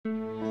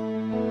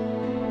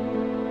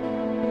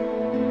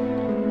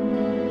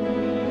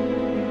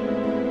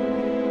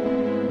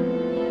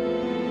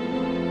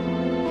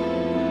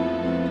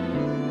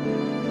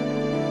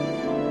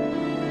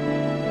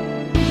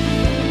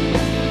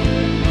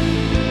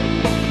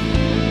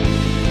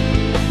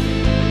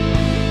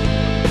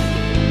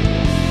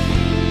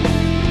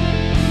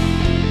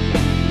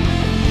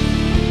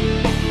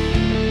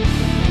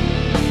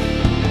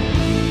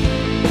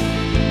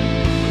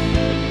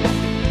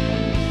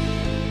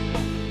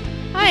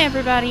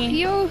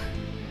everybody.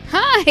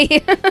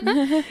 Hi!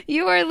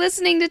 You are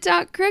listening to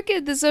Talk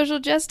Crooked, the social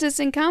justice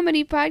and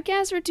comedy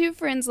podcast where two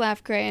friends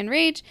laugh, cry, and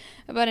rage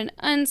about an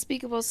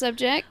unspeakable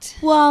subject.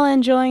 While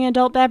enjoying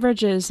adult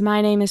beverages.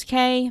 My name is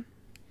Kay.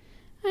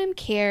 I'm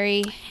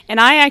Carrie. And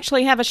I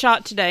actually have a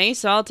shot today,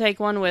 so I'll take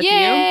one with you.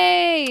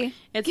 Yay!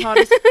 It's hot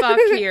as fuck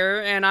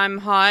here, and I'm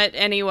hot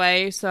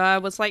anyway, so I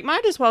was like,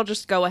 might as well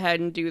just go ahead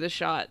and do the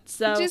shot.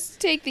 So Just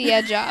take the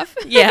edge off.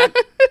 yeah,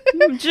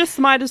 just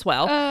might as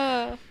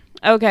well.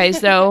 Okay,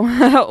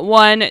 so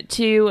 1,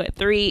 2,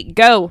 3,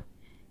 go.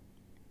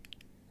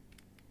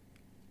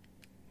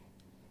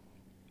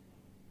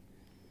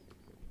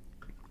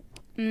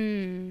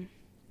 I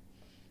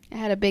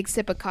had a big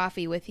sip of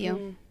coffee with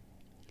you.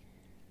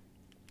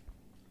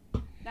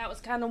 That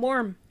was kind of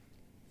warm.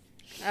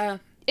 Ew.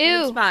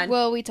 It's fine.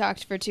 Well, we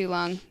talked for too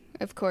long,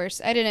 of course.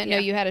 I didn't know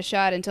you had a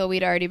shot until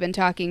we'd already been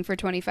talking for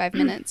 25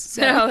 minutes.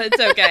 So. No, it's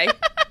okay.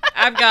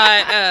 I've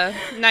got a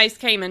nice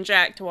Cayman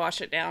Jack to wash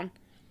it down.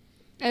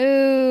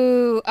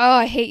 Oh,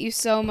 I hate you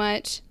so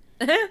much.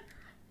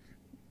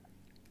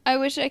 I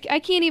wish I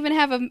can't even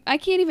have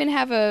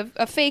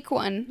a fake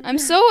one. I'm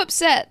so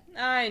upset.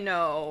 I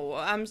know.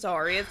 I'm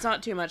sorry. It's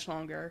not too much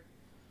longer.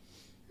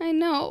 I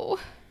know.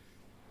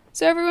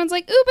 So everyone's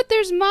like, ooh, but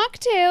there's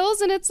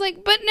mocktails, and it's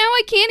like, but now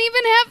I can't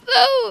even have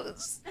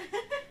those.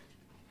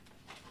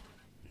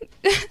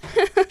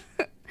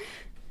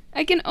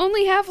 I can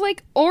only have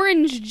like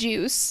orange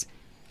juice.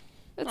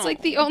 That's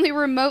like the only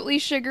remotely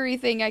sugary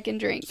thing I can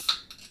drink.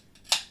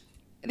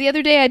 The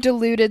other day I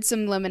diluted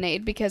some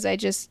lemonade because I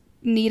just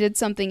needed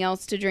something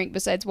else to drink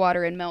besides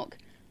water and milk.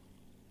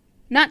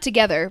 Not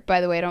together, by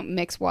the way. I don't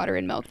mix water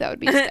and milk. That would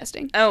be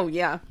disgusting. Oh,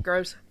 yeah.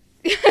 Gross.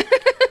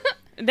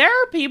 There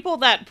are people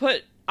that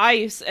put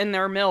ice in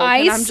their milk.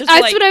 Ice? And I'm just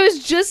That's like, what I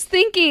was just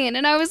thinking.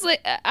 And I was like,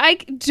 I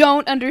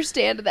don't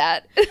understand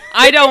that.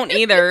 I don't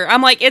either.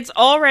 I'm like, it's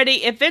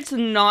already, if it's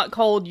not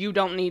cold, you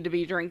don't need to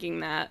be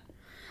drinking that.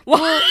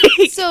 Well,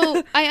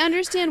 so I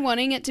understand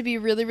wanting it to be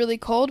really, really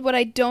cold. What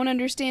I don't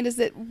understand is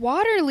that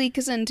water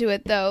leaks into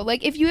it, though.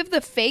 Like, if you have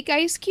the fake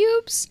ice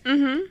cubes,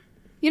 you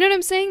know what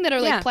I'm saying? That are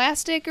like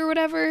plastic or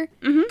whatever,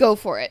 go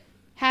for it.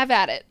 Have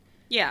at it.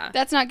 Yeah.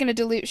 That's not going to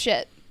dilute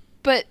shit.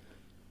 But,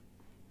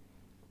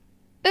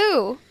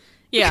 ooh.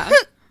 Yeah.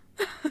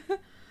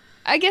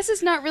 I guess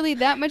it's not really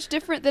that much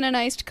different than an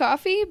iced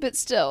coffee, but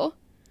still.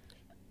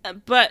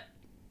 But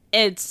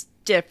it's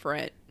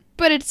different.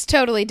 But it's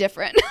totally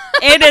different.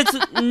 It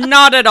is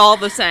not at all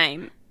the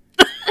same.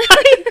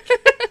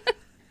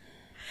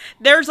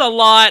 There's a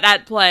lot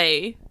at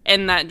play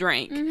in that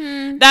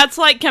drink. That's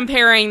like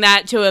comparing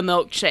that to a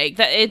milkshake.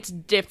 That it's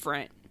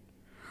different.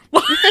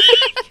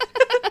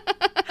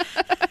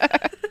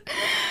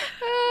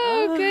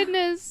 Oh,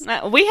 goodness.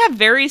 We have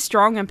very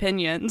strong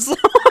opinions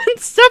on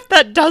stuff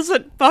that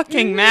doesn't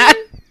fucking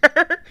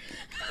matter.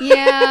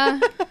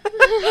 Yeah.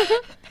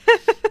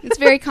 It's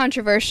very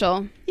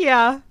controversial.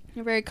 Yeah.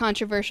 A very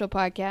controversial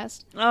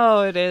podcast.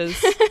 Oh, it is.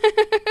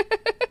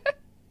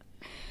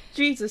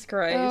 Jesus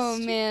Christ. Oh,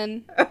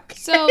 man. Okay.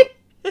 So,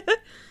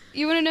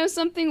 you want to know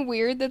something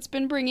weird that's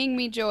been bringing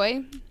me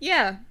joy?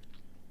 Yeah.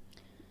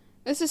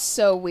 This is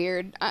so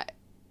weird.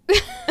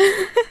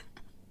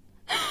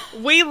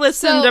 We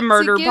listen to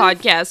murder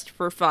podcasts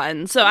for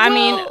fun. So, I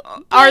mean,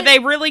 are they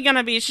really going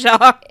to be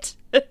shocked?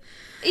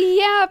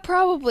 Yeah,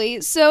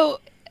 probably.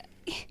 So,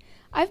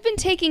 I've been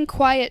taking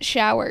quiet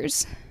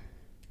showers.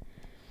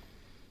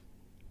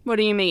 What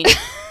do you mean?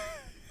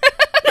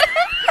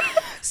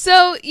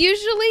 So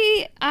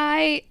usually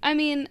I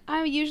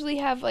usually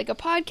have like a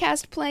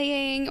podcast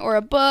playing or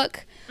a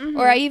book,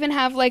 or I even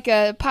have like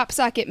a pop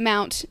socket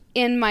mount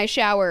in my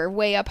shower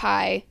way up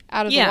high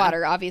out of the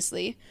water,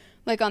 obviously,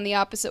 like on the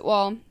opposite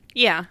wall.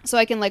 Yeah. So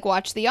I can like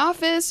watch The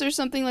Office or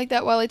something like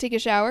that while I take a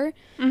shower.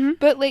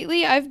 But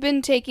lately I've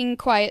been taking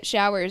quiet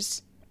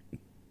showers.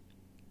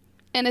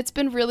 And it's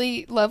been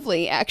really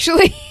lovely,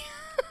 actually.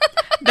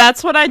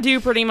 That's what I do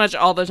pretty much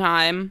all the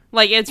time.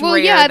 Like, it's rare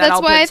yeah, that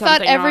that's why I put thought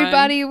something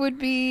everybody on. would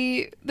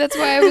be... That's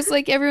why I was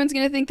like, everyone's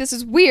going to think this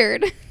is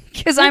weird.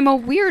 Because I'm a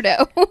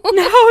weirdo.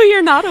 No,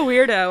 you're not a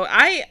weirdo.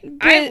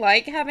 I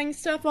like having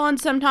stuff on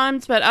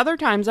sometimes, but other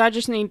times I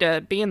just need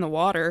to be in the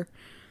water.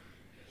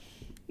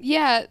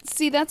 Yeah,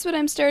 see, that's what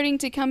I'm starting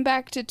to come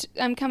back to...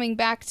 I'm coming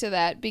back to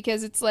that,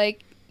 because it's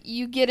like,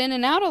 you get in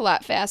and out a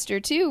lot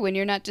faster, too, when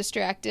you're not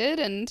distracted,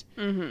 and...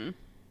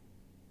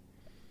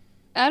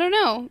 I don't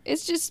know.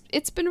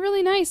 It's been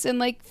really nice and,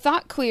 like,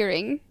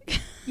 thought-clearing.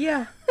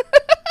 Yeah.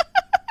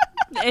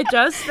 It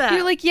does that.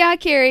 You're like, yeah,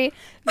 Carrie,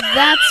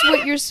 that's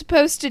what you're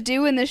supposed to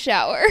do in the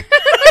shower.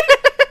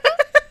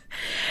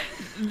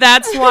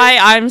 That's why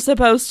I'm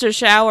supposed to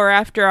shower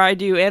after I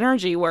do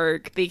energy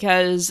work,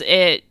 because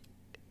it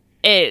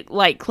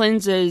like,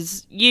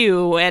 cleanses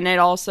you, and it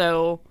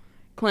also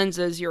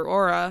cleanses your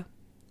aura.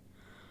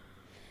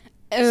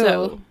 Oh.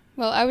 So...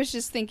 Well, I was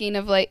just thinking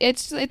of, like,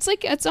 it's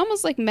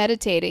almost like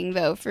meditating,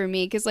 though, for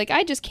me, because, like,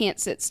 I just can't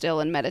sit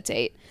still and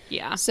meditate.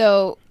 Yeah.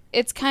 So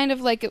it's kind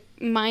of like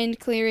mind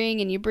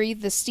clearing, and you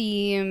breathe the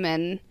steam,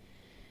 and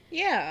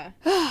Yeah.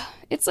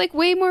 It's like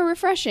way more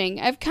refreshing.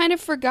 I've kind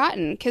of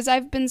forgotten because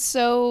I've been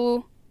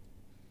so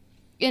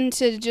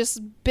into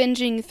just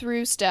binging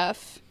through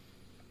stuff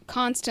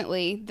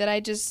constantly that I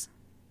just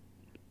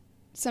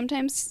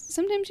sometimes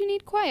you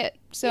need quiet.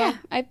 So Yeah.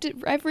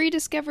 I've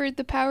rediscovered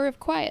the power of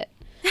quiet.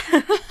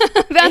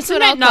 That's Isn't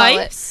what I'll it call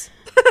nice?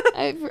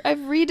 it.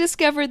 I've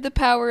rediscovered the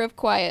power of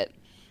quiet.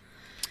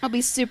 I'll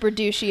be super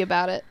douchey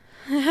about it.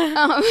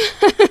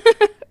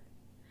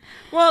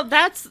 Well,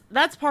 that's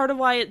part of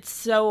why it's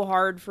so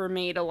hard for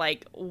me to,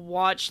 like,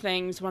 watch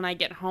things when I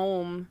get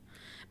home.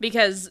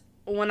 Because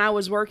when I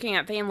was working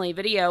at Family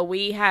Video,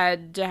 we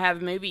had to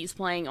have movies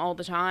playing all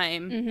the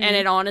time. Mhm. And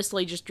it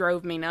honestly just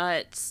drove me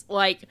nuts.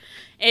 Like,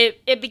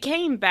 it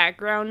became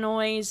background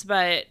noise,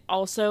 but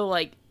also,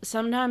 like,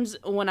 sometimes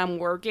when I'm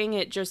working,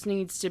 it just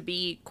needs to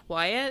be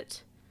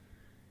quiet.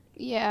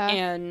 Yeah.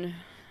 And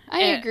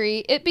I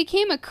agree. It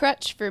became a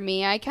crutch for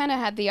me. I kind of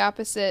had the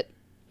opposite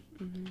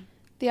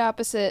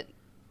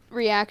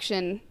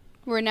reaction,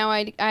 where now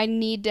I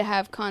need to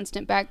have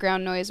constant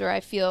background noise, or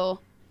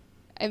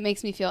it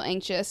makes me feel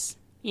anxious.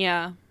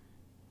 yeah.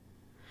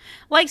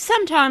 Like,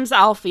 sometimes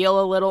I'll feel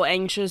a little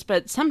anxious,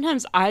 but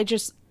sometimes I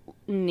just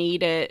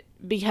need it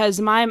because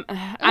my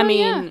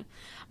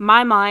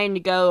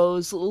mind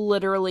goes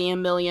literally a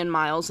million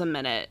miles a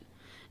minute.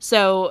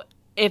 So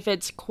if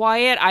it's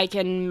quiet, I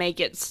can make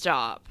it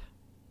stop.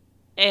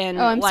 And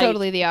I'm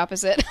totally the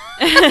opposite.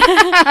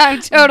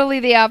 I'm totally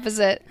the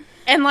opposite.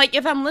 And, like,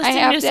 if I'm listening I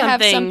have to to something...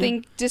 have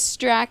something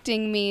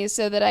distracting me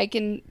so that I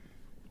can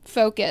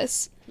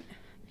focus.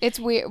 It's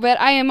weird, but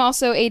I am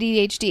also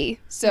ADHD,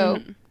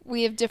 so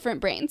we have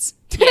different brains.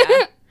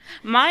 Yeah.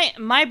 My brain,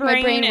 My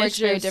brain is works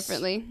just, very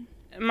differently.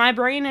 My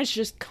brain is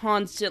just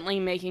constantly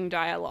making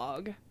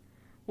dialogue,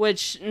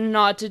 which,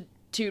 not to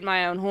toot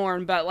my own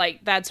horn, but, like,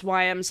 that's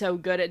why I'm so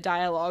good at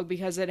dialogue,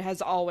 because it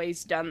has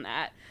always done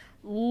that.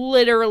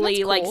 Literally,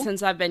 That's like, cool.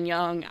 since I've been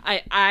young,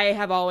 I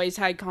have always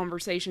had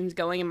conversations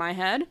going in my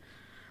head,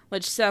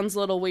 which sounds a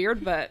little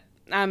weird, but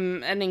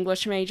I'm an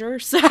English major,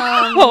 so...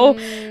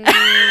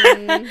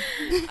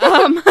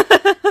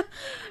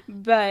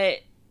 but...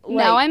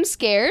 Now I'm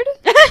scared.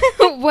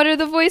 What are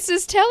the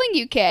voices telling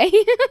you, Kay?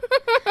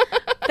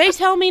 They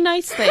tell me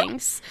nice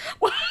things.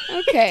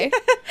 Okay.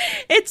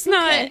 It's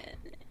not... Okay.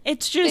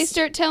 It's just... They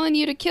start telling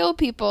you to kill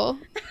people.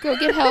 Go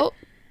get help.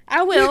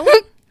 I will.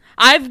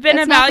 I've been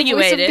That's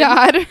evaluated.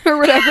 not the voice of God or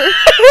whatever.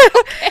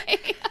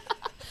 Okay.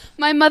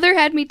 My mother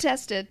had me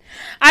tested.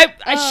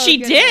 She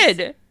goodness.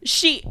 did.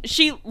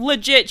 She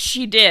legit,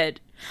 she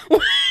did.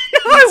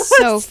 That's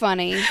so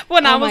funny.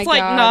 When I Oh was my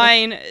like God.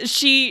 9,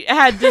 she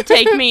had to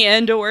take me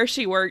into where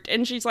she worked,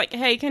 and she's like,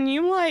 "Hey, can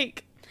you,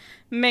 like,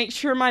 make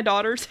sure my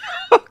daughter's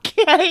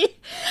okay?"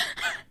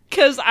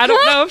 Because I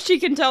don't know if she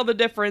can tell the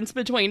difference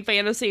between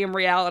fantasy and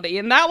reality,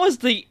 and that was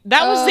the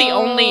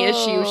only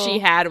issue she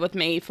had with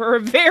me for a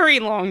very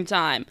long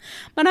time.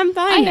 But I'm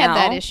fine now. I had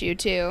that issue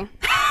too.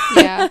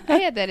 Yeah, I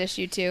had that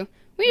issue too.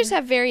 We just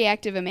have very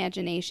active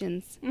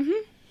imaginations.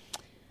 Mhm.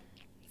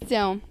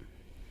 So.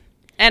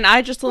 And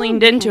I just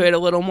leaned into it a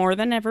little more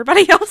than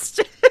everybody else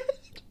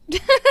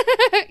did.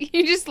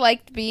 You just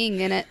liked being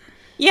in it.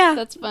 Yeah.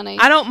 That's funny.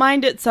 I don't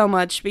mind it so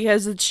much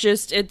because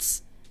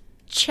it's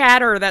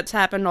chatter that's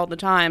happened all the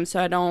time,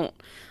 so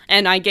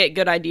and I get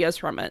good ideas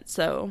from it,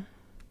 so.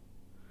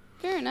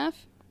 Fair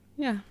enough.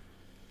 Yeah.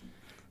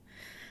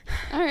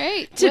 All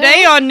right.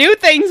 Today on New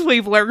Things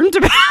We've Learned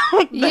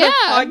About the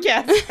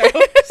podcast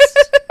host.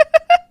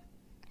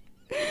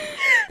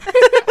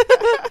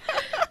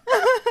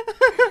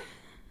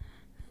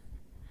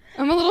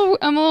 I'm a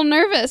little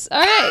nervous.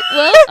 All right.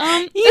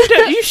 Well,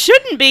 You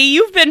shouldn't be.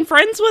 You've been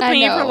friends with I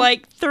me know. for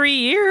like 3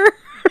 years.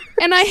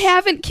 and I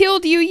haven't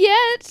killed you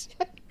yet.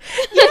 Yeah.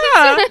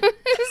 That's what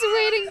I was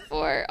waiting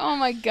for. Oh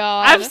my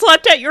God. I've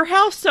slept at your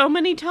house so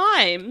many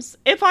times.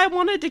 If I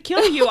wanted to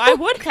kill you, I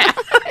would have.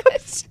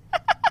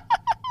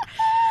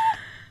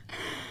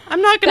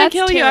 I'm not going to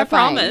kill you, I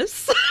terrifying.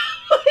 promise.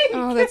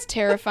 Oh, that's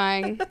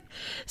terrifying.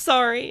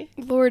 Sorry.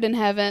 Lord in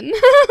heaven.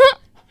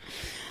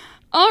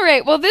 All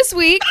right. Well, this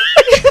week,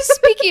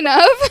 speaking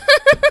of,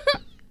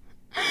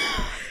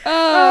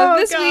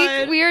 this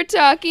God. week we are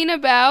talking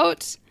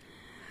about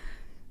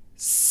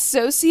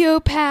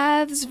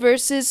sociopaths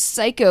versus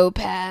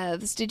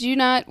psychopaths. Did you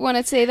not want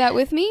to say that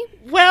with me?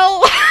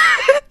 Well,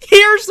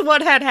 here's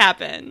what had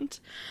happened.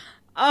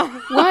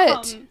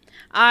 What?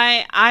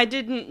 I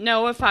didn't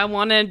know if I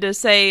wanted to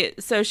say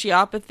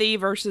sociopathy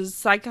versus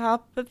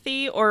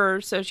psychopathy or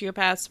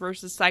sociopaths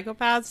versus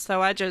psychopaths,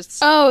 so I just...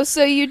 Oh,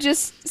 so you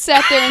just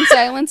sat there in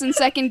silence and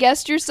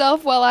second-guessed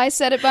yourself while I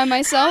said it by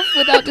myself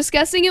without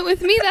discussing it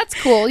with me?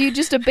 That's cool. You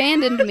just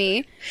abandoned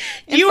me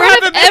in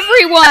front of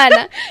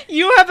everyone.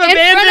 You have front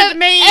abandoned of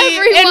me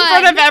everyone. in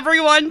front of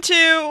everyone,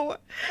 too.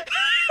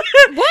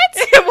 What?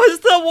 It was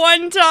the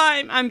one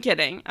time. I'm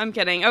kidding.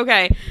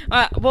 Okay.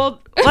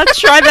 Well, let's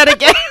try that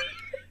again.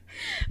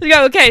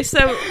 Okay,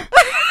 so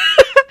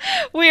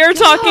we are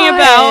talking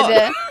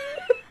about...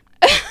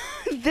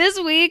 This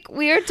week,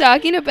 we are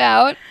talking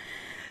about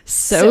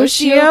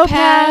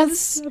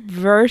Sociopaths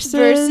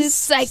versus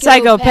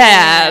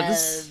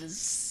psychopaths.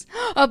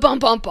 A bum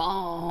bum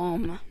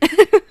bum.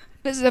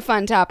 This is a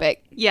fun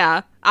topic.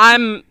 Yeah,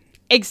 I'm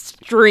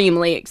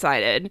extremely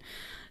excited.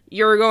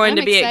 You're going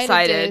to be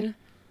excited. Dude.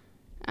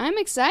 I'm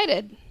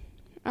excited.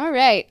 All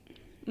right.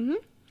 Mm-hmm.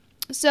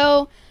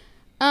 So,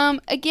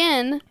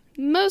 again,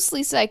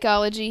 mostly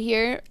psychology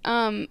here.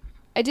 I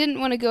didn't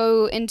want to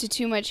go into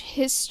too much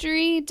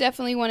history.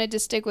 Definitely wanted to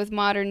stick with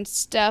modern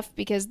stuff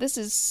because this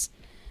is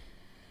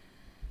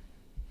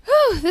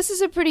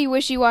a pretty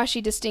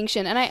wishy-washy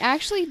distinction. And I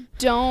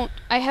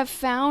have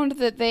found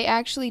that they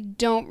actually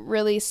don't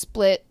really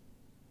split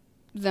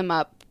them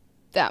up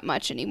that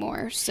much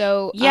anymore.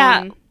 So,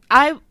 yeah,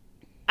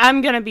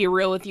 I'm going to be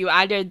real with you.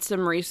 I did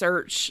some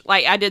research,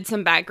 I did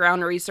some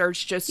background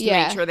research just to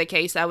make sure the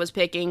case I was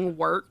picking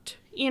worked,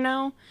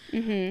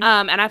 Mm-hmm.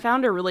 And I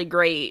found a really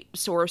great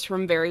source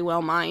from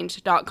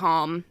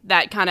verywellmind.com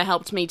that kind of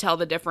helped me tell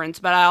the difference.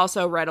 But I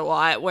also read a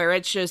lot where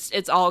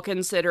it's all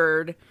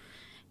considered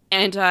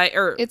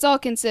it's all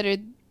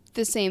considered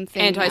the same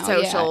thing.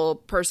 Antisocial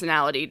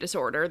personality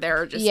disorder.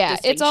 There are just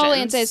it's all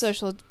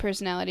antisocial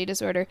personality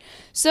disorder.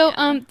 So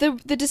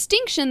the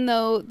distinction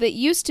though that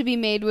used to be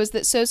made was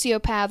that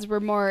sociopaths were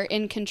more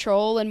in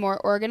control and more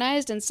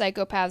organized, and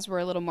psychopaths were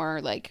a little more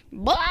like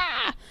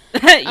blah.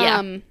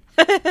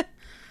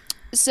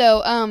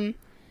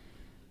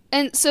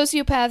 And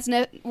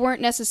sociopaths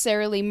weren't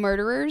necessarily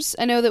murderers.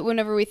 I know that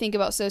whenever we think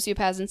about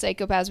sociopaths and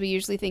psychopaths, we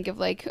usually think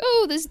of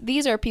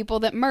these are people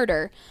that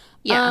murder.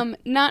 Yeah.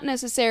 Not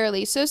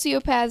necessarily.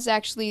 Sociopaths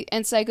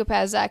and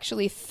psychopaths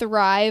actually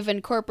thrive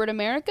in corporate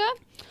America.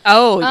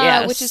 Oh,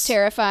 yes. Which is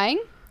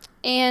terrifying.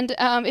 And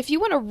if you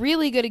want a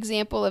really good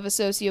example of a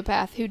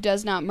sociopath who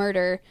does not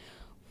murder,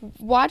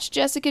 watch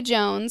Jessica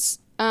Jones.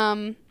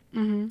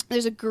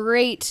 There's a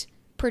great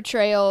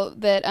portrayal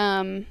that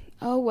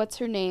what's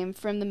her name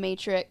from The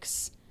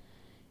Matrix?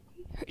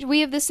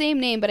 We have the same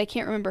name, but I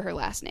can't remember her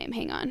last name.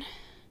 Hang on.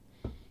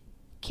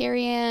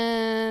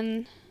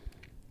 Carrie-Anne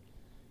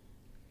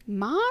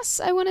Moss,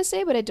 I want to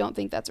say, but I don't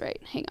think that's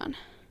right. Hang on.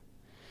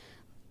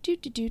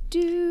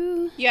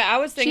 Yeah, I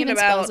was thinking she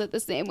spells it the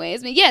same way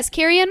as me. Yes,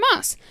 Carrie-Anne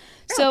Moss.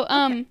 So,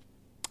 okay.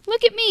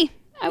 Look at me.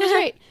 I was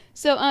right.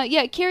 So,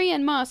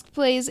 Carrie-Anne Moss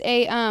plays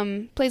a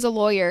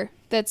lawyer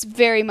that's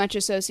very much a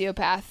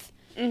sociopath.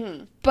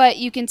 Mm-hmm. But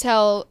you can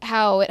tell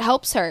how it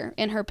helps her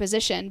in her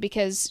position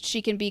because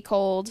she can be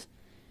cold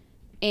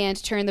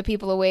and turn the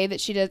people away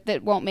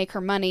that won't make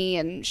her money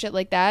and shit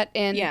like that.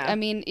 And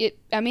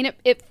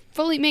it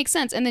fully makes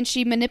sense. And then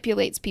she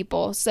manipulates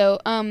people. So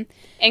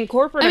in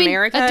corporate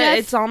America,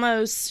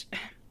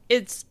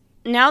 it's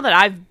now that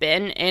I've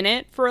been in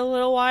it for a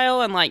little while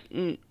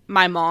and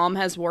my mom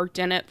has worked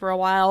in it for a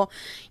while,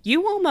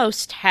 you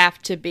almost have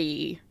to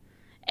be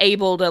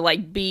able to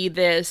be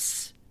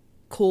this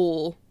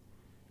cool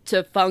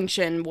to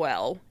function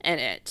well in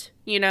it,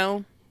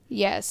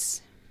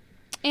 Yes.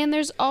 And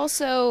there's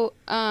also,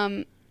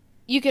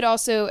 you could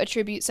also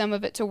attribute some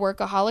of it to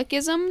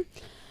workaholicism,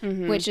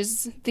 which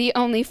is the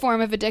only form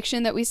of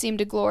addiction that we seem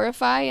to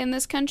glorify in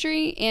this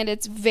country, and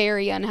it's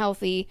very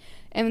unhealthy.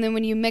 And then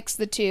when you mix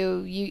the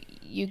two,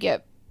 you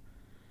get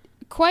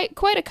quite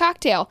a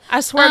cocktail.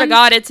 I swear to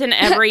God, it's in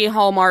every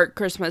Hallmark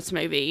Christmas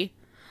movie.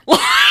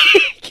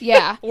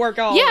 Yeah.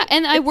 Workaholic. Yeah,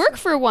 and I work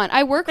for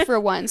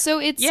one. So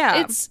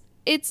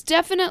it's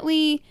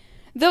definitely,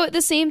 though at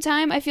the same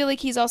time, I feel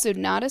like he's also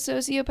not a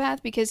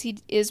sociopath because he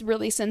is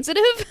really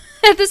sensitive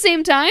at the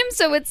same time.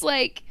 So it's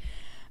I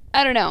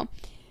don't know.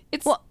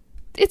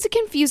 It's a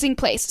confusing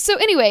place. So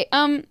anyway,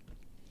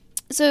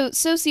 so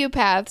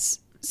sociopaths.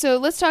 So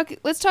let's talk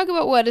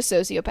about what a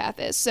sociopath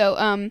is.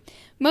 So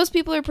most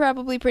people are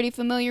probably pretty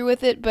familiar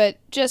with it, but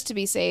just to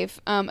be safe,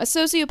 a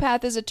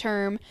sociopath is a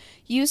term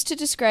used to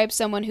describe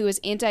someone who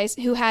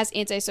has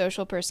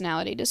antisocial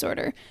personality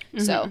disorder.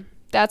 Mm-hmm. So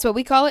that's what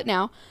we call it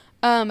now.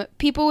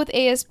 People with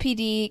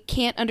ASPD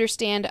can't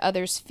understand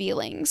others'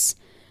 feelings.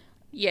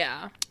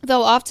 Yeah.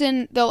 They'll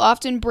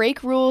often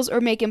break rules or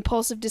make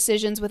impulsive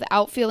decisions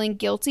without feeling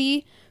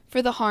guilty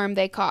for the harm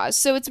they cause.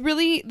 So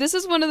this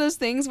is one of those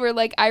things where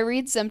I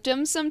read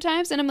symptoms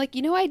sometimes and I'm like,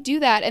 I do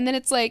that. And then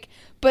it's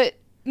but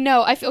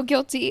no, I feel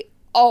guilty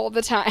all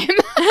the time.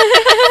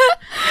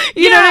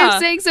 You know what I'm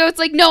saying? So it's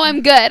no,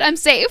 I'm good. I'm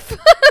safe.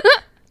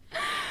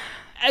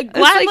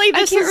 Gladly,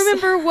 I can't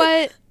remember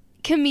what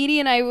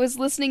comedian I was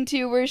listening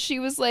to where she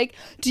was like,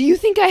 do you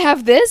think I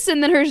have this?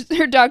 And then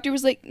her doctor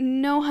was like,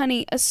 no,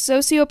 honey, a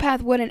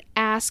sociopath wouldn't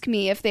ask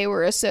me if they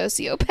were a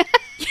sociopath.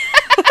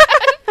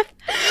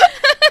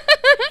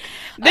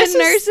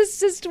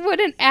 Narcissist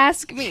wouldn't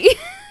ask me.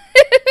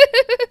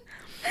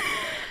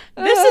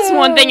 This is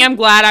one thing I'm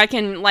glad I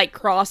can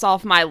cross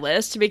off my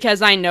list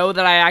because I know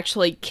that I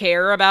actually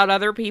care about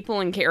other people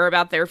and care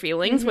about their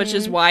feelings, which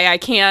is why I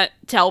can't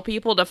tell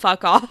people to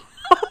fuck off.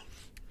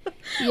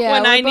 Yeah,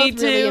 when we're I both need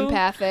really to.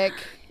 Empathic.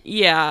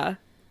 Yeah.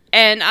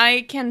 And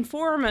I can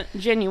form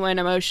genuine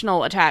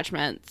emotional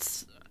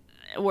attachments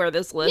where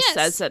this list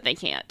says that they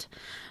can't.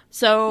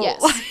 So,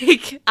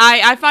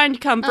 I find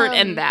comfort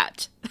in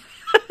that.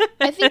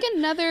 I think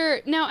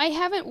another... Now, I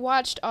haven't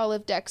watched all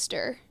of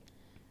Dexter,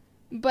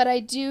 but I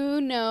do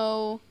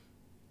know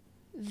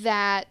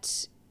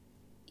that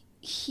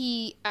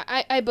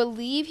I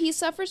believe he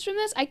suffers from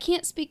this. I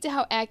can't speak to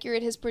how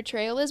accurate his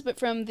portrayal is, but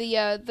from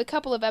the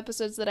couple of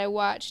episodes that I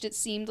watched, it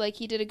seemed like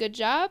he did a good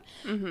job.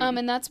 Mm-hmm.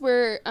 And that's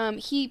where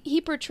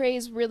he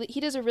portrays really...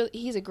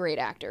 He's a great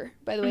actor,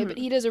 by the way, but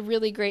he does a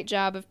really great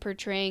job of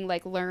portraying,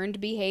 like, learned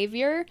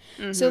behavior.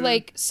 Mm-hmm. So,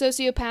 like,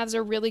 sociopaths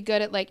are really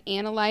good at, like,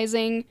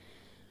 analyzing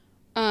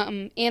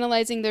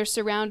their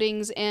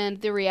surroundings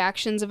and the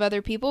reactions of other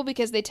people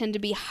because they tend to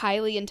be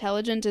highly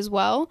intelligent as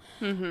well.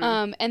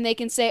 Mm-hmm. And they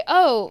can say,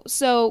 oh,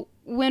 so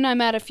when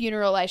I'm at a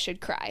funeral, I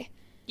should cry.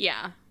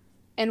 Yeah.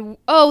 And,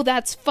 oh,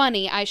 that's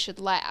funny, I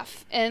should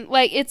laugh. And,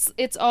 like,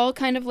 it's all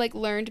kind of, like,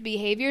 learned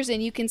behaviors,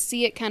 and you can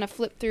see it kind of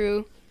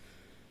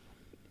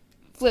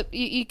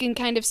you can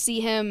kind of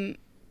see him,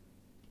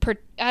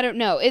 I don't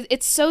know.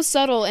 It's so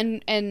subtle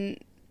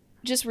and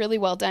just really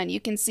well done. You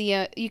can see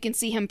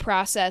him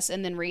process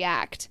and then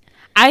react.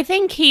 I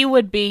think he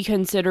would be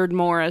considered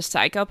more a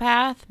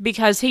psychopath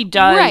because he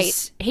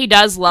does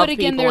love but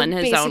again, people in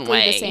his own basically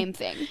way. the same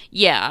thing.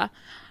 Yeah.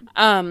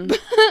 But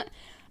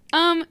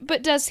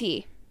does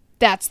he?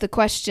 That's the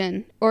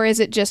question. Or is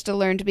it just a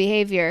learned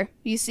behavior?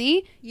 You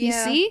see?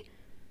 Yeah. You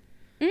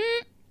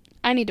see?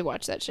 I need to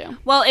watch that show.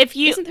 Well, if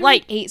you Isn't there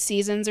like 8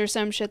 seasons or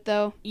some shit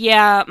though?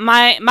 Yeah,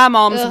 my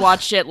mom's Ugh.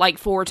 watched it like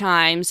 4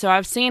 times, so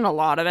I've seen a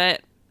lot of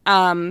it.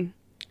 And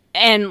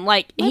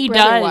like My he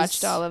brother does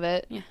watched all of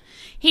it. Yeah.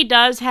 He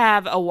does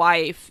have a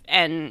wife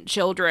and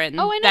children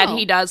Oh, I that know.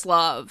 he does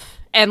love.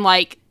 And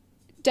like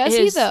Does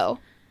he though?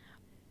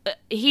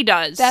 he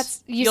does.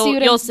 That's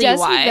You'll see does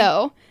why. he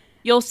though?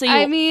 You'll see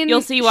I mean,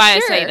 you'll see why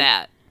sure. I say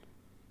that.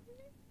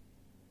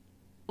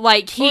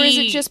 Like he Or is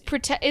it just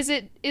is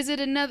it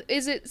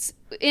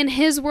in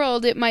his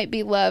world it might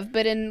be love,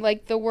 but in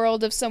like the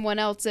world of someone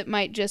else it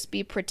might just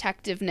be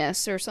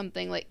protectiveness or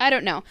something like I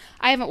don't know.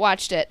 I haven't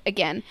watched it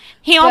again.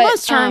 he but,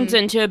 almost turns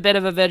into a bit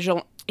of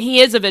a he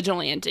is a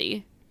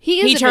vigilante.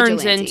 He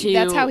turns vigilante. into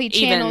That's how he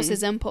channels even-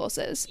 his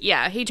impulses.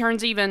 Yeah, he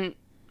turns even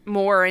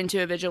more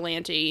into a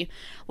vigilante.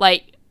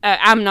 Like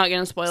I'm not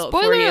going to spoil it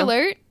for Spoiler you.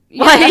 alert.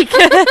 Yeah. Like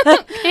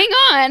Hang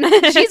on.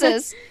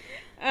 Jesus.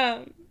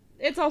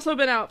 It's also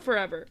been out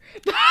forever.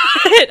 But,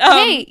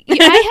 Hey,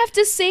 I have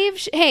to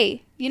save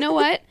hey, you know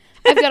what?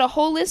 I've got a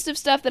whole list of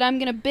stuff that I'm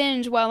going to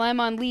binge while I'm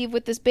on leave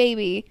with this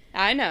baby.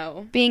 I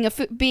know. Being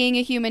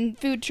a human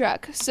food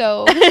truck.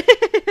 So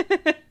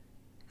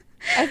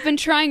I've been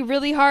trying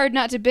really hard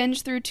not to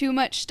binge through too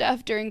much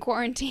stuff during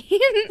quarantine.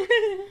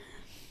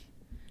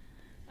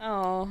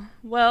 Oh,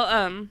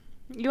 well,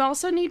 you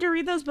also need to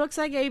read those books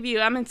I gave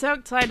you. I'm so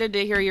excited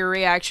to hear your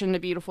reaction to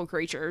Beautiful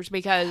Creatures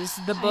because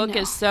the book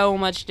is so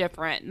much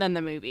different than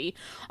the movie.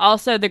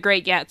 Also, The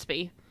Great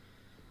Gatsby.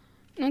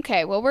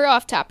 Okay, well, we're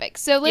off topic.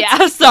 So let's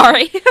Yeah,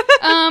 sorry.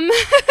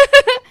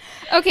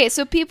 Okay,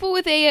 so people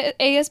with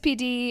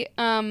ASPD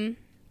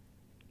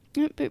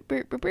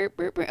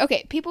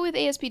okay, people with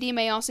ASPD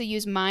may also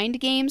use mind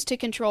games to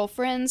control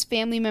friends,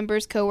 family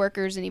members,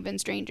 coworkers, and even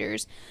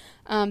strangers.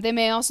 They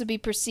may also be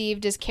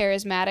perceived as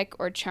charismatic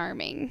or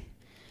charming.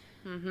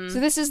 Mm-hmm. So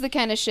this is the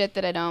kind of shit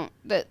that I don't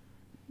that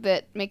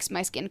makes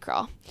my skin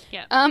crawl.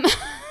 Yeah.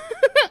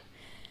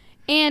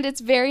 And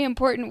it's very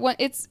important.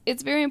 It's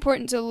very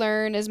important to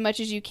learn as much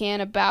as you can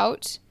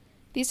about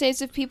these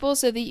types of people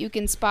so that you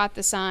can spot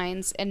the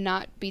signs and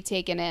not be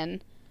taken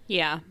in.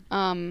 Yeah.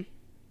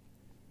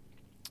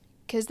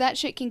 Because that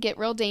shit can get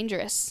real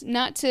dangerous.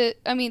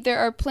 There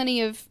are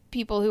plenty of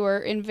people who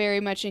are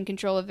very much in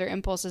control of their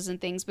impulses and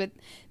things, but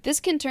this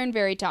can turn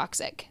very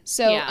toxic.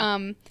 So,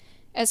 Yeah.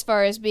 As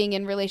far as being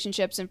in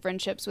relationships and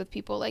friendships with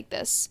people like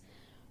this,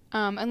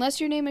 unless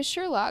your name is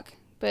Sherlock.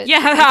 But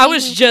Yeah, I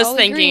was just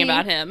thinking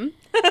about him.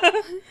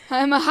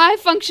 I'm a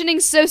high-functioning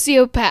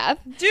sociopath.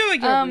 Do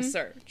your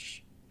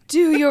research.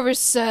 Do your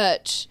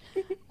research.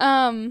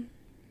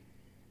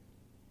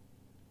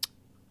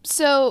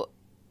 So,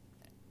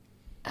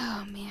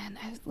 oh man,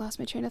 I lost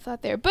my train of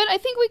thought there. But I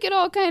think we could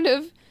all kind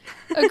of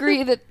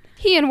agree that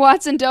he and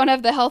Watson don't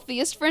have the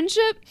healthiest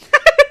friendship.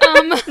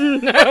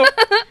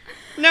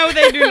 No,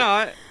 they do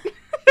not.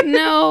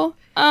 No.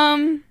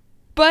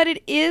 But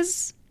it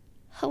is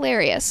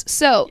hilarious.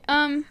 So,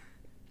 and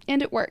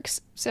it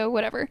works. So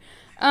whatever.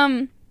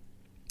 So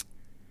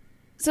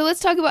let's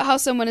talk about how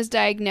someone is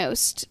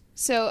diagnosed.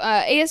 So,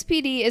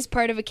 ASPD is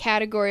part of a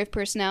category of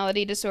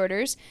personality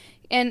disorders.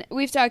 And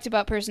we've talked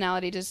about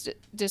personality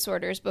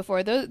disorders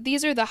before.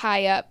 These are the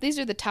high up. These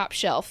are the top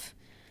shelf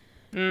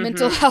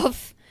mental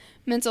health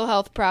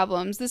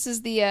problems. This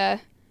is the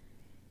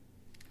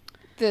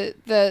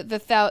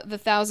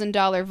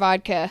 $1,000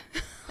 vodka,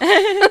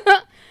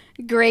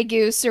 Grey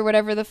Goose or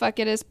whatever the fuck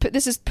it is.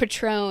 This is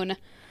Patron.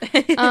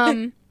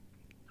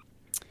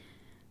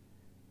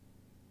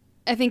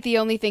 I think the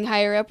only thing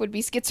higher up would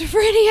be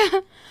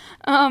schizophrenia.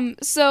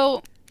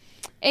 So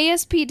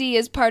ASPD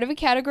is part of a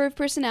category of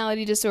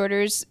personality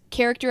disorders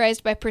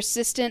characterized by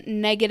persistent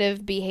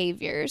negative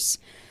behaviors.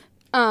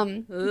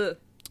 Ugh.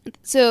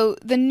 So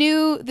the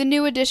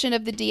new edition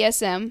of the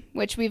DSM,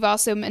 which we've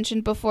also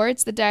mentioned before,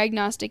 it's the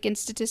Diagnostic and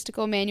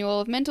Statistical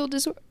Manual of Mental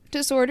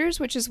Disorders,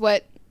 which is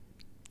what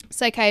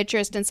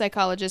psychiatrists and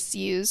psychologists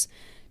use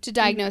to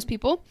diagnose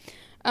people.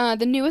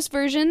 The newest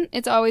version,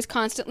 it's always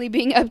constantly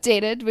being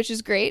updated, which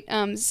is great,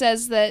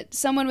 says that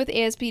someone with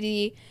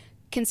ASPD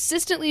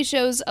consistently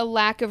shows a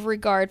lack of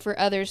regard for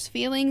others'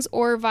 feelings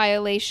or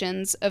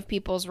violations of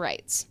people's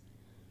rights.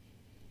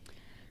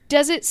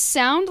 Does it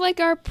sound like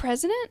our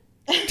president?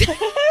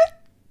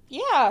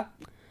 Yeah.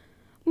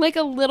 Like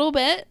a little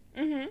bit?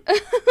 Mm-hmm.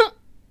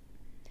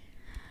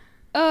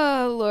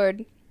 Oh,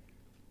 Lord.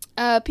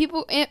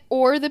 People,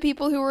 or the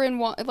people who were in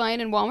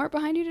line in Walmart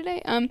behind you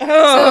today.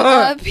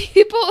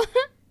 People...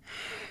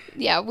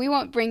 Yeah, we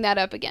won't bring that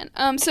up again.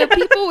 So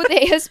people with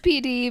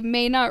ASPD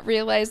may not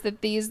realize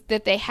that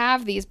they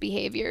have these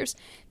behaviors.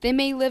 They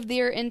may live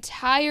their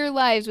entire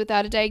lives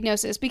without a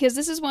diagnosis, because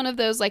this is one of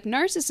those, like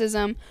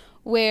narcissism,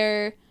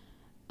 where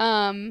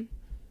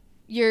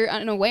you're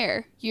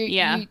unaware.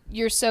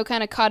 You're so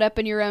kind of caught up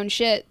in your own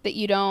shit that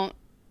you don't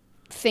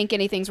think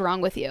anything's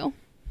wrong with you.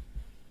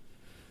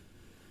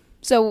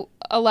 So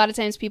a lot of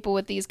times people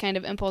with these kind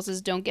of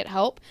impulses don't get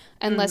help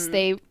unless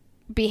they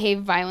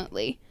behave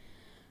violently.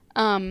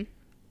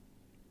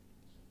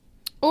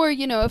 Or,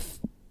 if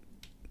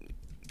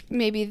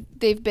maybe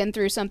they've been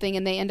through something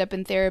and they end up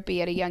in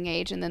therapy at a young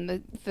age, and then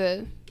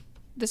the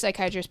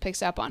psychiatrist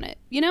picks up on it.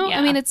 Yeah.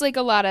 I mean, it's like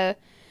a lot of...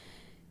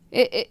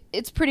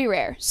 It's pretty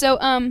rare. So,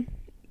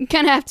 you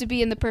kind of have to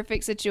be in the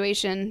perfect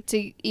situation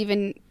to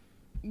even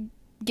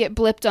get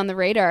blipped on the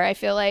radar, I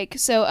feel like.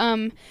 So,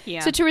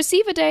 so to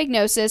receive a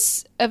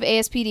diagnosis of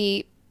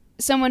ASPD,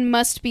 someone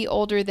must be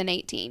older than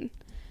 18.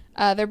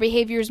 Their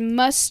behaviors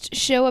must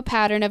show a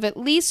pattern of at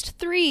least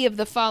 3 of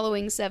the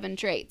following 7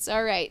 traits.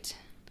 All right.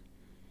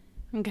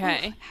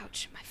 Okay. Ooh,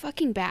 ouch, my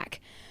fucking back.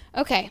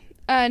 Okay.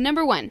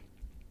 Number 1.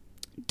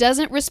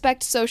 Doesn't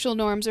respect social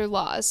norms or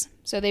laws.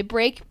 So they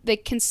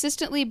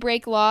consistently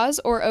break laws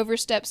or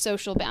overstep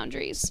social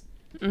boundaries.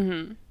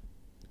 Mm-hmm.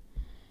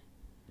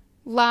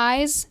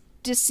 Lies,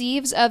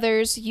 deceives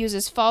others,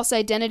 uses false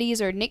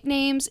identities or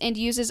nicknames, and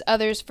uses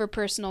others for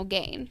personal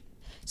gain.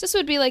 So this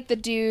would be like the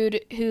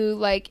dude who,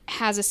 like,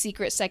 has a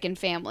secret second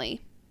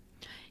family.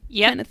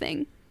 Yep. Kind of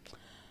thing.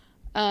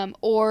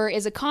 Or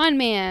is a con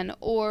man,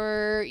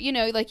 or,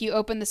 like you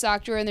open the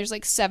sock drawer and there's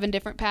like 7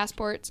 different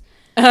passports.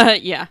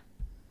 Yeah.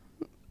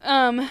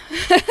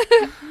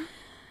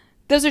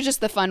 Those are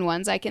just the fun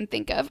ones I can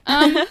think of.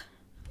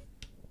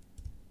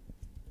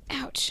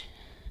 Ouch.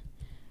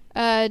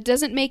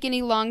 Doesn't make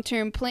any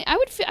long-term plan. I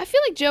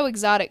feel like Joe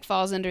Exotic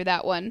falls under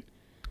that one.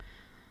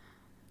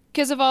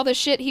 Because of all the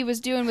shit he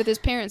was doing with his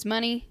parents'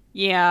 money.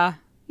 Yeah.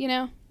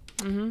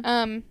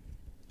 Mm-hmm.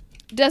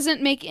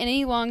 Doesn't make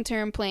any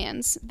long-term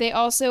plans. They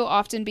also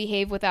often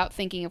behave without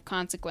thinking of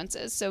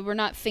consequences. So we're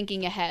not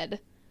thinking ahead.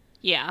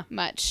 Yeah.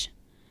 Much.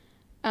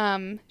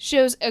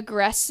 Shows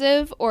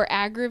aggressive or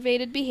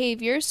aggravated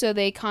behavior. So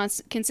they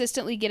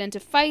consistently get into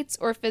fights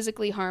or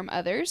physically harm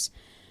others.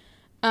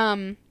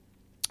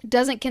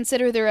 Doesn't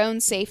consider their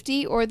own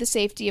safety or the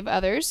safety of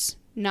others.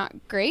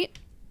 Not great.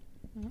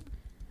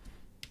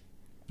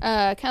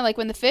 Kind of like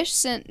when the fish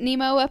sent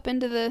Nemo up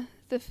into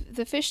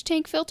the fish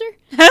tank filter.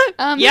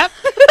 Yep.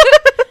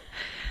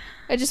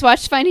 I just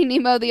watched Finding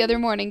Nemo the other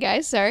morning,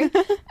 guys. Sorry.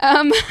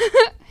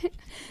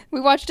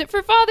 We watched it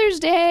for Father's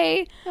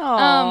Day.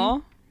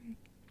 Aww.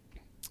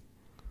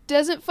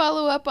 Doesn't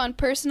follow up on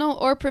personal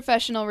or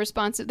professional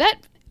responsibility.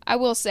 That, I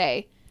will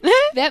say,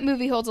 that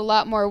movie holds a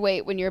lot more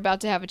weight when you're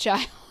about to have a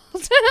child.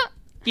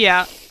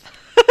 Yeah.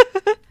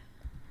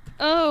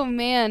 Oh,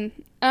 man.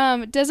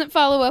 Doesn't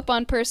follow up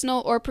on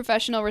personal or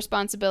professional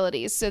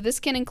responsibilities. So this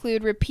can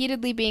include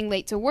repeatedly being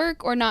late to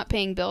work or not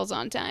paying bills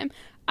on time.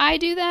 I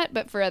do that,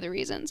 but for other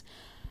reasons.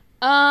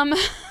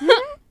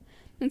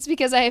 It's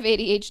because I have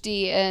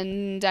ADHD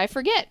and I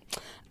forget.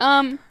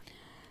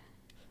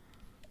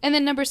 And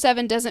then number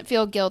 7, doesn't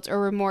feel guilt or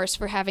remorse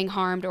for having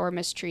harmed or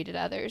mistreated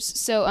others.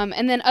 So,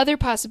 and then other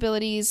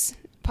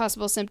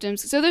possible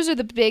symptoms. So those are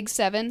the big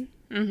 7,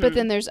 but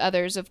then there's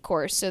others, of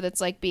course. So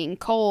that's like being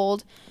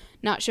cold,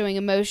 not showing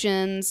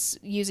emotions,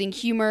 using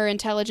humor,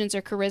 intelligence,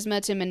 or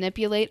charisma to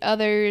manipulate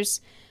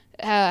others,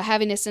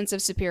 having a sense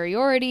of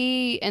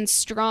superiority, and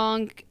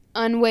strong,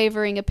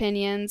 unwavering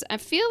opinions. I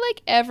feel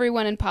like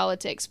everyone in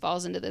politics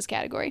falls into this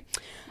category.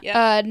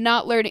 Yeah.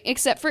 Not learning,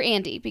 except for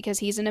Andy, because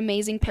he's an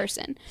amazing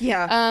person.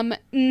 Yeah.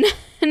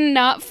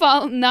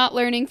 Not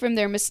learning from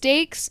their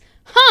mistakes.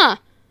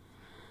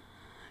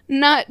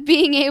 Not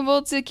being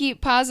able to keep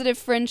positive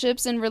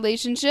friendships and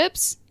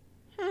relationships.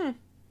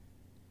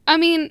 I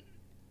mean,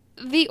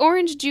 the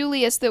Orange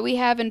Julius that we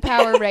have in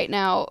power right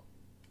now,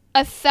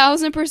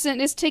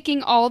 1,000% is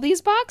ticking all these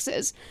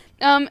boxes.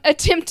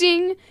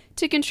 Attempting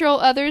to control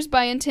others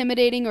by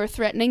intimidating or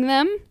threatening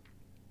them.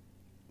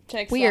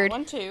 Takes Weird. that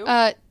one too.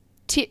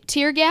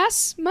 Tear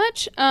gas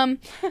much?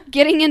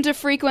 Getting into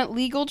frequent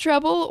legal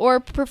trouble or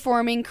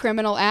performing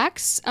criminal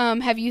acts.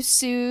 Have you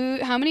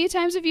sued? How many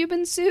times have you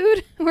been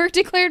sued or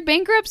declared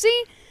bankruptcy?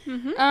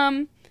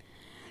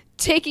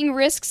 Taking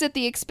risks at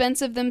the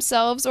expense of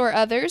themselves or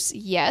others,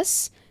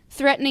 yes.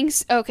 Threatening,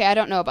 okay, I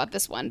don't know about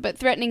this one, but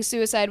threatening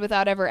suicide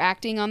without ever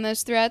acting on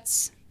those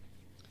threats.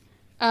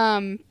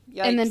 And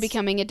then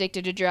becoming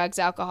addicted to drugs,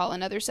 alcohol,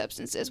 and other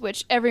substances,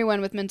 which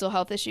everyone with mental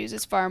health issues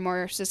is far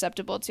more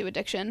susceptible to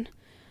addiction.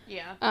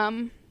 Yeah.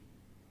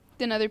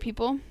 Than other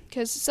people,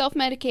 because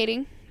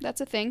self-medicating,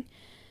 that's a thing.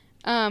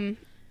 And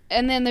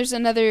then there's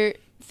another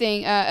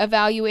thing,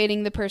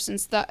 evaluating the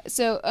person's thought.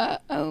 So,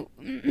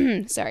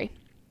 sorry.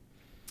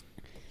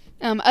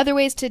 Other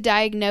ways to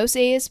diagnose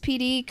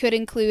ASPD could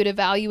include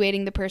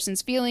evaluating the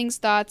person's feelings,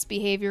 thoughts,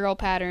 behavioral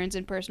patterns,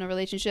 and personal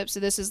relationships. So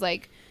this is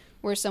like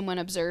where someone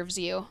observes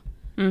you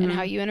and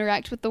how you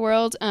interact with the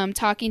world.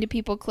 Talking to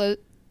people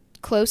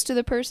close to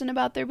the person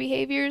about their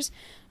behaviors,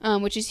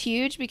 which is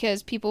huge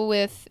because people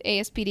with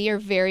ASPD are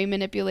very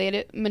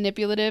manipulative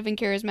and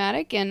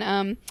charismatic,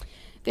 and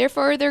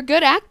therefore they're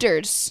good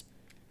actors.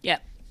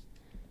 Yep.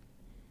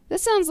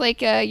 This sounds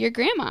like your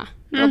grandma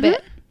a little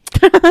bit.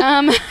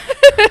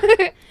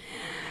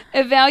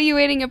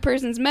 Evaluating a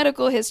person's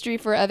medical history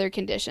for other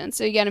conditions.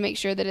 So you got to make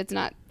sure that it's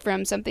not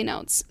from something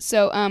else.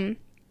 So,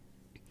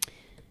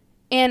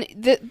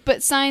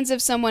 but signs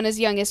of someone as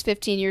young as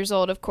 15 years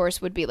old, of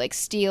course, would be like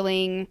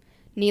stealing,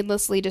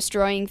 needlessly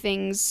destroying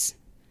things,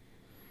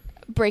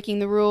 breaking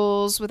the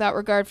rules without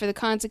regard for the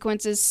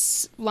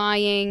consequences,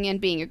 lying,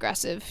 and being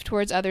aggressive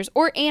towards others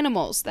or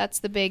animals. That's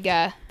the big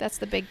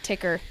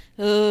ticker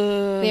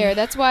there.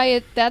 That's why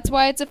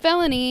it's a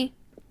felony.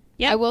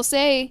 Yeah, I will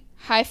say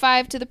high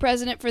five to the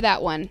president for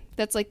that one.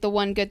 That's like the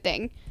one good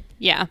thing.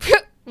 Yeah.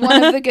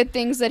 One of the good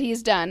things that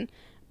he's done.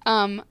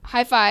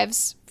 High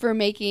fives for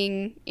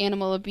making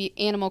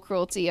animal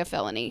cruelty a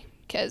felony,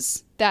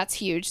 because that's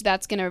huge.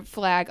 That's going to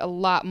flag a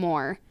lot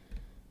more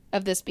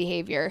of this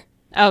behavior.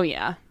 Oh,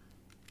 yeah.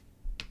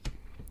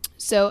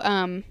 So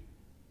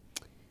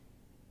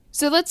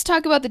let's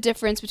talk about the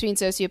difference between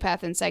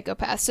sociopath and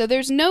psychopath. So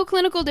there's no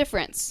clinical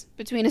difference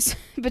between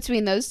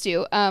those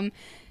two.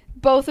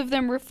 Both of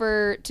them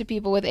refer to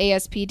people with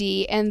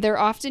ASPD, and they're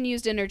often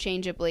used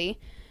interchangeably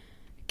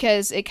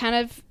because it kind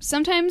of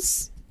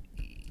sometimes,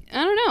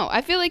 I don't know,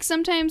 I feel like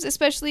sometimes,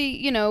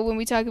 especially, when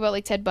we talk about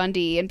like Ted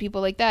Bundy and people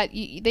like that,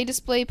 they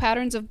display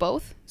patterns of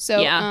both.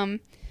 So yeah.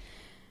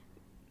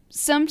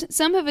 Some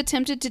have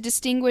attempted to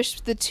distinguish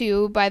the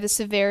two by the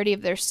severity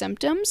of their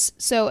symptoms.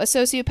 So a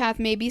sociopath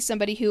may be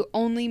somebody who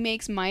only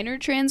makes minor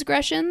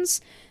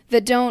transgressions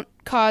that don't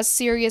cause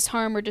serious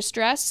harm or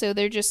distress. So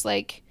they're just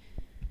like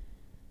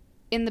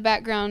in the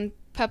background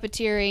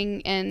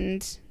puppeteering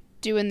and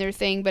doing their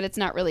thing, but it's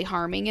not really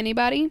harming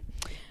anybody.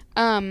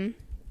 But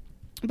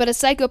a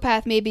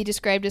psychopath may be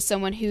described as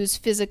someone who's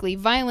physically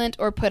violent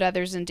or put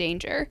others in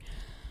danger.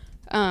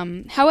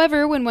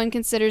 However, when one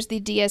considers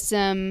the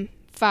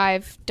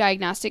DSM-5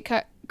 diagnostic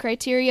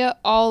criteria,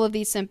 all of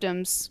these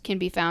symptoms can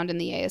be found in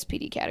the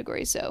ASPD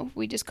category. So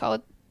we just call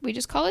it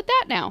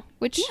that now,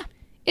 which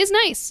is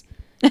nice.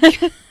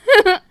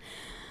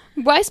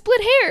 Why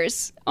split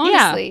hairs?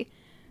 Honestly.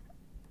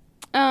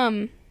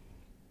 Yeah.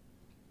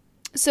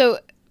 So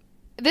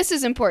this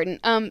is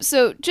important.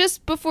 So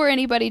just before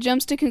anybody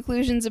jumps to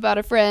conclusions about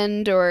a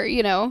friend or,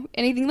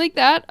 anything like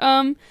that,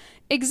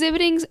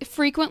 exhibiting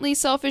frequently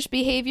selfish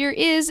behavior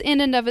is in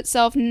and of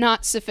itself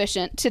not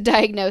sufficient to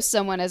diagnose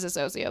someone as a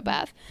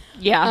sociopath.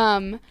 Yeah.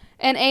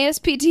 An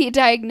ASPD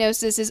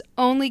diagnosis is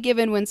only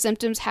given when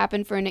symptoms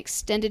happen for an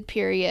extended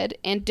period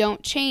and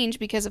don't change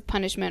because of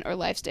punishment or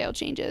lifestyle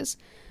changes.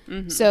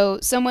 Mm-hmm. So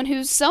someone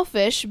who's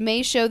selfish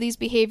may show these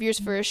behaviors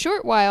for a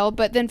short while,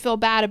 but then feel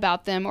bad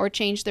about them or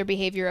change their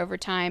behavior over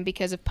time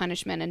because of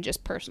punishment and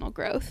just personal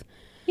growth.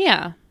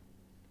 Yeah.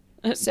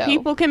 So,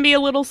 people can be a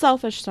little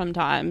selfish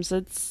sometimes.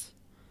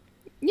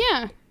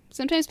 Yeah.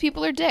 Sometimes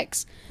people are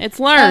dicks. It's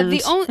learned.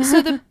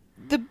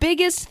 The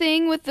biggest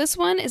thing with this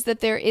one is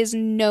that there is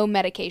no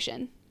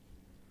medication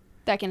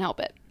that can help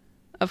it.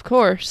 Of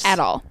course. At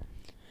all.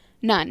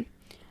 None.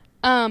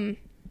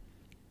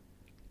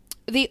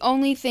 The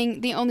only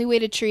way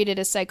to treat it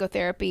is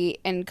psychotherapy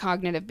and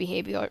cognitive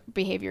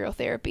behavioral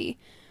therapy.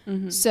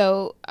 Mm-hmm.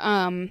 So,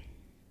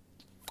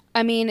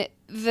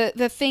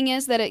 the thing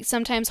is that it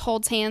sometimes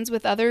holds hands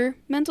with other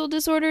mental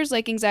disorders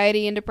like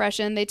anxiety and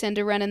depression. They tend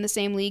to run in the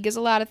same league as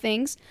a lot of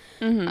things.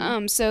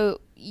 Mm-hmm.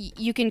 So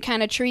you can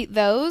kind of treat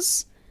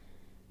those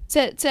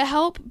to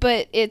help,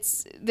 but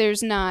it's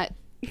not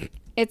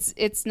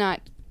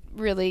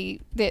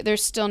really,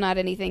 there's still not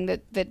anything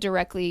that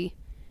directly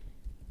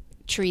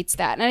treats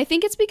that. And I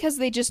think it's because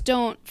they just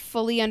don't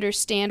fully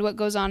understand what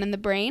goes on in the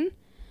brain.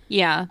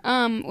 Yeah.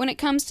 When it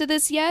comes to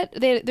this yet,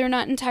 they're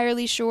not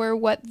entirely sure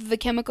what the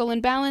chemical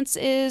imbalance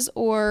is,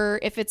 or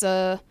if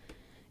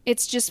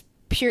it's just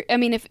pure. I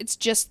mean, if it's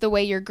just the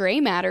way your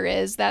gray matter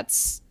is,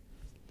 that's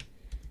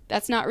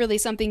not really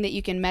something that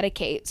you can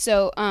medicate.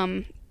 So,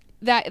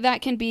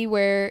 that can be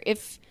where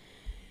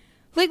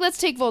let's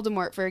take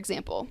Voldemort, for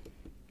example.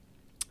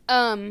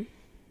 And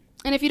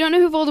if you don't know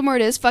who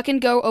Voldemort is, fucking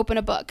go open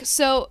a book.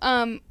 So,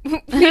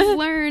 we've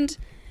learned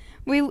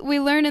We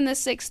learn in the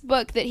 6th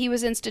book that he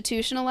was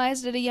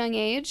institutionalized at a young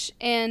age,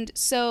 and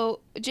so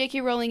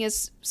J.K. Rowling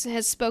has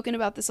spoken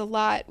about this a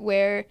lot,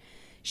 where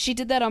she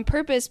did that on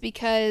purpose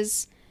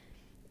because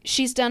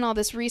she's done all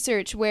this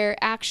research where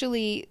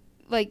actually,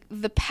 like,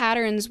 the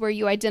patterns where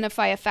you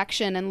identify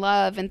affection and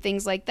love and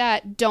things like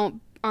that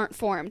aren't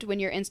formed when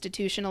you're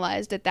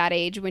institutionalized at that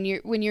age, when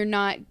you're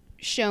not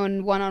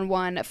shown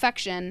one-on-one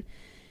affection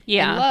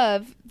and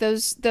love.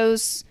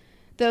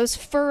 Those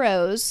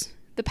furrows,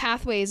 the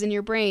pathways in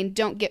your brain,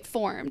 don't get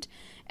formed.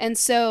 And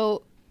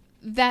so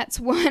that's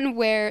one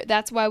where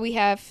that's why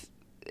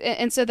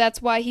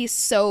he's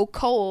so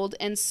cold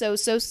and so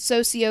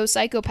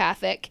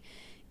socio-psychopathic.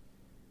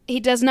 He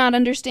does not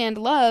understand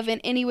love in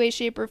any way,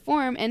 shape, or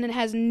form, and it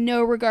has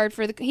no regard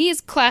for he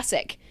is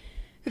classic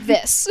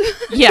this.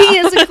 Yeah. He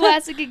is a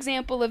classic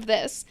example of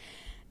this.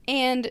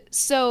 And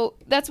so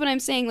that's what I'm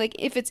saying. Like,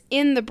 if it's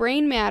in the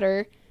brain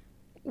matter,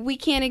 we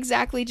can't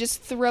exactly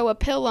just throw a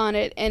pill on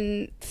it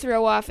and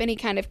throw off any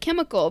kind of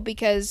chemical,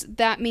 because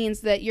that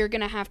means that you're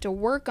going to have to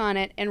work on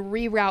it and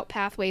reroute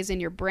pathways in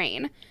your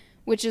brain,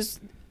 which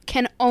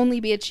can only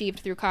be achieved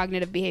through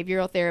cognitive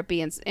behavioral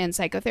therapy and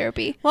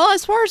psychotherapy. Well,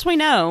 as far as we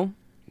know,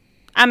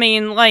 I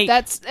mean, like,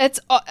 that's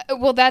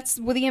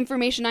the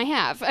information I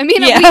have. I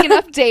mean, we can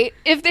update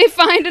if they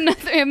find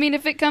another. I mean,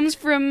 if it comes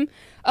from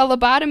a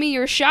lobotomy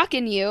or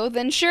shocking you,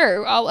 then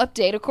sure, I'll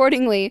update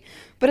accordingly.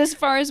 But as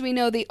far as we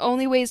know, the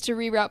only ways to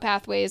reroute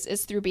pathways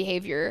is through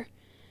behavior.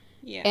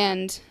 Yeah.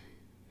 And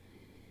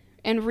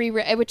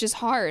which is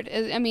hard.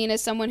 I mean,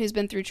 as someone who's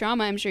been through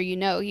trauma, I'm sure you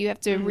know, you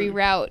have to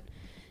reroute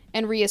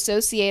and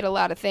reassociate a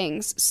lot of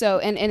things. So,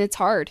 and it's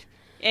hard.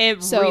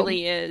 It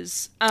really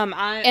is.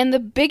 And the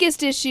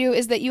biggest issue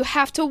is that you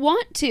have to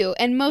want to,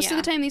 and most of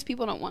the time these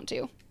people don't want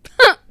to.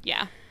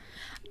 Yeah.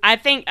 I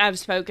think I've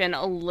spoken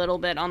a little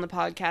bit on the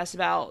podcast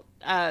about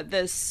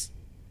this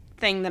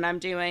thing that I'm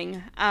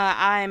doing.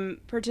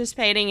 I'm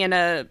participating in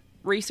a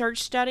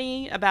research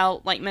study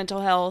about, like,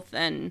 mental health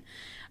and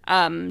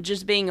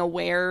just being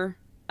aware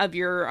of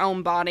your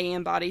own body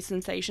and body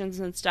sensations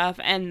and stuff,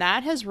 and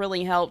that has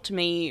really helped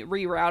me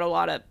reroute a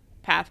lot of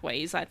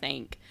pathways, I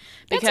think.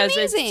 Because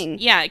that's amazing.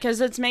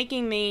 Because it's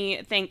making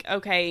me think,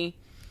 okay,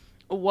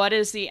 what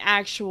is the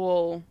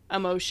actual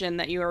emotion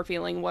that you are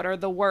feeling? What are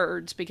the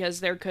words? Because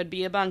there could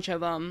be a bunch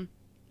of them.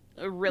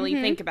 Really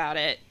think about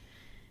it.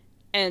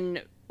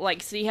 And,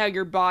 like, see how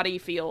your body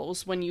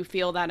feels when you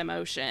feel that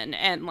emotion.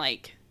 And,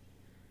 like,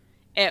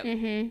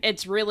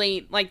 it's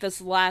really, like,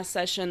 this last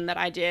session that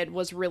I did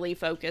was really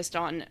focused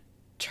on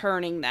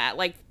turning that.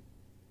 Like,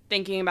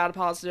 thinking about a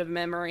positive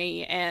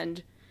memory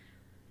and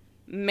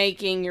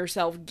making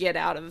yourself get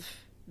out of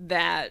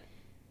that,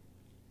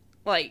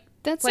 like,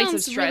 that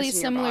sounds really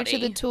similar to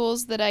the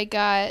tools that I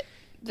got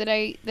that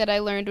I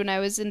learned when I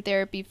was in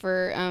therapy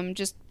for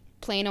just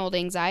plain old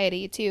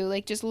anxiety too,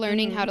 like just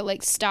learning how to,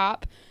 like,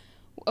 stop.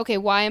 Okay,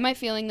 why am I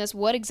feeling this?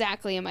 What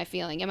exactly am I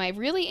feeling? Am I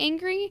really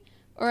angry,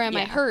 or am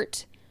I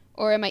hurt,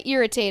 or am I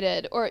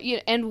irritated, or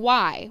and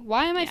why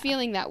am I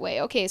feeling that way?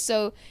 Okay,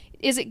 so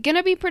is it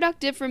gonna be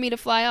productive for me to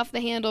fly off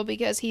the handle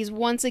because he's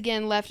once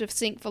again left a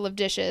sink full of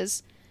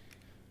dishes?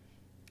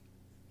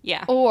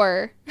 Yeah.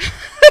 Or,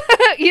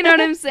 you know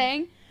what I'm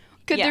saying?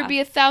 Could there be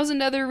 1,000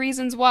 other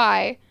reasons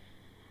why?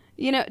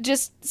 You know,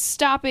 just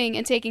stopping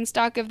and taking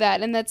stock of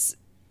that. And that's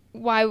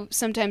why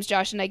sometimes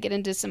Josh and I get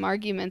into some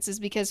arguments, is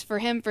because for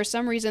him, for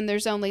some reason,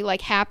 there's only,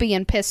 like, happy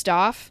and pissed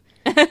off.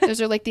 Those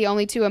are, like, the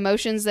only two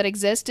emotions that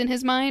exist in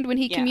his mind when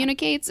he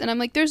communicates. And I'm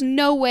like, there's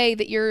no way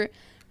that you're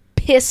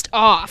pissed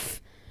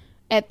off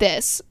at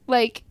this.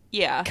 Like,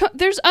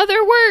 there's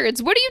other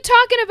words. What are you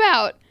talking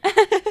about?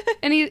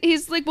 And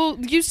he's like, well,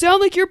 you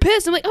sound like you're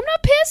pissed. I'm like, I'm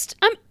not pissed.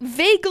 I'm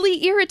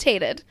vaguely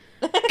irritated.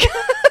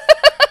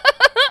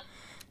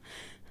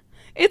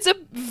 It's a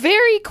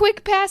very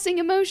quick passing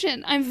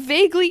emotion. I'm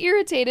vaguely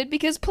irritated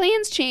because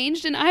plans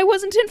changed and I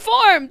wasn't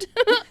informed.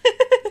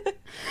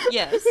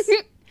 Yes.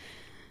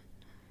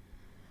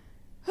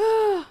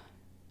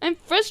 I'm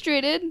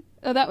frustrated.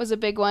 Oh, that was a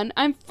big one.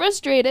 I'm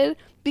frustrated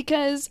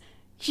because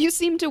you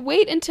seem to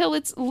wait until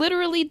it's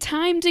literally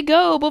time to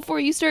go before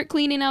you start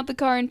cleaning out the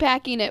car and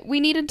packing it. We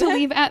needed to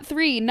leave at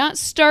 3, not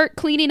start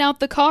cleaning out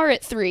the car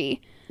at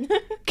 3.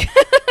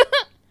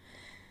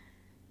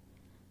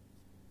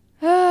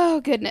 Oh,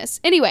 goodness.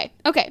 Anyway,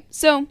 okay.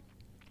 So,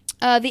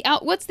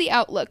 what's the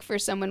outlook for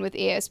someone with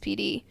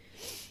ASPD?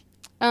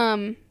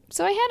 So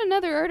I had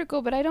another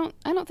article, but I don't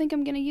think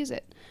I'm going to use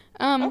it.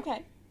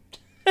 Okay.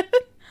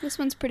 This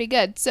one's pretty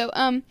good. So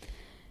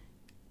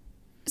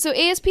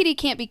ASPD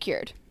can't be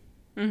cured.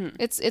 Mm-hmm.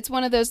 It's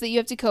one of those that you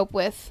have to cope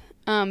with.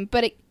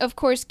 But it, of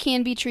course,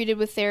 can be treated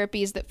with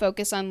therapies that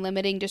focus on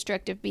limiting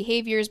destructive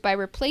behaviors by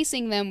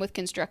replacing them with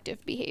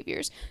constructive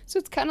behaviors. So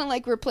it's kind of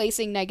like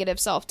replacing negative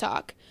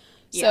self-talk.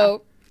 Yeah.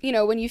 So, you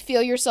know, when you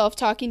feel yourself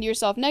talking to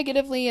yourself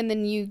negatively and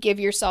then you give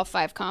yourself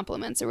 5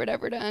 compliments or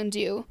whatever to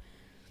undo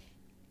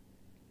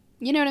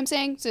You know what I'm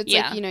saying? So it's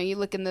Yeah. like, you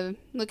look in the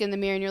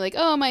mirror and you're like,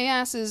 oh, my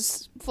ass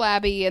is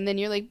flabby, and then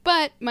you're like,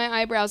 but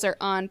my eyebrows are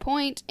on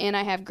point, and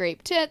I have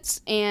grape tits,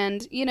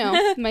 and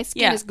my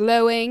skin Yeah. is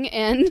glowing,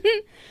 and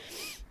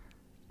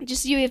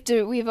just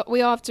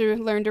we all have to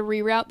learn to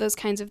reroute those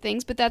kinds of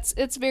things, but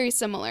it's very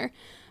similar.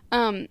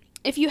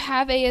 If you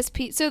have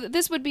ASP, so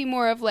this would be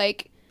more of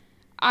like,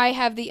 I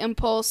have the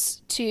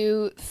impulse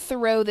to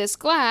throw this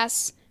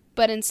glass,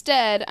 but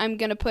instead I'm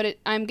gonna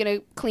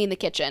clean the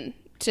kitchen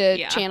to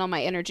channel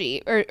my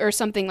energy or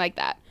something like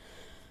that.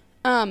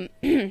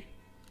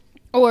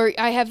 Or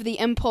I have the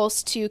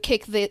impulse to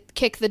kick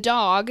the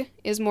dog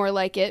is more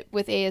like it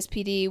with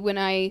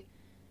ASPD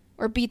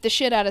or beat the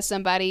shit out of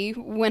somebody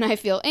when I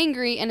feel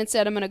angry, and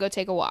instead I'm going to go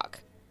take a walk.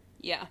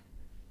 Yeah.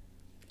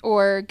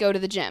 Or go to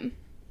the gym.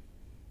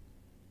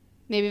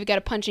 Maybe we've got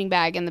a punching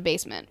bag in the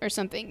basement or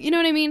something. You know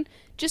what I mean?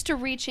 Just to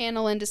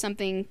rechannel into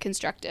something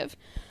constructive.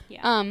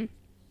 Yeah.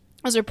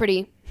 Those are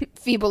pretty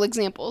feeble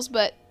examples,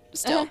 but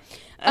still.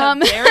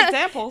 They're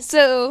examples.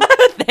 So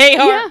They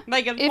are. Yeah.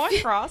 Like a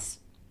point cross.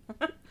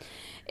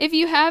 if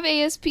you have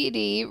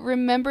ASPD,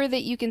 remember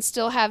that you can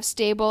still have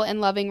stable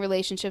and loving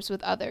relationships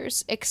with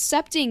others.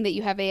 Accepting that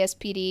you have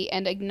ASPD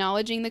and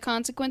acknowledging the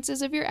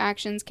consequences of your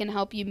actions can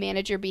help you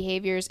manage your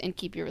behaviors and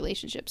keep your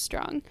relationships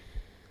strong.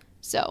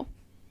 So,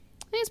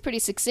 I think it's pretty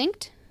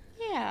succinct.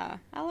 Yeah,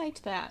 I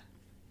liked that.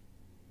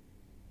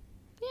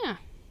 Yeah.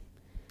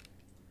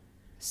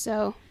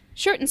 So,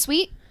 short and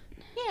sweet.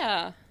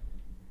 Yeah.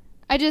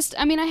 I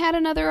had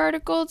another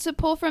article to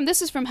pull from.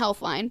 This is from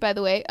Healthline, by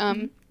the way.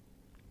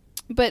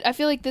 But I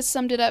feel like this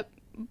summed it up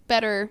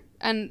better,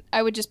 and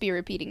I would just be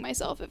repeating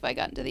myself if I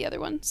got into the other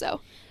one.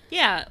 So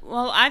Yeah,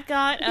 well, I've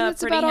got a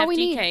pretty about all we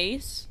hefty need.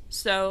 case,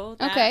 so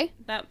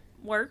that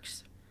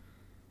works.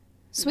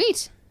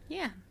 sweet,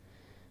 Yeah.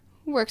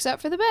 works out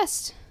for the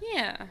best.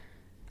 Yeah.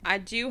 I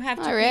do have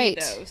to All pee, right.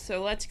 though,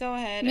 so let's go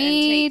ahead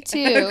Me and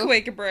take too. a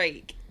quick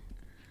break.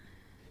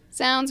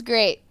 Sounds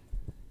great.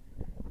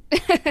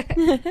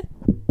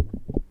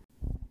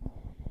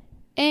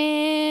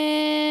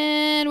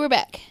 And we're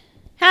back.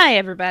 Hi,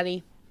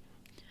 everybody.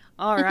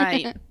 All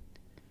right.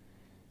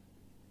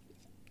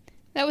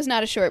 That was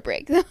not a short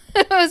break.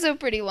 That was a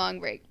pretty long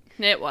break.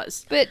 It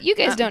was. But you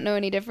guys don't know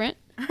any different.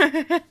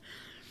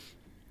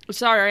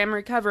 Sorry, I'm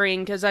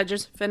recovering because I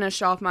just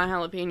finished off my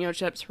jalapeno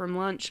chips from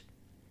lunch.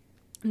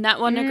 And that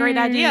wasn't a great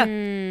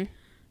idea.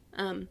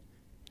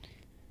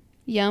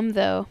 Yum,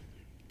 though.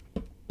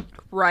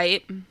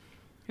 Right.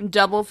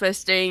 Double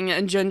fisting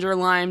a ginger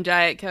lime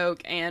Diet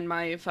Coke and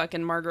my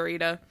fucking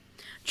margarita.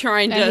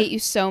 Trying to... I hate you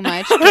so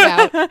much. Get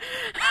out.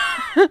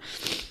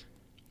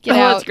 Get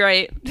out. It's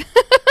great.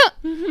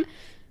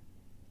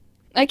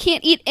 I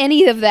can't eat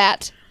any of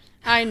that.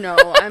 I know.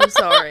 I'm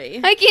sorry.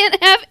 I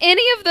can't have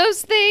any of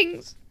those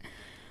things.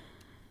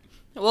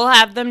 We'll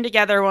have them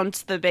together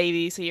once the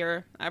baby's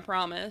here. I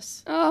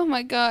promise. Oh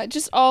my god.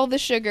 Just all the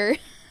sugar.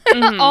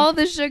 Mm-hmm. All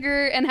the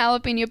sugar and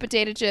jalapeno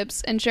potato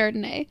chips and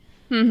Chardonnay.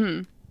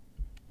 Mm-hmm.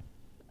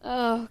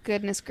 Oh,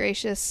 goodness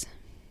gracious.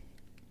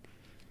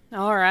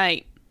 All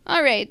right.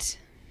 All right.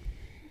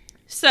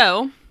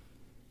 So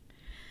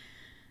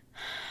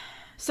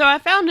I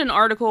found an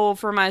article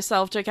for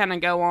myself to kind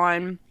of go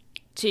on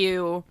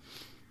to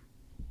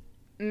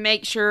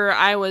make sure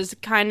I was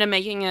kind of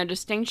making a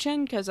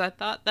distinction because I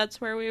thought that's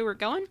where we were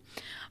going.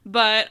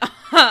 But, What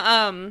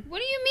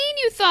do you mean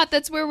you thought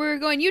that's where we were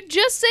going? You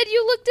just said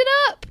you looked it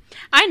up.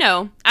 I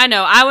know.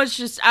 I was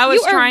You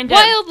trying are to...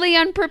 wildly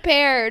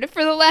unprepared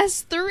for the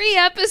last 3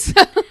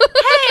 episodes.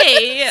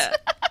 Hey!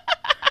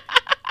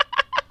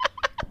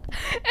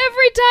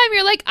 Every time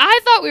you're like, I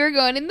thought we were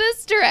going in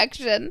this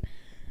direction.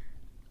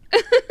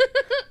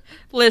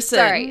 Listen.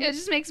 Sorry, it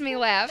just makes me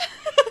laugh.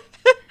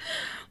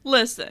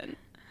 Listen.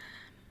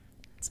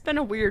 It's been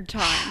a weird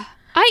time.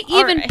 I All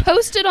even right.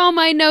 posted all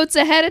my notes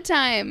ahead of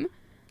time.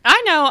 I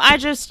know.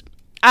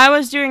 I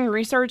was doing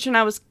research and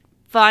I was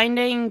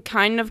finding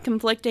kind of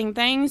conflicting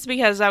things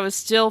because I was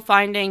still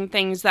finding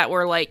things that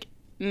were like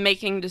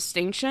making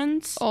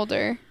distinctions.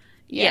 Older.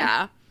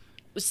 Yeah.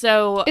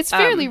 So It's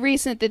fairly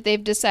recent that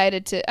they've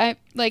decided to. I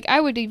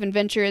would even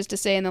venture as to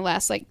say in the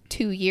last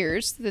 2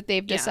 years that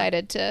they've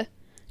decided to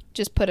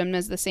just put them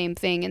as the same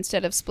thing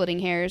instead of splitting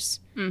hairs.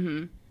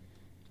 Mm-hmm.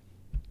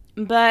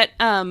 But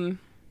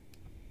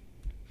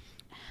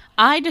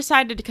I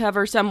decided to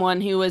cover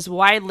someone who is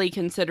widely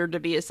considered to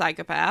be a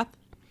psychopath.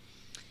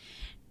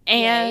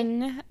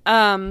 And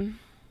I'm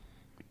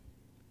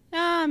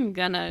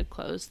gonna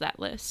close that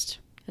list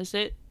because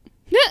it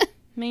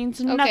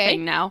means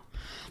nothing now.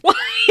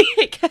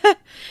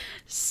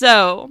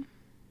 So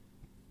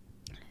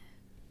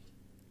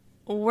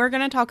we're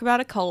gonna talk about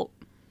a cult.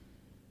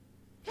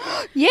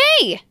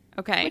 Yay!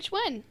 Okay. Which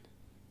one?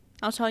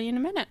 I'll tell you in a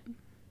minute.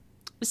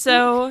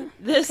 So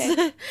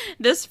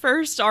this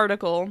first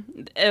article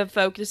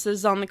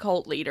focuses on the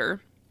cult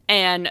leader,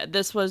 and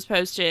this was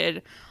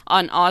posted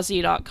on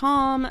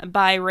Aussie.com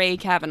by Ray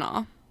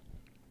Kavanaugh.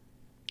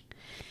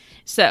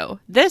 So,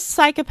 this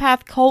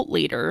psychopath cult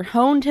leader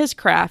honed his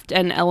craft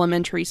in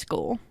elementary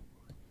school.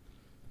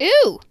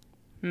 Ooh.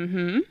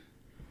 Mm-hmm.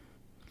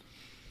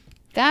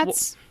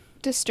 That's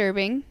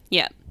disturbing.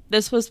 Yeah.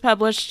 This was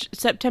published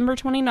September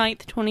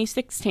 29th,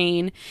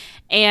 2016,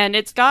 and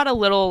it's got a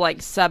little, like,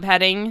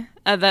 subheading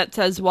that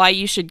says why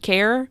you should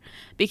care,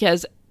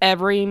 because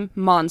every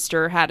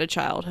monster had a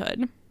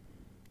childhood.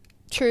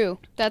 True.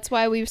 That's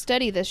why we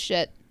study this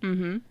shit.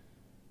 Mm-hmm.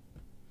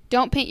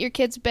 Don't paint your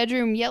kid's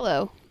bedroom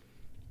yellow.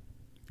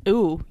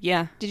 Ooh,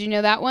 yeah. Did you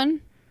know that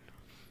one?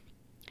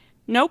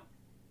 Nope.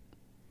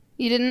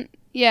 You didn't?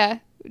 Yeah.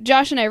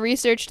 Josh and I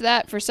researched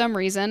that for some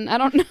reason. I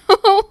don't know.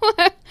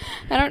 I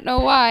don't know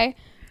why.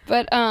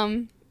 But,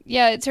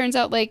 yeah, it turns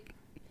out, like,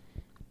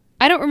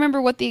 I don't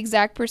remember what the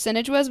exact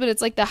percentage was, but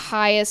it's, like, the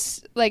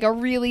highest, like, a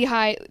really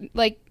high,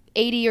 like,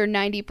 80 or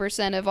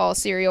 90% of all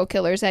serial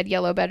killers had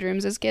yellow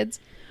bedrooms as kids.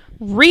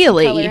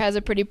 Really? Color has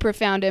a pretty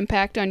profound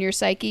impact on your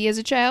psyche as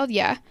a child.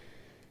 Yeah.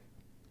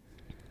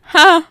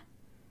 Huh.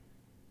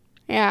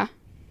 Yeah.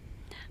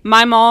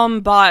 My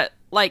mom bought,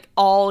 like,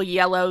 all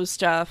yellow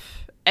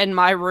stuff, and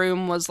my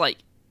room was, like,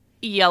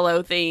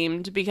 yellow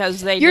themed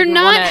because You're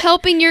not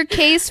helping your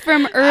case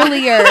from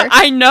earlier.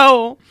 I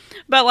know,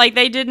 but, like,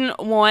 they didn't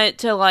want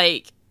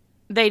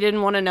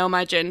to know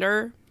my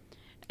gender.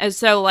 And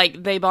so,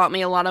 like, they bought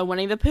me a lot of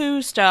Winnie the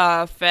Pooh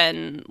stuff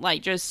and,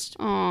 like, just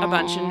a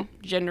bunch of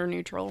gender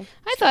neutral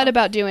I thought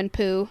about doing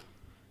Pooh.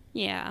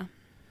 Yeah.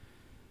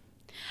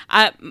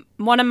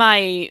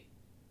 The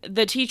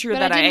teacher But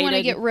that I didn't I want to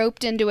aided... get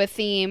roped into a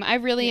theme. I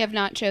really have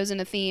not chosen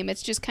a theme.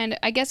 It's just kind of,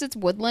 I guess it's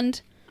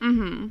woodland.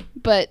 Mm-hmm.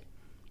 But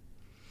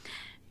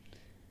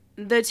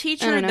the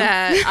teacher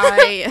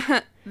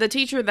that the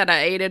teacher that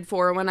I aided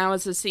for when I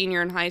was a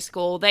senior in high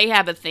school, they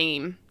have a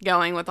theme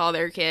going with all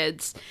their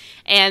kids,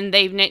 and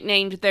they've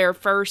nicknamed their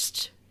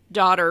first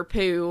daughter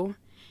Pooh,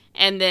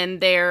 and then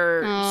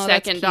their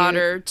second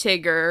daughter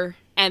Tigger,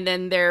 and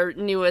then their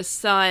newest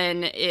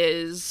son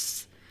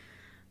is,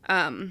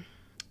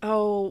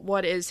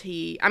 what is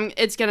he?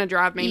 It's gonna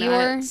drive me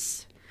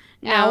nuts.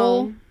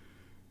 Owl,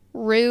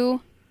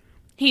 Roo.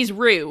 He's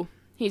Roo.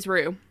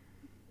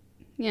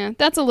 Yeah,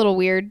 that's a little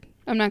weird.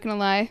 I'm not gonna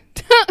lie.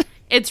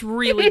 It's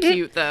really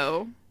cute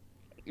though.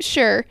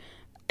 Sure.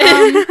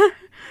 It's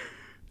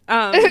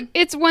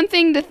one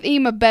thing to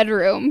theme a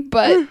bedroom,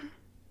 but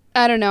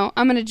I don't know.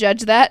 I'm gonna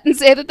judge that and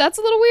say that that's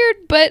a little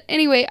weird. But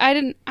anyway, I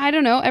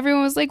don't know.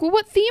 Everyone was like, "Well,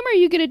 what theme are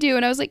you gonna do?"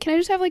 And I was like, "Can I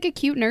just have like a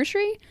cute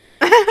nursery?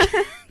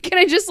 Can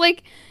I just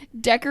like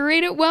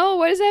decorate it well?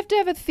 Why does it have to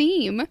have a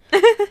theme?"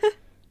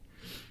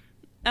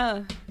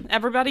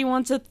 Everybody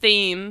wants a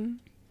theme.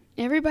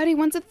 Everybody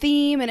wants a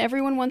theme, and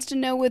everyone wants to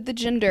know with the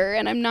gender,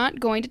 and I'm not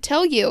going to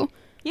tell you.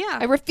 Yeah.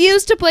 I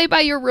refuse to play by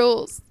your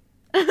rules.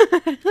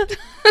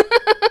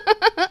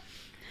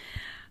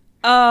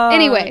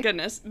 Anyway.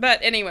 Goodness. But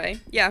anyway,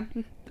 yeah.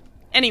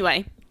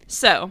 Anyway,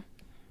 so.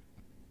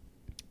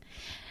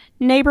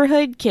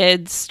 Neighborhood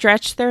kids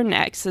stretched their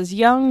necks as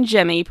young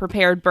Jimmy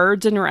prepared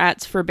birds and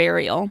rats for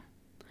burial.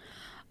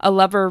 A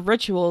lover of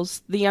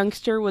rituals, the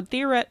youngster would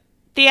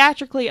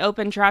theatrically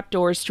open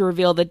trapdoors to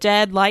reveal the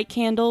dead, light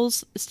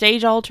candles,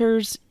 stage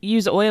altars,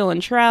 use oil in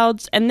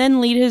shrouds, and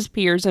then lead his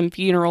peers in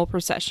funeral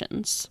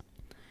processions.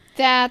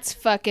 That's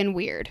fucking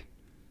weird.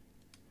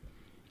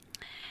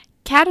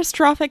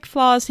 Catastrophic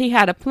flaws he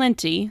had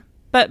aplenty,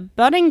 but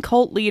budding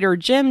cult leader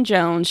Jim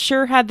Jones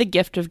sure had the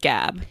gift of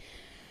gab.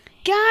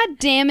 God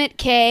damn it,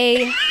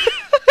 Kay.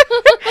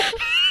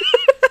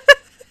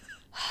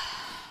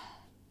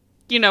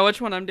 You know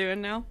which one I'm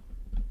doing now?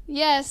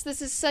 Yes,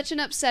 this is such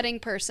an upsetting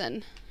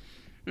person.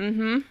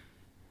 Mm-hmm.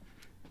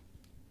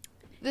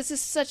 This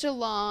is such a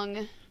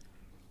long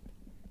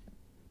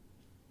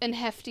and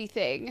hefty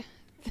thing.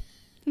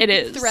 It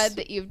is. Thread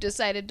that you've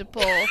decided to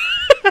pull.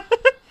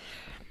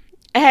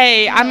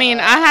 Hey, I mean,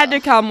 I had to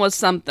come with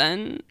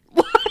something.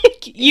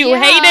 Like, you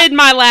hated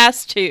my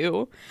last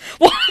two.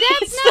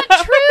 That's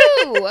not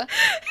true.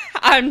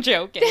 I'm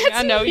joking.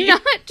 I know you.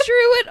 That's not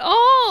true at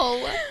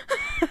all.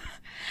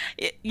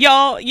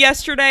 Y'all,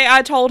 yesterday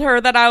I told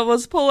her that I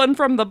was pulling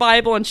from the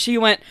Bible and she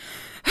went,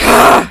 and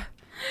I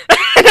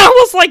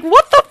was like,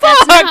 what the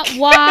fuck? That's not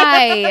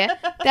why.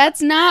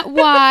 That's not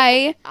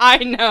why.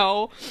 I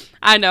know.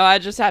 I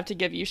just have to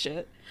give you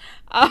shit.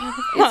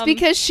 It's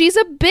because she's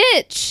a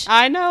bitch.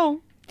 I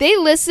know. They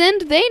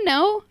listened. They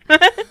know.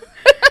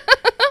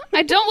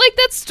 I don't like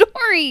that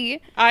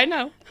story. I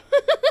know.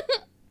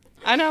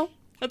 I know.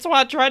 That's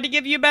why I tried to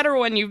give you a better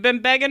one. You've been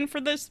begging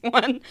for this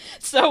one.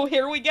 So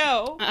here we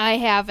go. I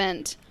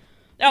haven't.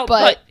 Oh,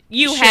 but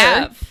you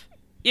have.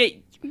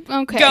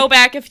 Okay. Go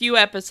back a few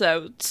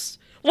episodes.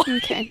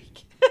 Okay.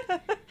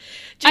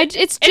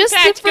 It's just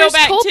the first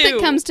cult that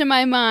comes to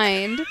my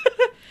mind.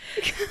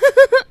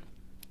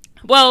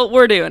 Well,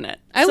 we're doing it.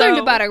 I learned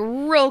about a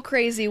real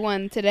crazy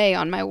one today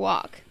on my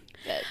walk.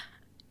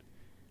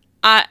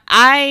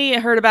 I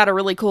heard about a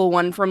really cool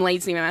one from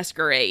Lazy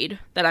Masquerade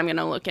that I'm going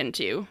to look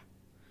into.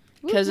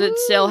 Because it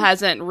still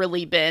hasn't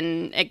really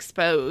been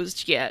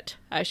exposed yet,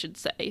 I should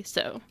say.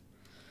 So,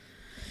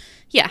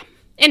 yeah.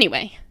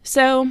 Anyway,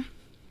 so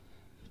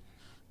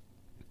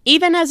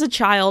Even as a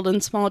child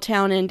in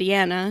small-town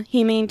Indiana,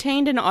 he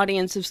maintained an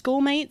audience of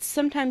schoolmates,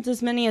 sometimes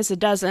as many as a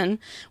dozen,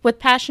 with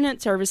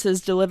passionate services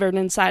delivered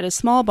inside a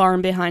small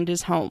barn behind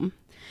his home.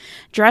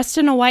 Dressed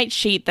in a white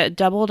sheet that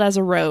doubled as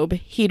a robe,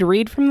 he'd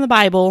read from the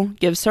Bible,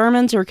 give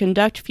sermons, or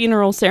conduct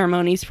funeral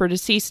ceremonies for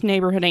deceased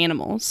neighborhood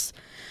animals.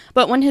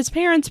 But when his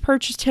parents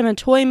purchased him a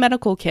toy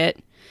medical kit,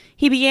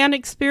 he began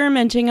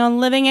experimenting on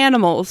living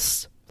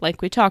animals,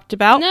 like we talked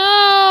about.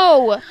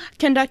 No!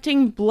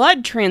 Conducting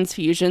blood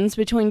transfusions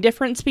between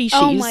different species.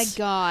 Oh my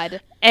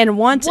god. And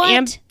once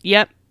What?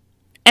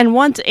 And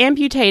once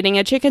amputating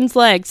a chicken's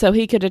leg so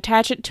he could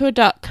attach it to a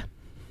duck.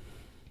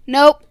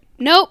 Nope.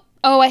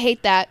 Oh, I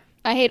hate that.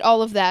 I hate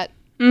all of that.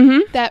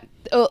 Mm-hmm. That,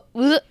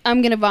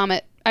 I'm gonna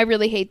vomit. I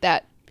really hate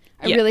that.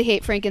 I Yep. really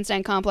hate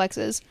Frankenstein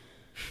complexes.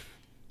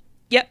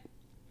 Yep.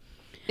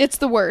 It's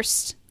the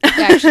worst,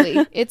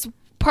 actually. It's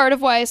part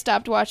of why I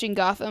stopped watching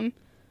Gotham.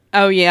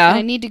 Oh, yeah. And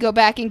I need to go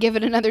back and give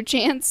it another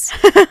chance.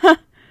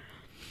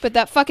 But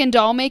that fucking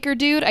doll maker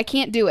dude, I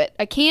can't do it.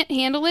 I can't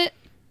handle it,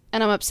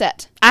 and I'm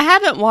upset. I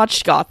haven't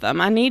watched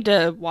Gotham. I need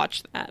to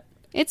watch that.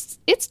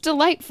 It's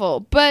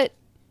delightful, but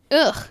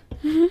ugh.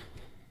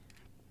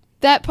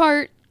 That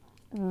part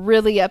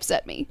really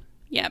upset me.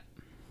 Yep.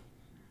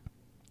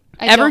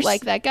 I don't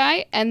like that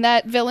guy, and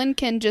that villain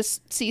can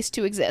just cease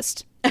to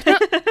exist.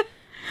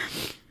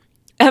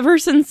 Ever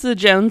since the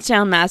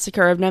Jonestown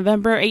Massacre of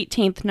November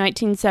 18th,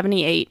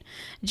 1978,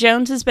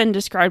 Jones has been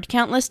described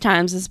countless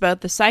times as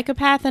both a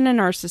psychopath and a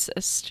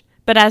narcissist.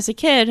 But as a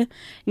kid,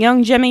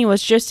 young Jimmy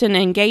was just an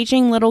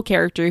engaging little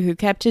character who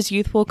kept his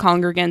youthful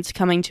congregants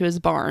coming to his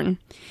barn.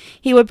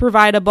 He would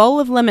provide a bowl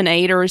of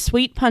lemonade or a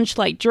sweet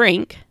punch-like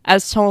drink,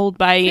 as told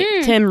by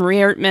Tim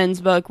Reitman's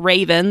book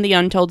Raven, The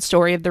Untold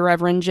Story of the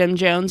Reverend Jim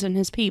Jones and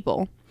His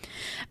People.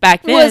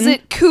 Back then... Was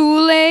it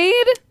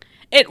Kool-Aid?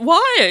 It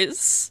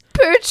was!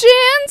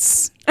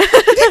 Perchance?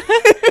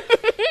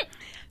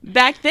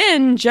 Back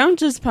then,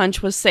 Jones's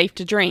Punch was safe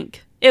to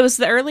drink. It was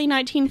the early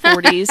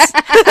 1940s.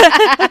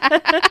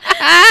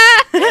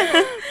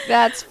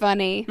 That's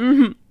funny.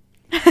 Mm-hmm.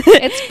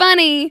 It's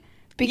funny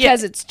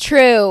because it's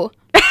true.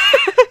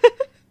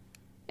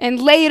 And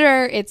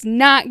later, it's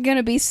not going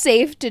to be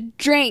safe to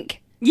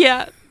drink.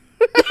 Yeah.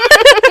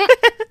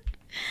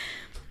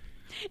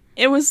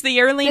 It was the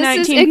early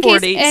 1940s. In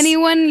case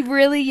anyone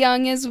really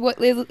young is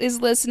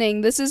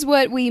listening, this is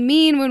what we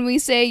mean when we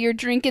say you're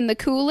drinking the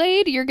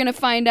Kool-Aid. You're going to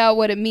find out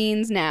what it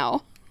means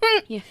now.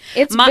 Yeah.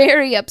 It's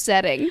very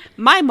upsetting.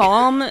 My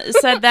mom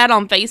said that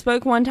on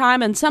Facebook one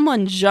time, and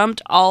someone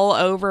jumped all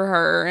over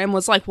her and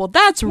was like, well,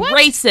 that's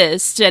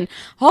racist and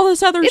all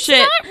this other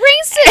shit. It's not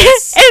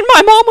racist. And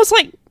my mom was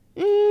like,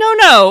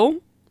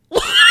 no.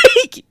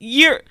 Like,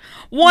 you're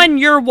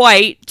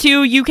white.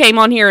 2, you came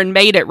on here and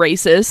made it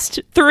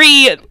racist.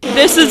 3,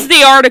 this is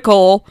the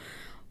article.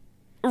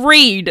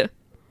 Read.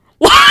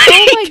 Like,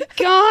 oh my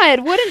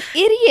god, what an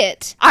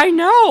idiot. I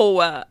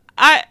know.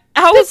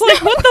 I was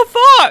like, what the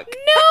fuck?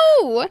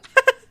 No.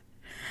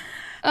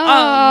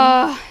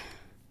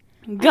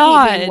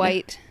 God. I hate being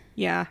white.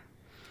 Yeah.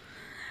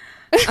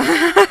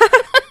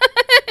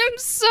 I'm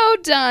so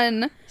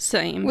done.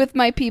 Same. With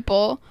my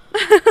people.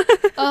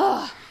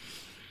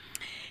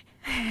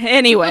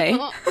 Anyway.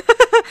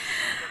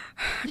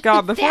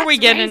 God, before we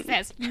get in...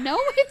 No,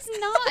 it's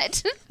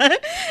not.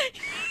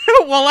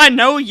 Well, I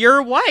know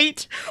you're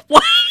white.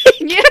 What?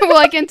 Yeah, well,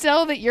 I can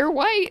tell that you're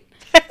white.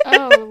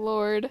 Oh,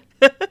 Lord.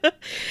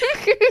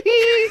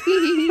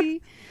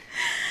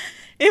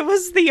 It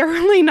was the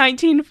early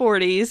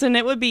 1940s, and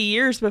it would be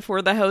years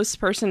before the host's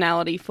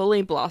personality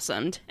fully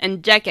blossomed,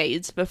 and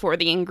decades before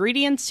the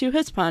ingredients to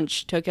his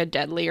punch took a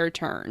deadlier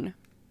turn.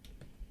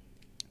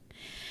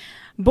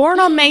 Born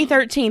on May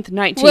 13th,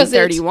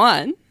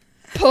 1931.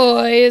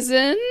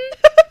 Poison?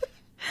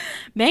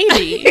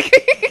 Maybe.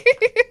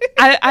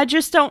 I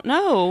just don't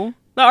know.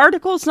 The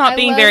article's not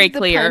being very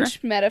clear. The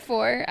punch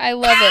metaphor. I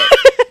love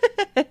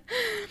it.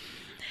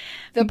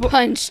 The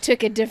punch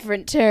took a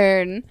different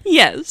turn.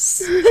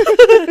 Yes.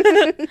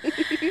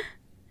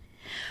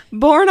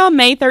 Born on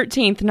May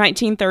 13th,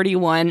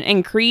 1931,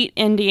 in Crete,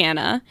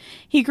 Indiana,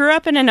 he grew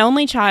up an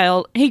only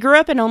child in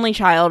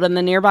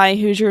the nearby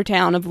Hoosier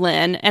town of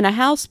Lynn in a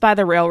house by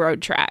the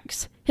railroad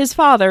tracks. His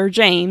father,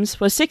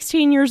 James, was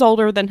 16 years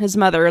older than his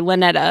mother,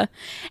 Lynetta,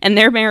 and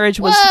their marriage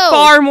was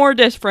far more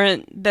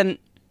distant than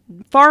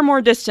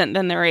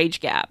their age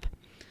gap.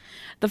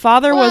 The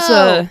father was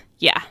a...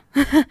 Yeah.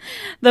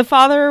 The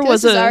father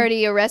was This is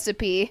already a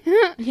recipe.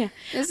 Yeah.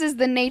 This is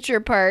the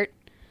nature part.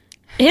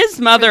 His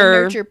mother...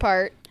 The nurture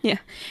part. Yeah.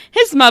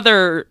 His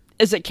mother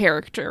is a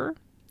character.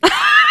 Yeah,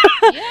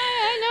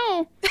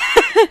 I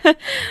know.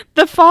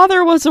 The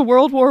father was a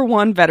World War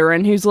I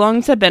veteran whose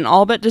lungs had been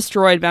all but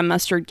destroyed by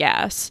mustard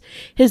gas.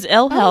 His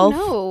ill health...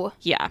 Oh, no.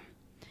 Yeah.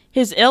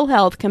 His ill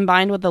health,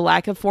 combined with the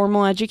lack of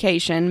formal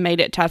education, made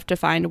it tough to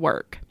find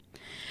work.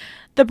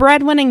 The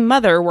breadwinning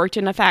mother worked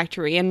in a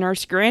factory and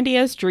nursed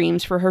grandiose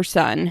dreams for her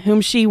son,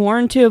 whom she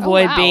warned to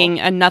avoid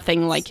being a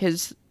nothing like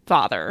his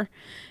father,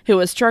 who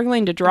was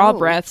struggling to draw Oh.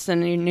 breaths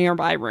in a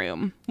nearby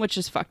room, which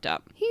is fucked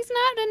up. He's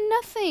not a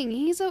nothing.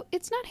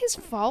 It's not his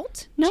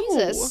fault. No.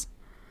 Jesus.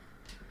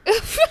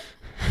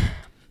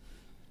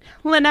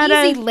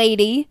 Lynetta. Easy,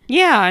 lady.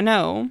 Yeah, I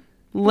know.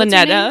 What's her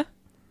Lynetta.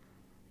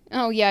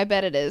 Oh, yeah, I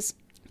bet it is.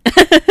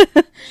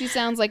 She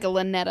sounds like a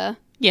Lynetta.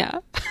 Yeah.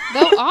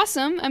 Though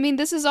awesome. I mean,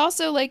 this is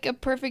also like a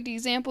perfect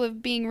example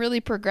of being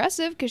really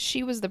progressive because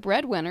she was the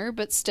breadwinner,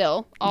 but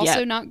still also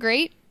Yeah. not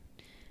great.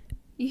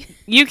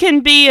 You can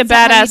be a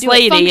That's not how you badass do it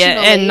lady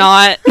functionally. and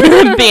not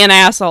be an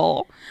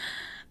asshole.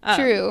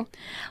 True.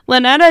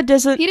 Lynetta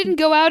doesn't. He didn't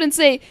go out and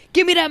say,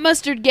 "Give me that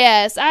mustard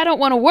gas. I don't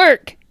want to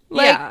work."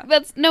 Like, Yeah.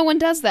 no one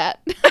does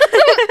that.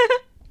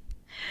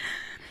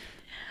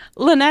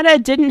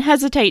 Lynetta didn't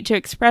hesitate to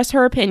express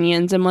her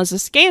opinions and was a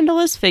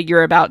scandalous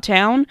figure about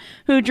town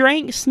who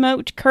drank,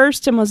 smoked,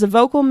 cursed, and was a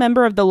vocal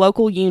member of the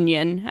local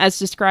union, as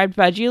described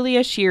by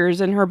Julia Shears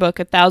in her book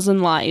A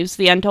Thousand Lives,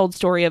 The Untold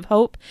Story of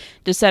Hope,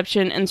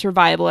 Deception, and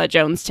Survival at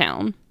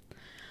Jonestown.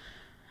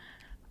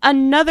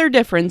 Another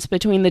difference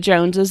between the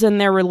Joneses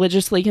and their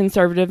religiously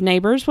conservative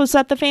neighbors was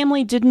that the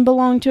family didn't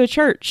belong to a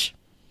church.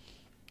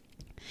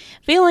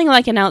 Feeling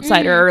like an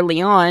outsider early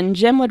on,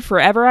 Jim would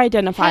forever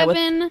identify with...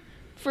 Heaven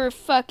for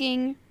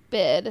fucking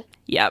bid.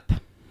 Yep.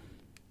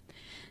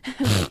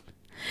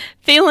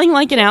 Feeling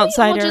like an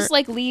outsider... We'll just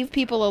like leave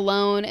people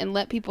alone and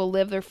let people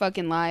live their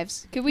fucking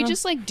lives. Could we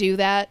just like do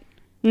that?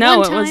 No,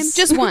 One it time? was...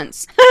 Just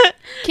once.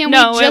 Can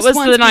No, we it just was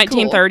once the be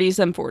cool? 1930s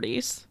and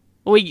 40s.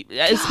 We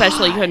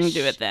especially couldn't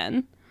do it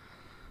then.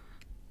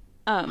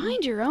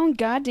 Mind your own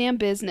goddamn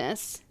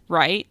business.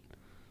 Right?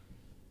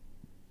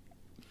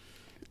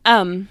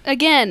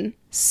 Again,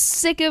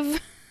 sick of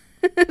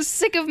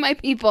my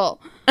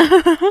people.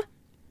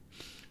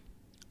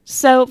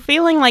 So,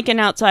 feeling like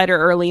an outsider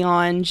early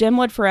on, Jim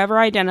would forever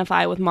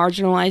identify with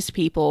marginalized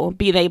people,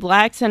 be they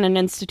blacks in an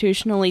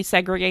institutionally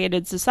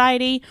segregated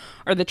society,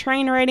 or the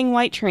train-riding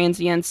white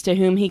transients to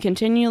whom he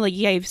continually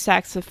gave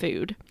sacks of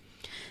food.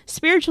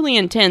 Spiritually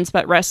intense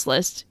but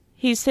restless,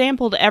 he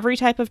sampled every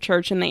type of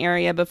church in the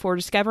area before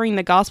discovering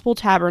the Gospel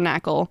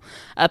Tabernacle,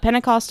 a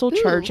Pentecostal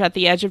church at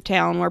the edge of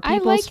town where I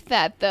people... like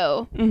that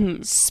though.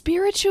 Mhm.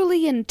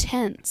 Spiritually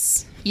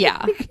intense.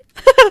 Yeah.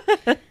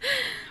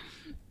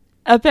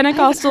 A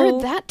Pentecostal... I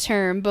haven't heard that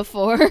term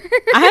before.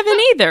 I haven't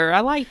either.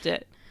 I liked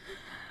it.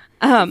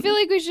 I feel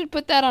like we should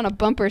put that on a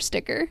bumper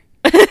sticker.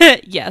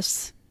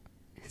 Yes.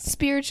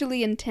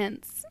 Spiritually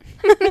intense.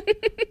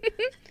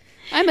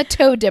 I'm a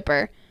toe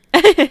dipper.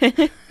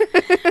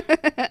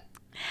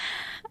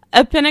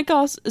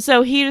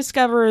 So he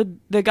discovered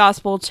the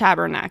Gospel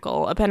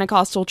Tabernacle, a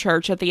Pentecostal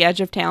church at the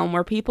edge of town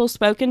where people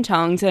spoke in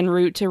tongues en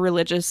route to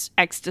religious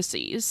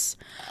ecstasies.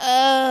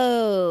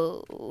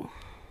 Oh.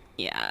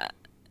 Yeah.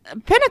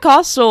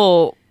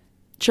 Pentecostal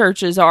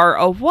churches are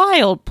a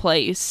wild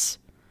place.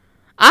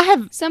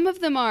 Some of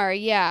them are,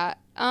 yeah.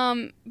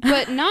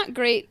 But not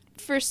great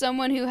for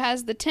someone who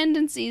has the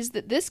tendencies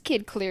that this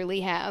kid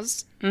clearly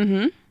has.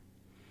 Mm-hmm.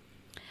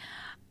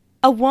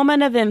 A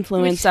woman of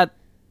influence at...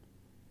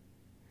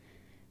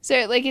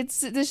 So, like,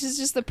 this is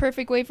just the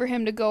perfect way for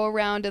him to go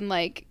around and,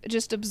 like,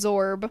 just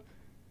absorb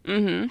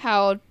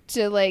how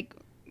to, like,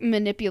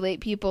 manipulate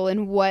people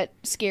and what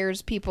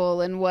scares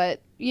people and what,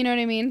 you know what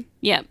I mean?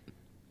 Yep.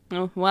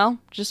 Oh, well,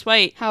 just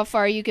wait. How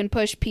far you can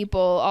push people,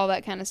 all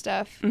that kind of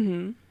stuff.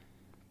 Mm-hmm.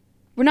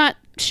 We're not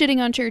shitting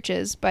on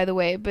churches, by the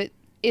way, but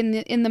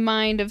in the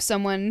mind of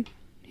someone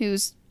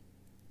who's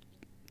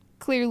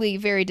clearly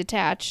very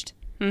detached.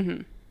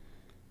 Mm-hmm.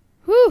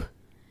 Whew.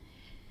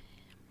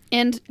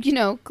 And, you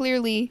know,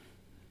 clearly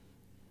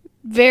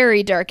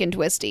very dark and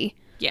twisty.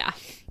 Yeah.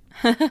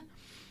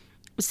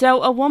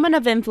 So, a woman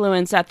of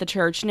influence at the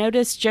church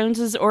noticed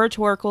Jones's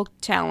oratorical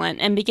talent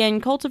and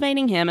began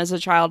cultivating him as a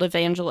child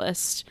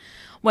evangelist.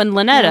 When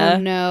Lynetta, Oh,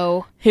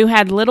 no. who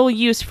had little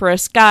use for a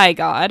sky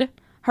god,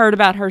 heard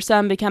about her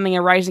son becoming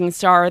a rising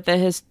star at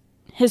the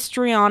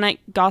histrionic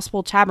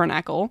Gospel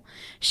Tabernacle,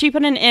 she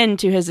put an end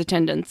to his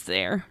attendance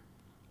there.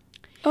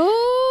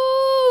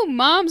 Oh,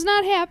 mom's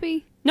not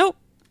happy. Nope.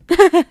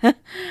 I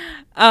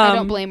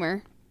don't blame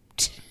her.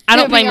 I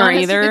don't To be blame her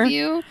honest either. with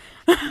you,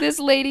 this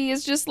lady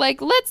is just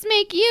like, let's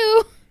make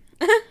you.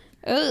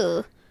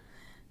 Ugh.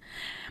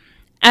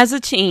 As a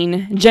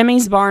teen,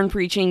 Jimmy's barn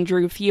preaching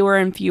drew fewer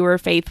and fewer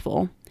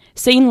faithful.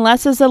 Seen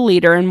less as a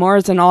leader and more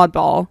as an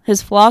oddball,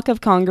 his flock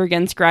of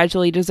congregants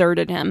gradually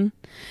deserted him.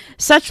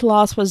 Such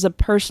loss was a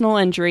personal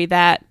injury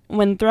that,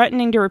 when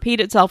threatening to repeat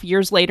itself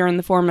years later in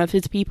the form of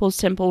his People's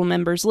Temple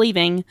members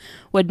leaving,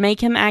 would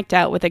make him act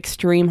out with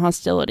extreme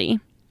hostility.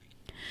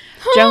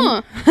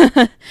 Huh.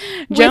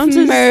 Jones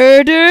With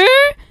murder?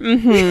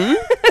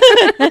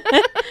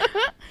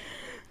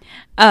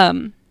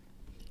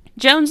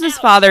 Jones's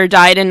father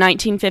died in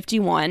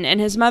 1951, and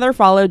his mother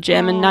followed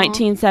Jim in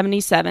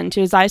 1977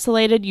 to his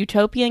isolated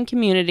utopian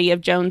community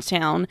of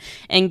Jonestown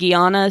in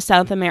Guyana,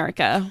 South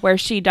America, where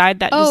she died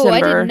that Oh,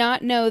 I December. did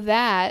not know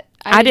that.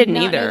 I did didn't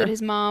not either. know that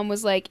his mom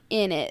was, like,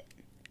 in it.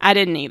 I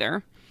didn't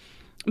either.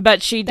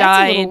 But she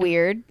That's a little died.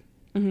 weird.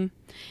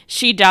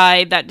 She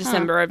died that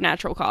December of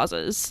natural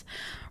causes.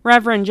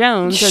 Reverend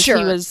Jones, as Sure.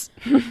 he was...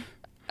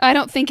 I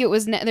don't think it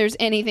was there's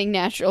anything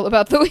natural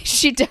about the way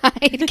she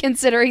died,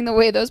 considering the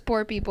way those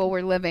poor people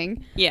were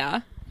living.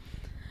 Yeah.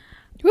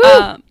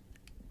 Woo!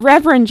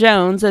 Reverend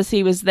Jones, as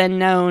he was then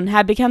known,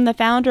 had become the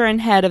founder and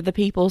head of the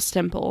People's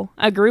Temple,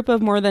 a group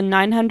of more than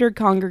 900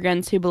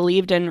 congregants who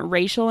believed in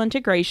racial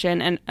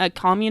integration and a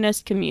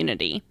communist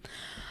community.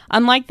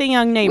 Unlike the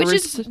young neighbors...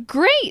 Which is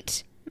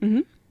great!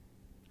 Mhm.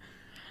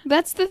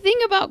 That's the thing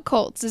about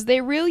cults, is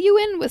they reel you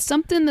in with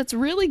something that's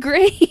really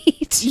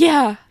great.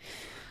 Yeah.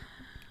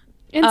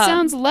 And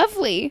sounds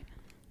lovely.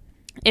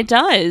 It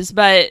does,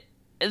 but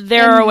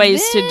there are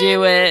ways to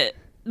do it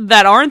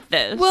that aren't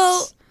this.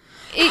 Well,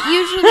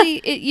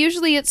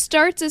 it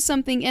starts as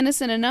something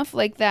innocent enough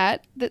like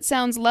that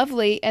sounds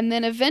lovely, and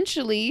then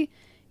eventually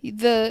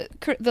the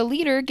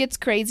leader gets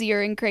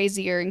crazier and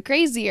crazier and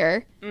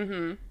crazier.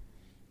 Mm-hmm.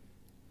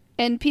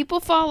 And people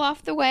fall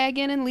off the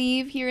wagon and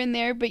leave here and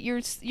there, but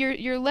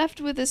you're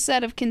left with a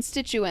set of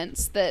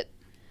constituents that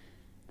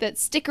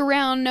stick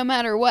around no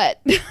matter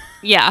what.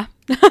 Yeah.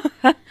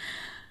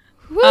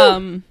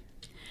 Woo.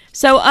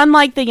 So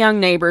unlike the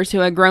young neighbors who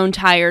had grown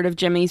tired of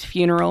Jimmy's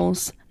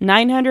funerals,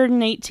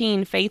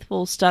 918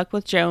 faithful stuck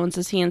with Jones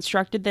as he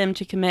instructed them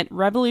to commit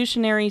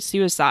revolutionary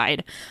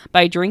suicide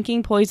by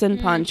drinking poison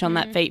punch on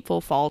that fateful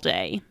fall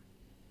day.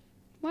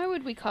 Why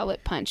would we call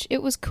it punch?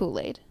 It was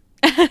Kool-Aid.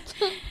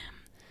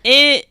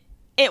 It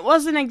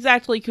wasn't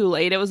exactly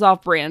Kool-Aid. It was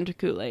off-brand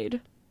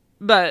Kool-Aid.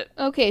 But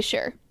Okay,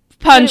 sure.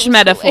 punch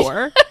But it was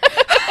metaphor.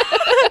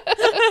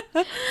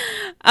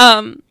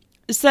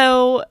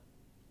 So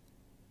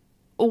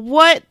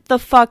what the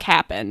fuck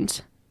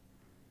happened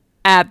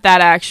at that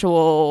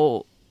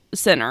actual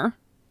center?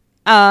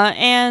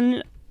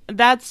 And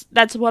that's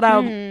what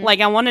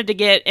I wanted to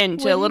get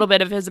into a little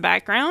bit of his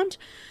background.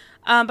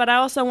 But I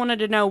also wanted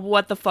to know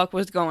what the fuck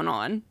was going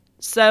on.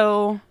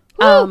 So,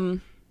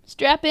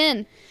 Strap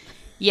in.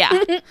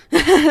 yeah.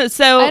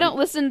 So I don't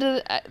listen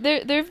to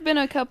there've been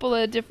a couple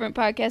of different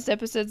podcast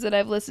episodes that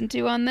I've listened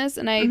to on this,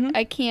 and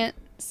I can't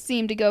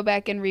seem to go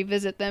back and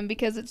revisit them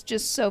because it's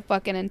just so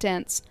fucking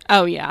intense.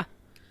 Oh, yeah.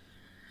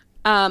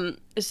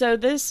 So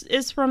this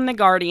is from The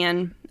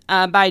Guardian,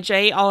 by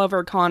J.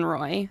 Oliver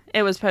Conroy.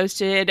 It was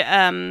posted,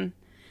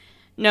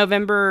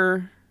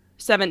 November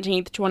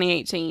 17th,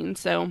 2018,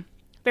 so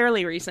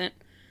fairly recent.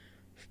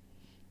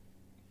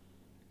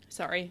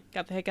 Sorry,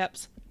 got the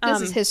hiccups.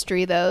 This is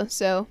history, though,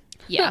 so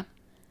Yeah.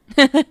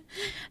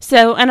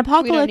 So, an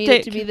we don't need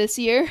it apocalyptic... to be this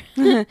year.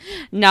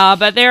 Nah,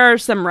 but there are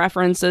some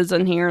references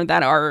in here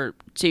that are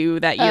to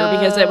that year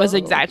because it was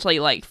exactly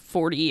like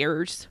 40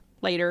 years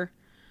later.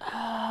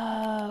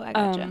 Oh, I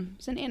gotcha.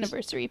 It's an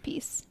anniversary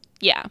piece.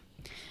 Yeah.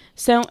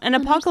 So, an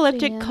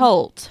apocalyptic Understand.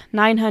 cult,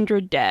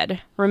 900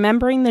 dead,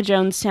 remembering the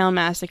Jonestown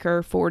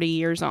Massacre 40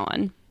 years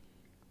on.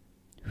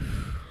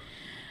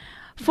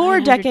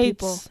 4 decades...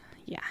 people.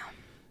 Yeah.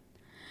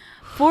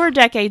 4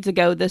 decades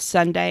ago this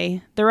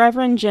Sunday, the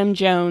Reverend Jim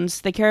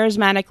Jones, the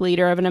charismatic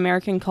leader of an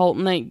American cult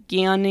in the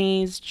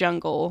Guianese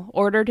jungle,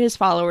 ordered his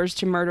followers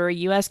to murder a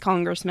U.S.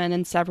 congressman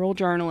and several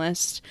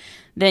journalists,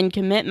 then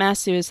commit mass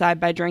suicide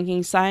by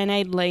drinking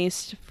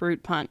cyanide-laced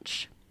fruit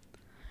punch.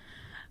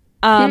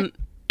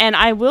 And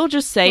I will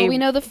just say... Well, we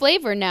know the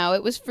flavor now.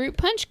 It was fruit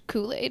punch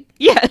Kool-Aid.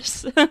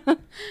 Yes. I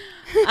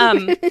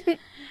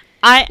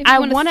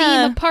Want to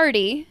theme a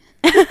party.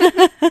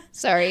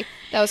 Sorry,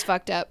 that was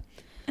fucked up.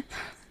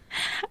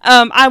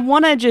 I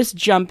want to just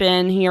jump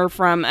in here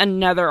from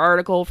another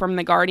article from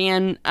The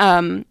Guardian,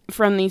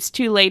 from these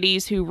two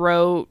ladies who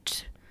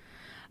wrote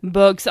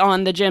books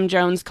on the Jim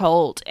Jones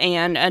cult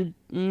and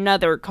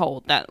another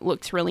cult that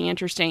looks really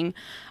interesting.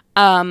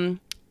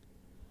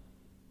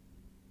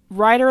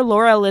 Writer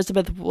Laura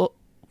Elizabeth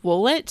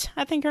Woolett,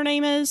 I think her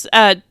name is,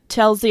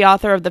 tells the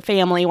author of The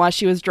Family why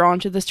she was drawn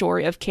to the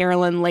story of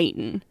Carolyn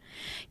Layton.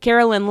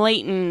 Carolyn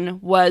Layton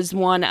was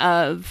one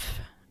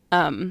of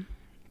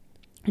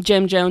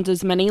Jim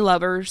Jones's many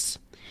lovers,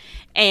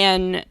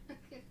 and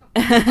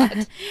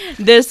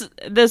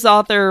this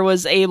author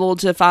was able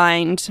to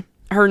find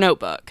her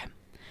notebook.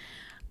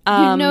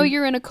 You know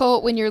you're in a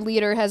cult when your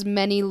leader has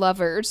many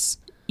lovers.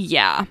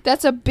 Yeah.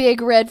 That's a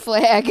big red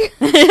flag.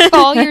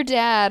 Call your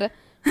dad.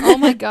 Oh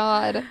my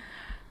god.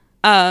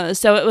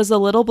 So it was a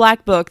little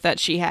black book that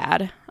she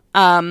had.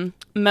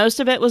 Most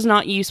of it was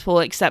not useful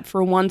except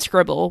for one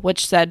scribble,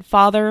 which said,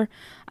 "Father,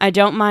 I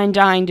don't mind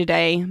dying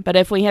today, but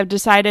if we have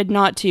decided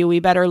not to, we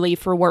better leave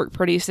for work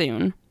pretty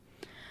soon."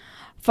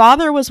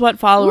 Father was what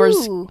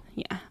followers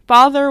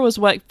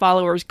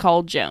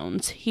called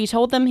Jones. He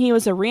told them he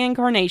was a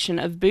reincarnation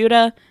of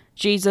Buddha,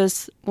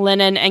 Jesus,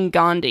 Lenin, and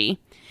Gandhi.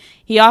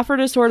 He offered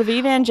a sort of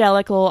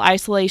evangelical,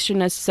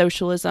 isolationist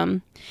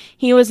socialism.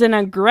 He was an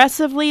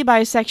aggressively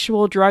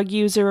bisexual drug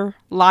user,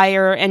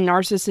 liar, and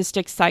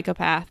narcissistic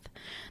psychopath.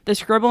 The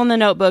scribble in the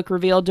notebook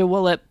revealed to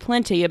Willett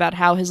plenty about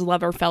how his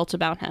lover felt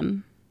about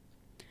him.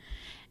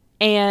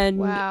 And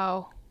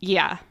Wow.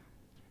 yeah.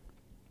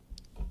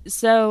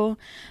 So,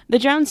 the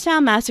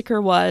Jonestown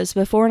Massacre was,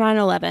 before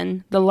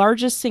 9/11, the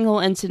largest single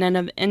incident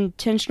of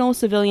intentional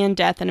civilian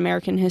death in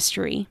American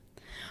history.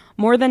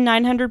 More than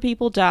 900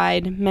 people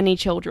died, many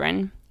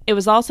children. It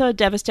was also a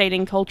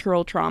devastating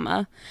cultural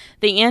trauma.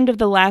 The end of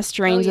the last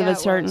strains of a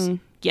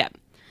certain... Yep.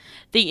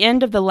 The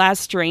end of the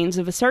last strains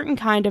of a certain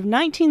kind of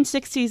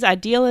 1960s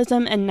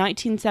idealism and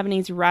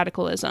 1970s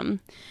radicalism.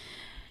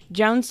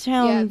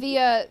 Jonestown...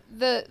 Yeah,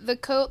 the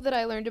coat that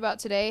I learned about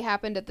today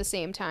happened at the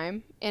same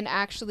time and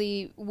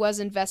actually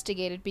was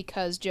investigated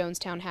because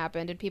Jonestown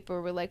happened, and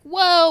people were like,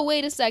 whoa,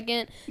 wait a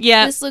second.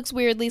 Yeah. This looks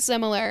weirdly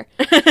similar.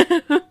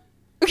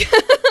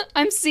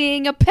 I'm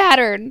seeing a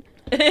pattern.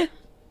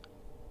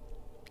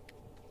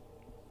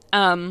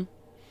 And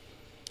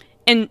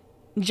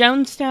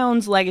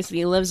Jonestown's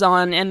legacy lives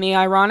on in the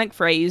ironic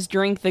phrase,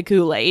 drink the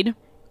Kool-Aid.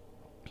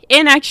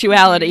 In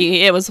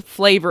actuality, it was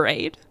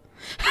Flavor-Aid.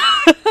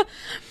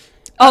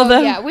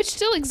 Although, yeah, which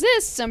still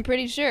exists, I'm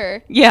pretty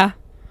sure. Yeah.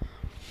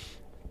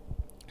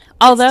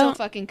 Although... It's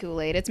still fucking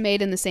Kool-Aid. It's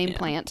made in the same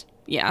plant.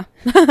 Yeah.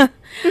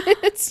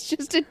 It's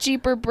just a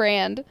cheaper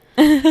brand.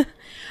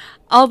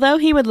 Although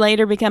he would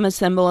later become a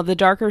symbol of the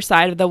darker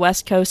side of the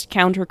West Coast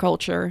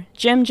counterculture,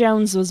 Jim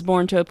Jones was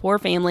born to a poor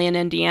family in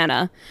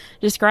Indiana.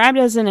 Described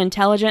as an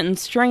intelligent and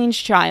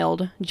strange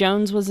child,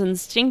 Jones was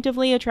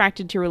instinctively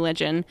attracted to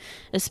religion,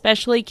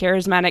 especially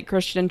charismatic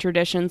Christian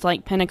traditions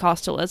like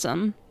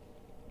Pentecostalism.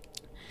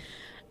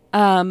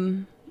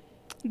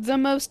 The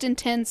most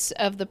intense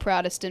of the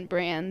Protestant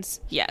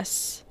brands.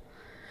 Yes.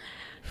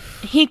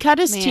 He cut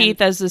his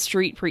teeth as a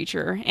street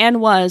preacher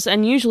and was,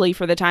 unusually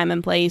for the time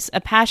and place,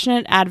 a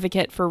passionate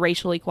advocate for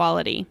racial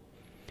equality.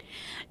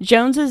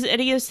 Jones's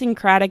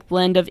idiosyncratic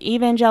blend of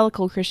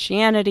evangelical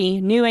Christianity,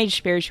 New Age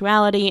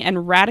spirituality,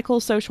 and radical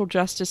social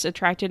justice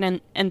attracted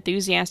an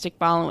enthusiastic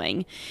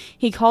following.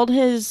 He called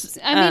his...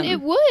 I mean,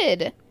 it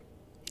would.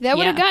 That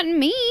would have gotten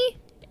me.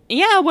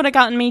 Yeah, it would have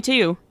gotten me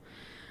too.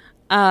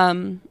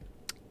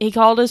 He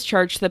called his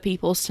church the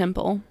People's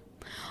Temple.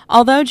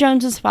 Although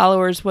Jones's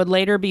followers would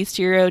later be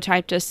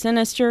stereotyped as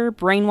sinister,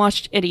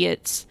 brainwashed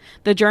idiots,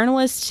 the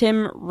journalist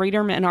Tim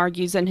Reederman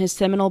argues in his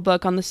seminal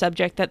book on the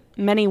subject that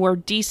many were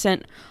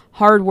decent,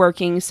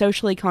 hard-working,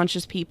 socially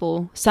conscious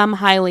people, some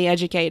highly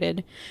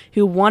educated,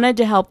 who wanted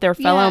to help their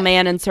fellow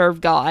man and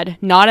serve God,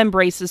 not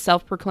embrace the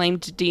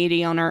self-proclaimed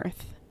deity on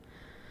earth.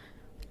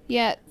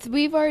 Yeah,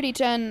 we've already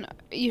done...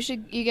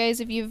 You guys,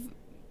 if you've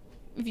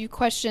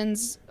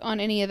questions on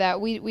any of that,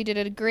 we did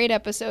a great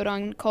episode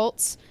on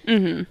cults.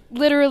 Mm-hmm.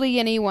 Literally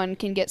anyone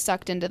can get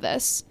sucked into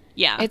this.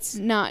 Yeah. It's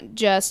not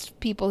just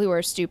people who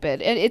are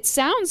stupid. It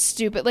sounds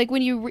stupid. Like,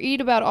 when you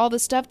read about all the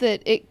stuff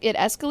that it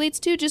escalates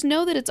to, just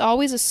know that it's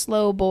always a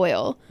slow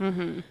boil.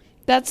 Mm-hmm.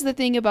 That's the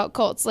thing about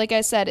cults, like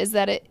I said, is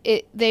that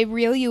they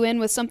reel you in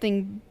with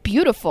something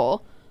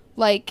beautiful,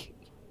 like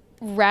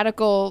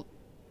radical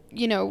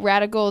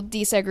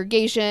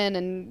desegregation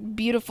and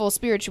beautiful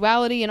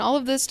spirituality, and all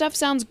of this stuff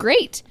sounds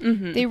great.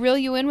 Mm-hmm. They reel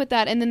you in with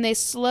that, and then they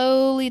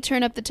slowly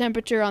turn up the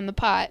temperature on the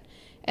pot.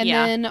 And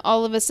then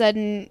all of a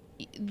sudden,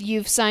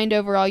 you've signed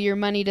over all your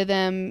money to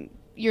them.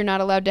 You're not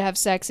allowed to have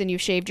sex, and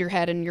you've shaved your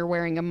head, and you're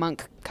wearing a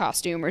monk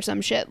costume or some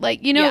shit.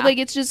 Like, like,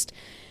 it's just,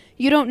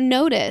 you don't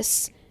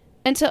notice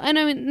until, and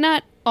I mean,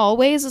 not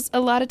always. A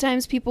lot of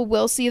times people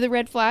will see the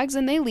red flags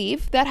and they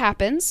leave. That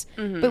happens.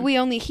 Mm-hmm. But we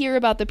only hear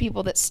about the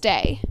people that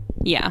stay.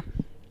 Yeah.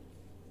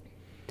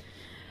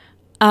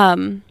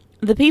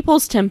 The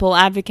People's Temple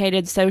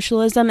advocated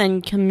socialism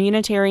and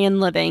communitarian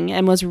living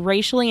and was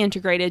racially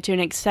integrated to an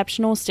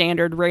exceptional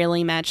standard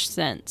rarely matched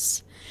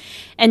since.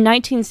 In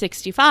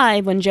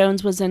 1965, when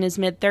Jones was in his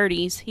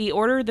mid-30s, he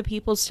ordered the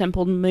People's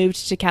Temple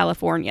moved to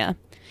California.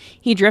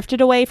 He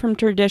drifted away from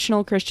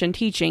traditional Christian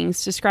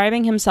teachings,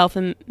 describing himself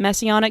in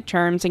messianic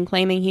terms and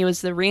claiming he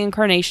was the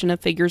reincarnation of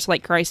figures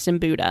like Christ and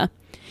Buddha.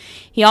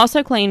 He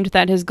also claimed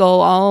that his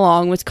goal all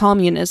along was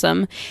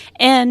communism,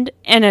 and,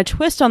 in a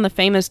twist on the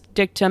famous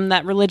dictum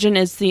that religion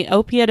is the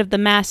opiate of the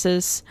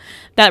masses,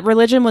 that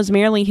religion was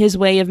merely his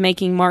way of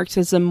making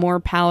Marxism more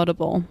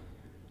palatable.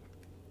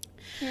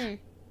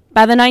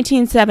 By the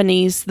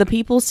 1970s, the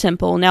People's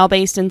Temple, now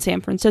based in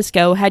San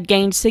Francisco, had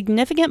gained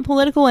significant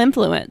political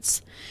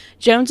influence.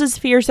 Jones's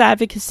fierce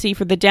advocacy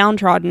for the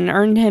downtrodden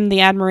earned him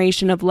the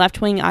admiration of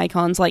left-wing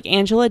icons like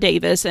Angela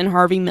Davis and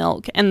Harvey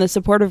Milk, and the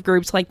support of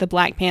groups like the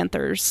Black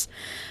Panthers.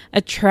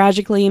 A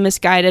tragically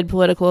misguided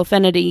political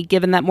affinity,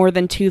 given that more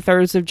than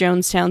 2/3 of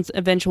Jonestown's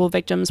eventual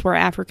victims were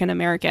African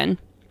American.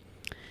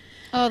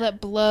 Oh,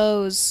 that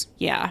blows.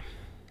 Yeah.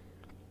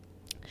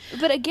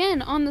 But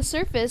again, on the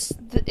surface,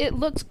 it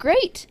looks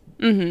great.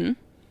 Mm-hmm.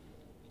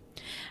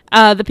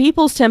 The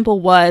People's Temple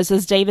was,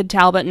 as David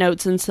Talbot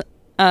notes in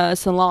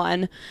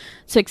Salon,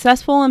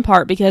 successful in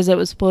part because it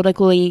was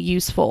politically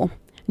useful.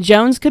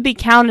 Jones could be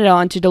counted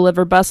on to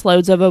deliver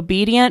busloads of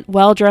obedient,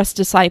 well-dressed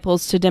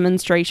disciples to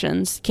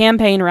demonstrations,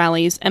 campaign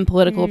rallies, and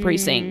political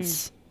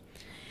precincts.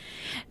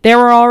 There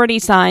were already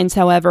signs,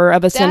 however,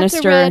 of a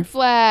sinister... That's a red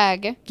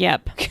flag.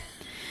 Yep.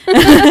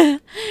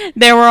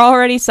 There were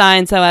already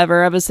signs,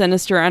 however, of a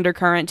sinister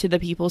undercurrent to the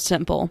People's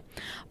Temple.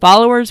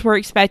 Followers were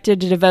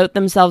expected to devote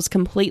themselves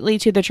completely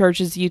to the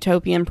church's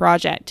utopian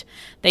project.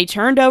 They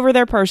turned over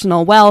their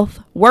personal wealth,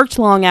 worked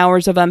long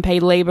hours of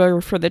unpaid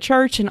labor for the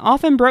church, and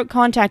often broke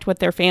contact with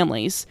their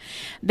families.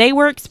 They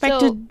were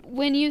expected... So,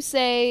 when you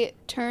say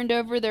turned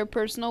over their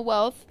personal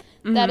wealth,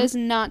 that is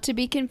not to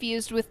be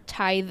confused with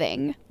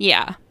tithing.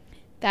 Yeah.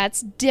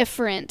 That's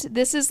different.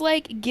 This is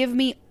like, give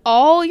me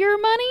all your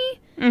money.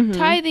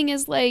 Tithing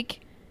is like...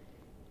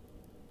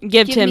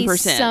 Give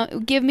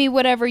 10%. Give me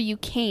whatever you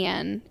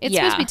can. It's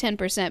supposed to be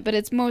 10%, but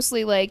it's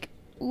mostly like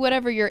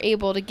whatever you're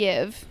able to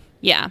give.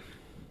 Yeah.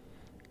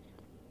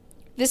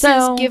 This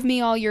is give me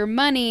all your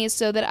money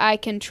so that I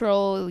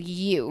control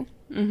you.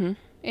 And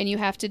you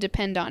have to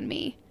depend on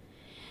me.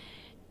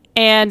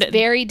 And it's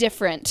very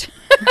different.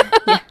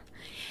 Yeah.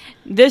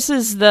 This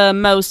is the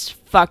most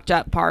fucked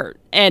up part,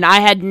 and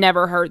I had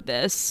never heard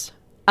this.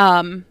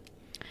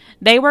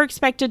 They were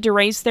expected to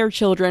raise their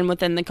children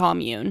within the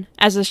commune.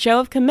 As a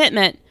show of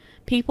commitment,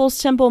 People's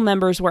Temple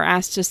members were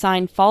asked to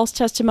sign false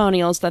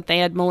testimonials that they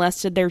had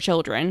molested their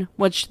children,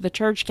 which the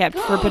church kept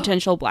for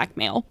potential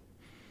blackmail.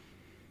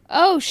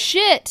 Oh,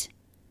 shit!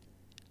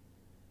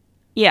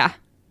 Yeah.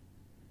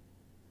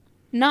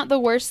 Not the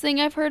worst thing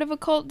I've heard of a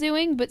cult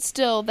doing, but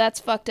still, that's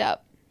fucked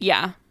up.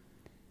 Yeah.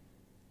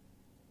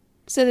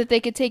 So that they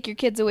could take your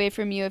kids away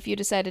from you if you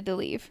decided to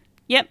leave.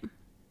 Yep.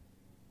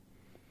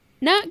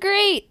 Not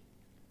great!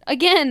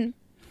 Again,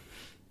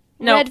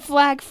 red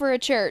flag for a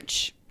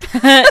church.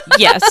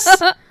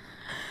 Yes.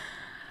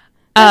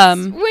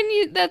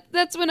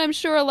 That's when I'm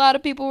sure a lot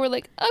of people were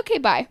like, okay,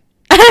 bye.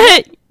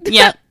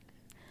 Yep.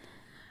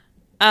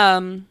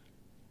 All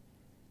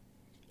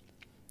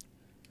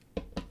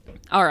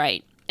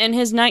right. In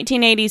his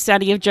 1980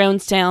 study of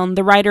Jonestown,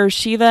 the writer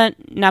Shiva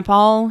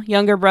Naipaul,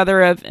 younger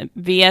brother of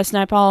V.S.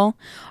 Naipaul,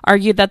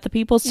 argued that the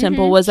People's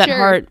Temple was at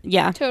heart...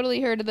 Yeah.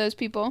 Totally heard of those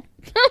people.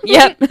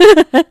 Yep.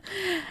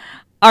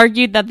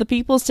 Argued that the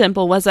People's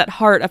Temple was at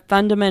heart a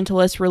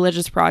fundamentalist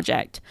religious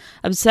project,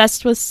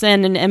 obsessed with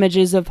sin and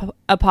images of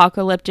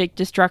apocalyptic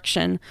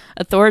destruction,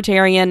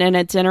 authoritarian in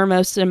its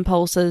innermost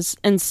impulses,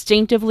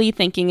 instinctively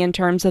thinking in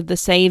terms of the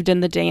saved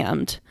and the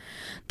damned.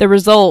 The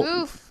result...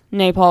 Oof.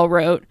 Naipaul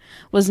wrote,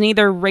 was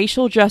neither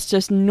racial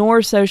justice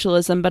nor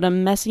socialism, but a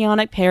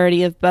messianic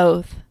parody of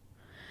both.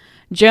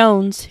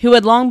 Jones, who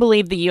had long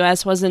believed the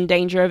U.S. was in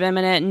danger of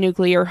imminent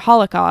nuclear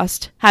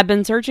holocaust, had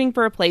been searching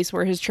for a place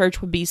where his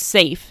church would be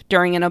safe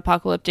during an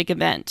apocalyptic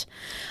event.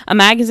 A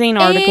magazine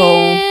article...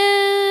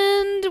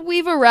 And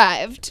we've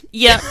arrived.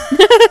 Yep.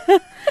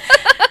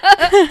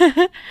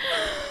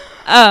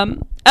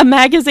 A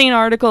magazine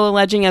article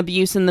alleging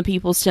abuse in the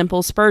People's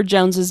Temple spurred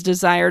Jones's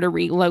desire to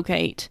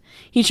relocate.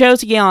 He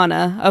chose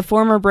Guyana, a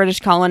former British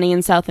colony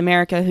in South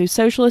America whose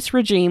socialist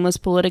regime was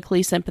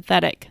politically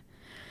sympathetic.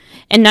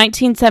 In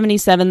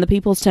 1977, the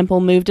People's Temple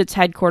moved its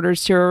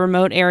headquarters to a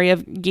remote area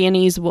of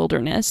Guyanese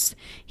wilderness.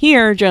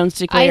 Here, Jones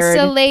declared...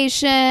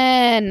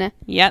 Isolation!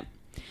 Yep.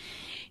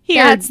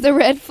 Here, that's the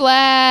red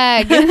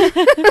flag!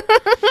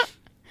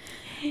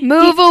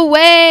 Move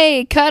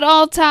away! Cut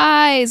all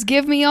ties!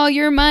 Give me all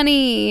your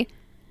money!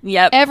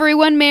 Yep.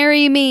 Everyone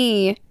marry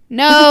me!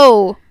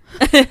 No!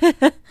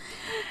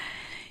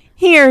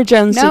 Here,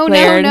 Jones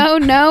declared...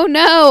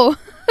 No!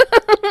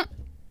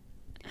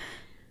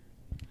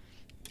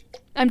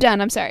 I'm done.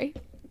 I'm sorry.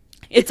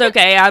 It's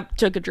okay. I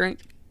took a drink.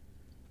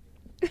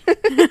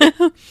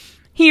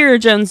 Here,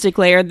 Jones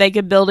declared, they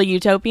could build a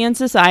utopian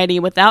society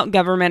without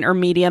government or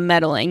media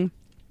meddling.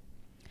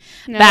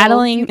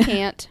 No, you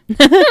can't.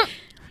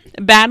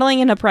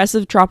 Battling an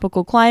oppressive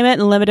tropical climate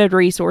and limited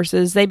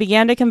resources, they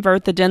began to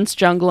convert the dense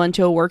jungle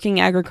into a working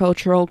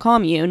agricultural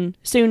commune,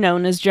 soon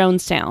known as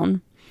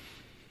Jonestown.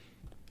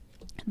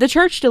 The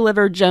church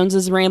delivered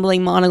Jones's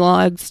rambling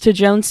monologues to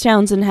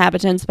Jonestown's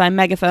inhabitants by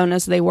megaphone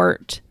as they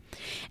worked.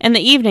 In the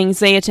evenings,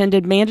 they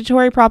attended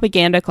mandatory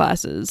propaganda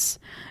classes.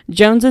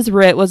 Jones's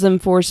writ was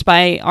enforced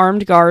by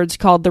armed guards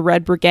called the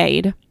Red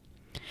Brigade.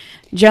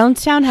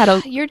 Jonestown had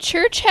a... Your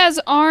church has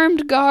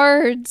armed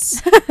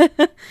guards.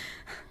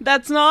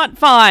 That's not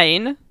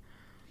fine.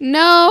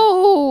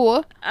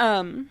 No.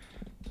 And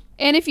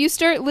if you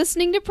start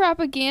listening to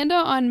propaganda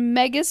on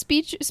mega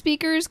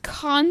speakers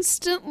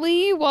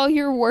constantly while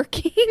you're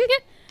working,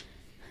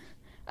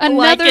 another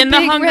like in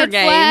big the Hunger red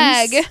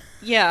Games. flag.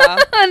 Yeah.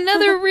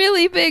 Another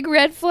really big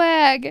red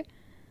flag.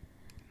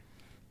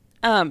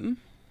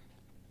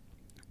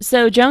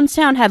 So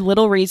Jonestown had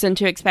little reason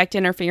to expect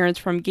interference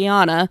from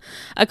Guyana,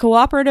 a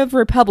cooperative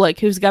republic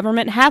whose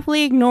government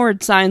happily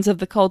ignored signs of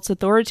the cult's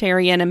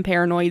authoritarian and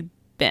paranoid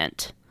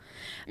bent.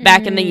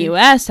 Back in the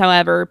U.S.,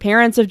 however,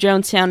 parents of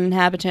Jonestown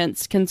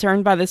inhabitants,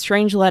 concerned by the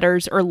strange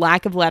letters or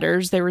lack of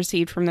letters they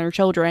received from their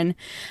children,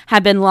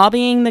 had been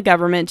lobbying the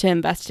government to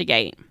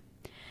investigate.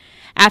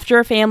 After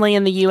a family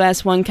in the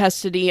U.S. won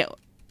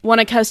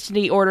a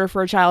custody order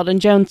for a child in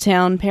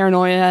Jonestown,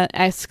 paranoia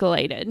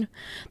escalated.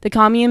 The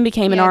commune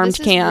became an armed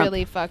camp. This is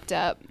really fucked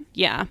up.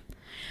 Yeah.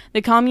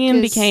 The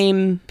commune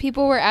became...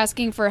 People were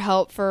asking for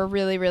help for a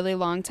really, really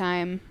long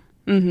time.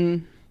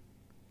 Mm-hmm.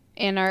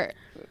 And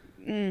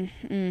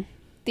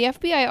the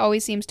FBI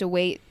always seems to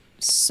wait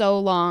so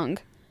long.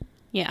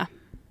 Yeah.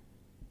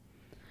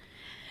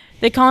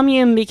 The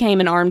commune became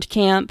an armed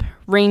camp,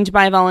 ringed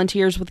by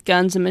volunteers with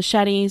guns and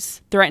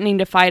machetes, threatening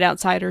to fight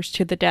outsiders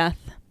to the death.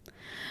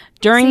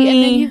 And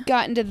then you've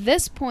gotten to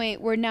this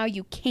point where now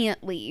you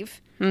can't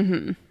leave.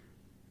 Mm-hmm.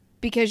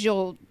 Because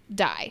you'll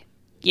die.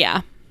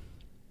 Yeah.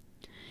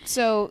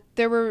 So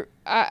there were,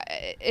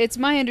 it's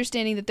my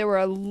understanding that there were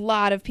a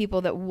lot of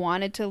people that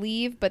wanted to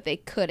leave, but they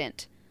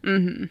couldn't.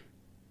 Mm-hmm.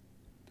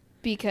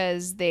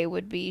 Because they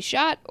would be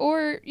shot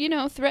or,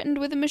 threatened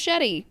with a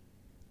machete.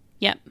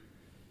 Yep.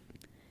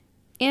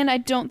 And I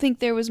don't think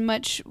there was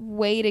much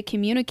way to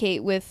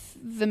communicate with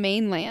the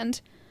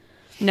mainland.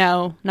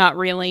 No, not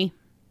really.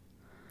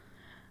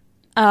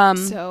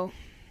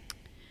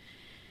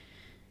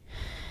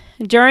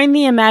 During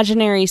the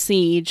imaginary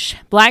siege,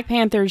 Black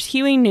Panthers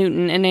Huey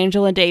Newton and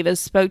Angela Davis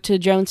spoke to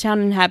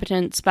Jonestown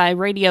inhabitants by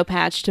radio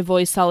patch to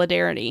voice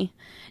solidarity.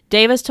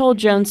 Davis told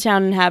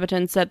Jonestown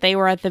inhabitants that they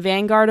were at the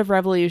vanguard of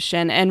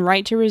revolution and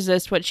right to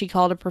resist what she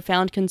called a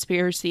profound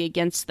conspiracy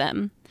against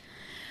them.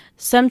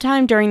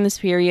 Sometime during this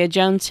period,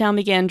 Jonestown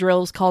began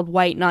drills called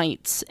White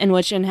Nights, in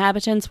which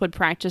inhabitants would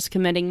practice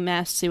committing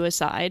mass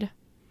suicide.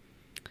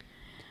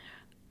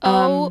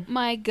 Oh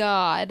my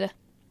God.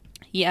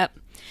 Yep.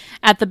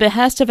 At the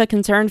behest of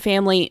concerned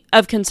family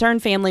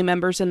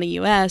members in the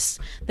U.S.,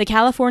 the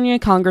California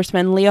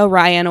Congressman Leo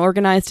Ryan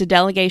organized a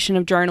delegation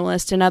of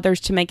journalists and others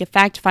to make a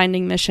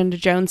fact-finding mission to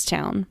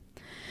Jonestown.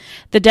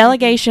 The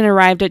delegation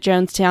arrived at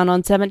Jonestown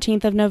on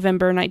 17th of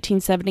November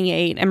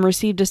 1978 and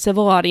received a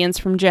civil audience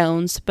from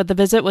Jones, but the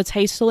visit was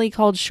hastily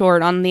called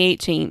short on the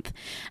 18th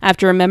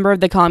after a member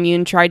of the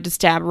commune tried to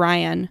stab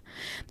Ryan.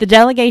 The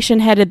delegation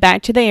headed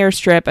back to the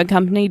airstrip,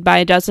 accompanied by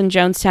a dozen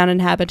Jonestown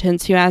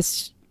inhabitants who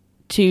asked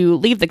to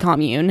leave the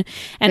commune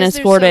and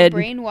escorted.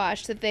 They're so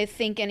brainwashed that they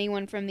think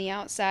anyone from the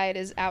outside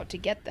is out to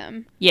get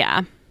them.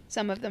 Yeah.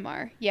 Some of them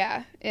are.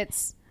 Yeah.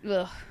 It's,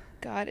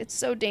 God, it's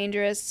so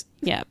dangerous.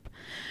 Yep.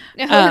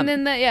 And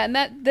then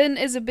that then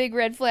is a big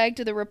red flag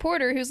to the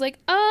reporter who's like,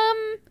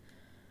 I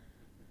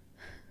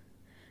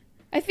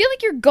feel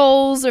like your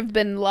goals have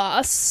been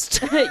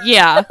lost.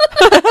 Yeah.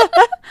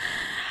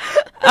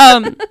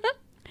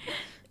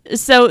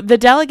 So the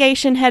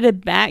delegation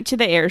headed back to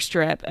the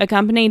airstrip,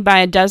 accompanied by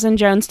a dozen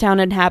Jonestown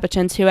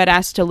inhabitants who had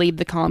asked to leave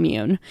the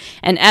commune,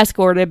 and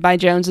escorted by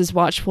Jones's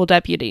watchful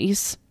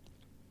deputies.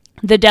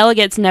 The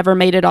delegates never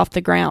made it off the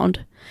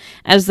ground.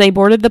 As they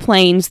boarded the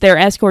planes, their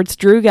escorts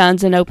drew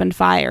guns and opened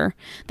fire.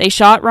 They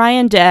shot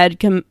Ryan dead,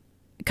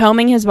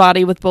 combing his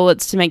body with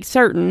bullets to make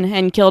certain,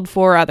 and killed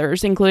 4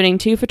 others, including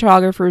 2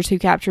 photographers who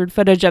captured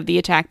footage of the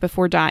attack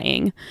before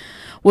dying.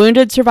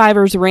 Wounded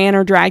survivors ran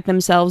or dragged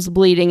themselves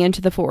bleeding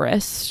into the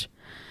forest.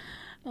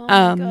 Oh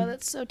my God,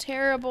 that's so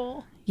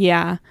terrible.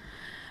 Yeah.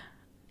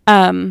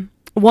 One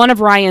of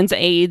Ryan's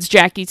aides,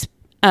 Jackie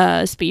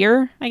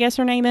Spear, I guess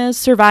her name is,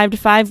 survived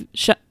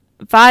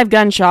 5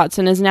 gunshots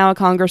and is now a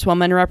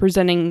congresswoman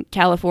representing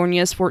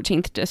California's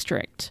 14th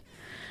district.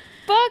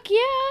 Fuck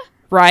yeah.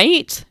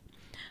 Right?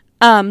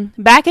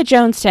 Back at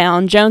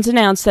Jonestown, Jones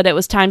announced that it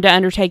was time to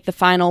undertake the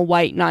final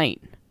White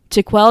Night.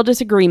 To quell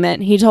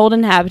disagreement, he told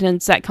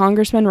inhabitants that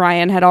Congressman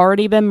Ryan had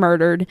already been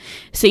murdered,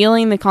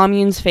 sealing the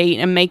commune's fate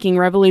and making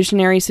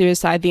revolutionary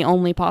suicide the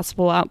only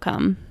possible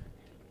outcome.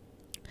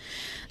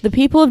 The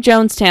people of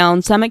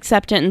Jonestown, some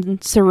acceptant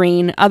and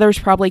serene, others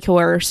probably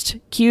coerced,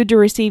 queued to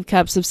receive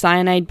cups of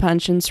cyanide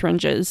punch and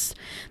syringes.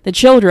 The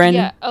children...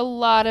 Yeah, a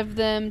lot of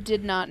them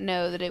did not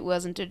know that it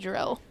wasn't a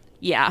drill.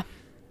 Yeah.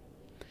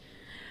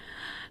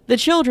 The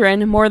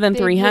children, more than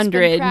 300... They've just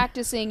been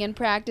practicing and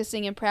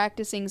practicing and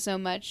practicing so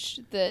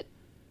much that...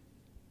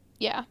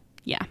 Yeah.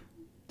 Yeah.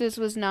 This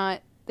was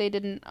not... They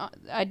didn't...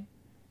 I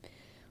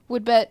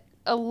would bet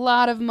a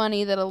lot of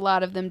money that a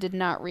lot of them did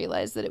not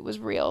realize that it was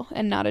real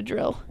and not a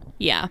drill.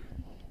 Yeah.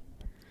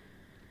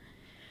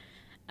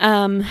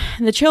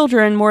 The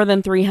children, more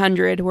than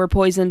 300, were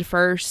poisoned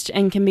first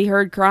and can be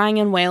heard crying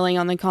and wailing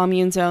on the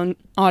commune's own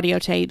audio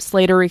tapes,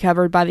 later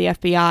recovered by the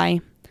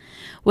FBI.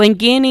 When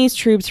Guyanese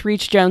troops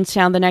reached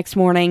Jonestown the next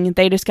morning,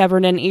 they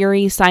discovered an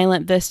eerie,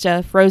 silent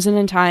vista, frozen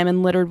in time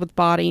and littered with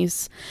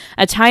bodies.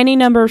 A tiny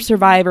number of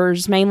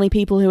survivors, mainly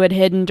people who had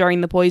hidden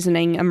during the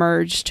poisoning,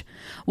 emerged.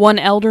 One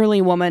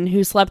elderly woman,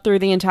 who slept through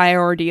the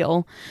entire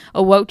ordeal,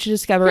 awoke to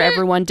discover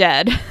everyone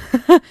dead.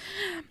 I'm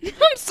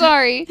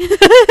sorry.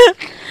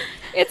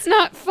 It's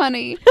not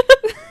funny.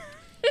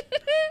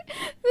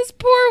 This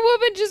poor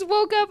woman just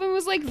woke up and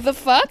was like, the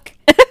fuck?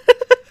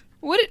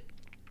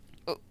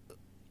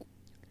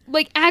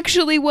 Like,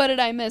 actually, what did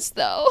I miss,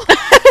 though?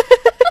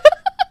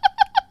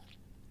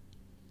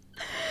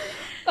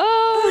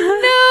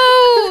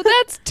 Oh, no!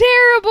 That's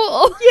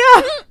terrible!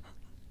 Yeah!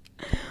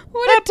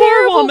 What a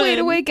terrible way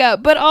to wake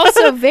up, but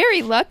also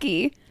very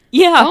lucky.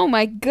 Yeah. Oh,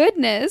 my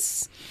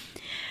goodness.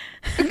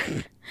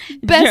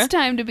 Best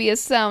time to be a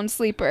sound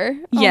sleeper.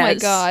 Oh, yes. my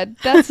God.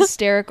 That's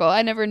hysterical.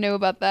 I never knew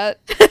about that.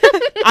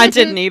 I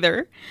didn't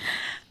either.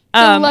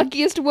 The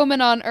luckiest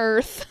woman on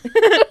earth.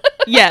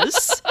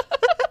 Yes.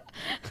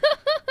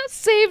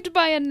 Saved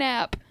by a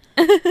nap.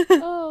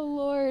 Oh,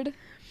 Lord.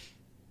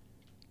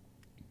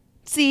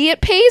 See,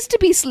 it pays to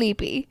be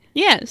sleepy.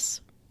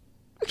 Yes.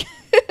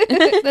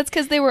 That's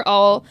because they were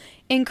all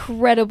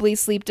incredibly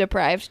sleep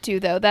deprived too,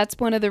 though. That's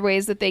one of the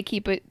ways that they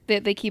keep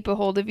a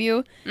hold of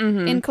you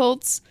in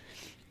cults.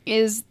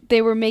 Is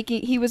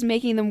he was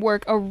making them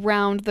work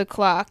around the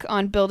clock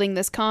on building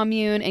this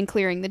commune and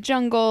clearing the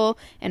jungle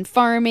and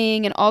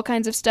farming and all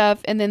kinds of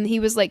stuff, and then he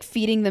was like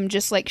feeding them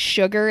just like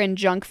sugar and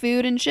junk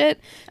food and shit.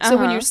 So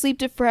when you're sleep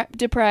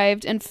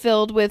deprived and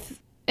filled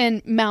with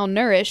and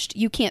malnourished,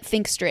 you can't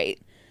think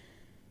straight.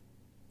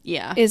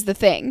 Yeah. Is the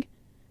thing.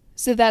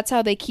 So that's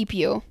how they keep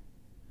you.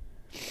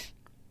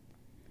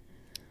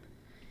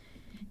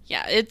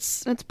 Yeah,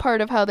 that's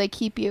part of how they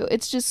keep you.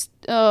 It's just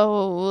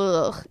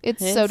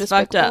it's so despicable.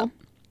 Fucked up.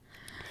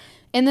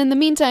 And in the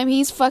meantime,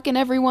 he's fucking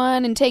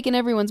everyone and taking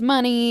everyone's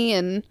money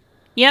and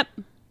yep.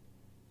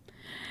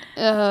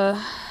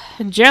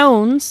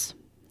 Jones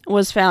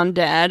was found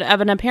dead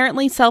of an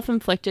apparently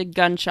self-inflicted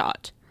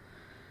gunshot.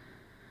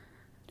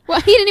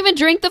 Well, he didn't even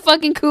drink the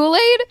fucking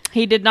Kool-Aid?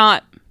 He did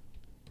not.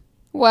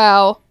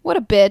 Wow, what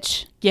a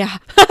bitch. Yeah.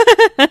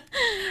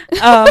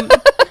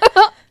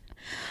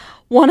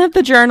 One of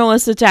the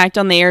journalists attacked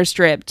on the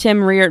airstrip, Tim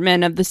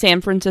Reartman of the San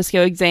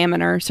Francisco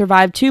Examiner,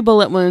 survived 2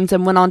 bullet wounds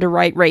and went on to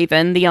write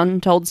Raven, the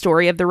untold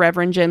story of the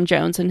Reverend Jim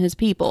Jones and his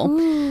people.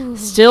 Ooh.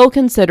 Still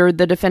considered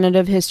the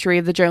definitive history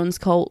of the Jones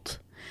cult.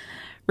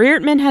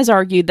 Reartman has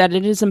argued that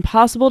it is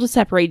impossible to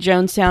separate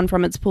Jonestown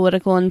from its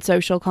political and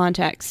social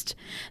context.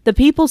 The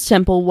People's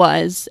Temple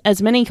was,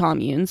 as many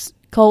communes,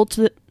 cult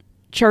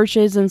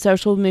churches and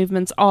social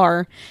movements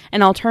are,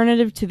 an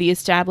alternative to the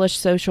established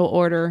social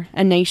order,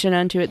 a nation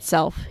unto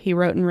itself, he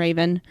wrote in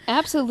Raven.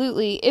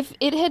 Absolutely. If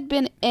it had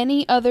been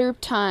any other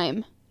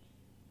time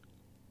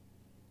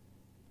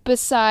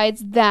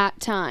besides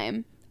that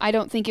time, I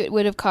don't think it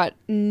would have caught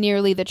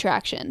nearly the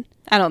traction.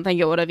 I don't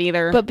think it would have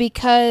either. But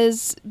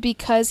because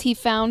he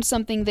found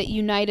something that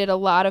united a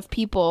lot of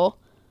people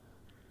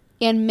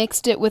and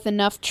mixed it with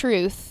enough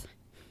truth,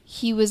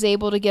 he was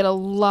able to get a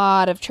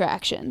lot of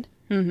traction.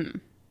 Mm-hmm.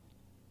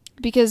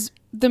 Because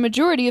the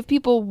majority of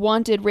people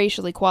wanted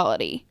racial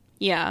equality.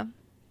 Yeah.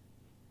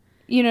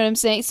 You know what I'm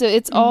saying? So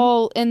it's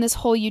all in this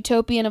whole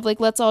utopian of like,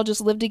 let's all just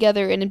live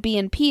together and be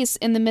in peace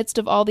in the midst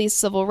of all these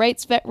civil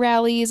rights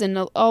rallies and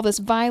all this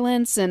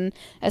violence and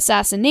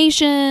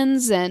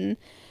assassinations and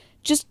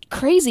just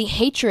crazy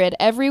hatred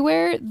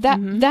everywhere.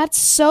 That's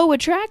so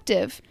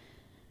attractive.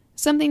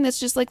 Something that's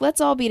just like, let's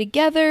all be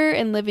together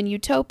and live in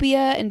utopia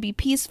and be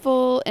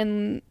peaceful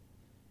and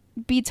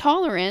be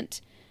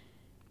tolerant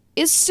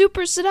is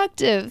super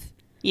seductive.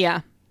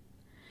 Yeah.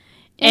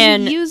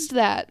 And he used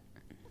that.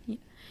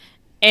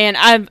 And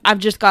I've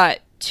just got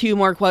 2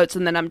 more quotes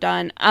and then I'm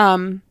done.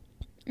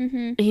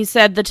 He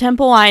said, "The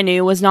temple I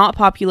knew was not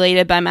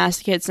populated by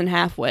masochists and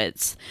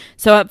half-wits.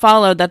 So it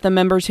followed that the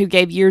members who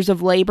gave years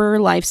of labor,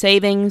 life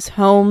savings,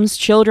 homes,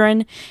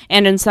 children,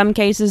 and in some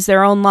cases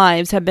their own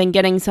lives have been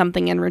getting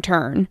something in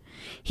return."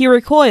 He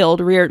recoiled,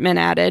 Reartman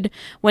added,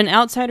 when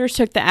outsiders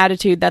took the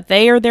attitude that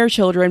they or their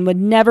children would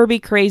never be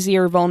crazy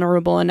or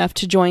vulnerable enough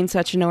to join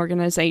such an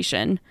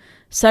organization.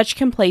 Such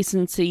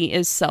complacency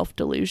is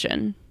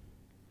self-delusion.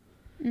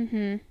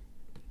 Mm-hmm.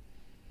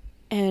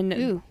 And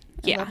ooh,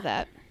 I love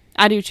that.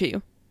 I do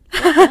too.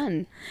 Well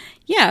done.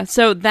 Yeah,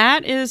 so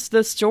that is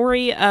the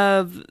story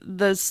of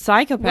the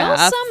psychopath.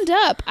 Well summed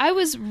up. I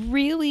was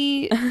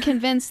really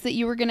convinced that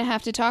you were going to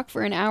have to talk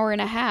for an hour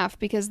and a half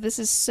because this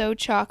is so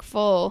chock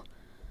full.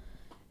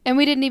 And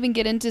we didn't even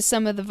get into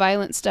some of the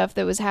violent stuff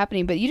that was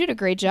happening, but you did a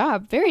great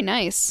job. Very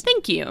nice.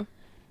 Thank you.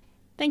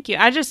 Thank you.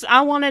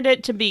 I wanted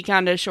it to be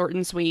kind of short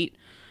and sweet.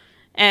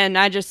 And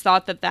I just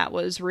thought that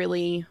was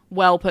really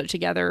well put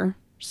together.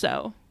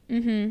 So.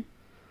 Mm-hmm.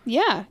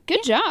 Yeah.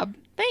 Good job.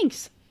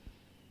 Thanks.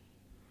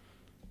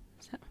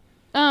 So.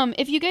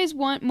 If you guys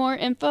want more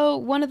info,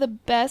 one of the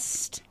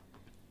best,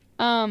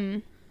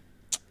 I'm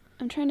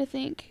trying to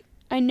think.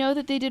 I know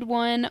that they did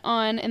one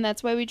on And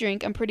That's Why We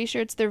Drink. I'm pretty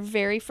sure it's their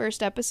very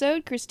first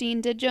episode. Christine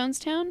did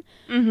Jonestown.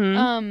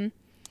 Mm-hmm.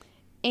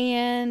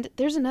 And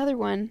there's another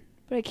one,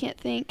 but I can't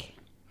think.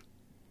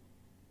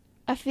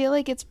 I feel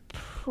like it's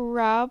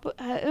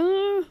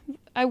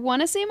I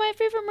want to say My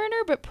Favorite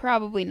Murder, but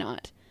probably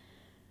not.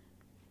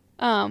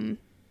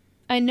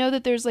 I know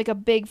that there's like a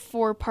big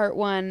 4-part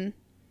one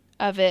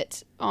of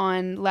it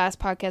on Last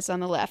Podcast on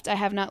the Left. I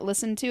have not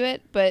listened to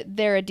it, but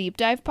they're a deep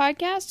dive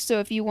podcast. So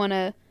if you want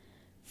a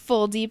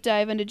full deep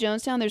dive into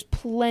Jonestown, there's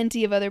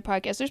plenty of other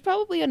podcasts. There's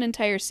probably an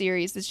entire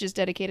series that's just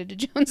dedicated to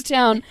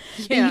Jonestown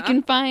that you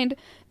can find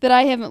that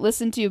I haven't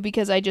listened to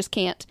because I just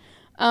can't.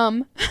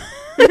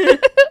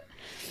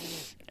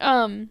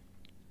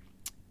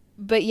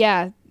 But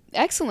yeah,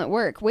 excellent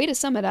work. Way to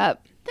sum it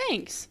up.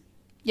 Thanks.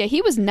 Yeah,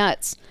 he was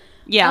nuts.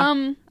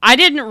 Yeah. I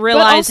didn't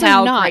realize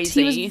how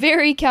crazy. He was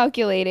very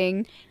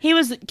calculating. He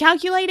was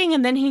calculating,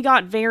 and then he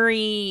got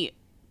very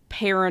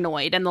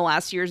paranoid in the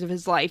last years of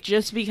his life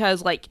just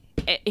because, like,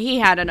 he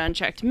had an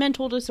unchecked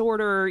mental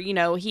disorder. You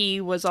know, he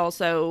was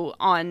also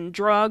on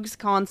drugs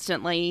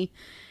constantly.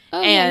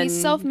 Oh, yeah, he's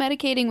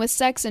self-medicating with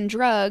sex and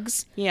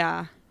drugs.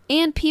 Yeah.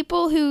 And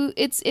people who,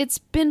 it's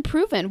been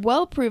proven,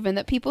 well proven,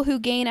 that people who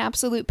gain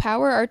absolute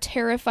power are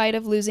terrified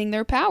of losing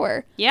their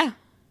power. Yeah.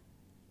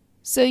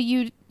 So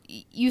you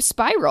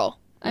spiral.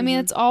 I mean,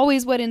 it's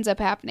always what ends up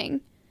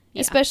happening.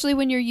 Yeah. Especially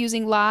when you're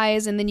using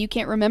lies and then you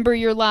can't remember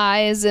your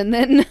lies and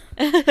then...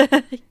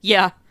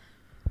 yeah.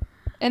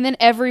 And then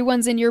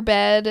everyone's in your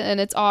bed and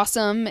it's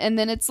awesome. And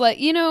then it's like,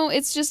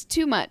 it's just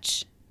too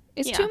much.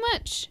 It's too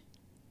much.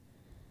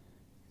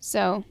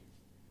 So,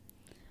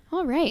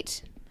 all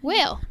right.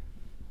 Well.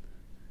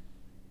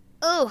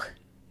 Oh.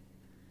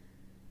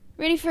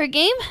 Ready for a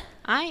game?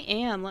 I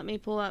am. Let me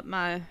pull up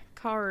my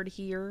card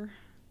here.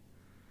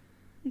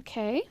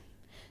 Okay.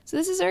 So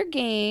this is our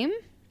game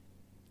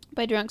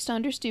by Drunk,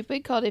 Stoned, or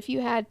Stupid called If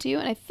You Had To.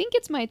 And I think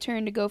it's my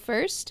turn to go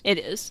first. It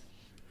is.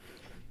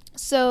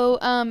 So,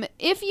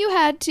 if you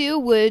had to,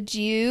 would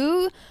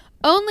you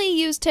only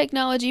use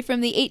technology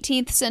from the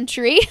 18th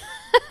century?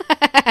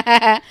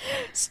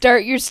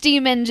 Start your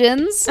steam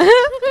engines.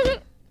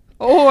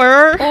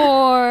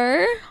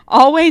 Or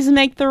always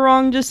make the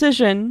wrong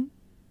decision.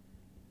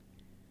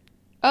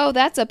 Oh,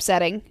 that's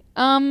upsetting.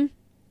 I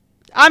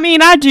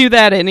mean, I do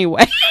that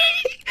anyway.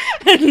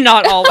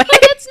 Not always.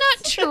 That's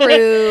not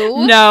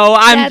true. No,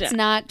 that's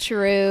not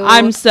true.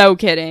 I'm so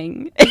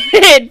kidding.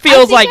 It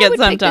feels like it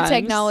sometimes. Pick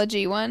the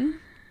technology one.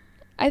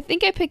 I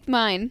think I picked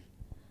mine.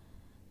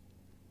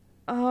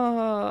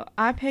 Oh,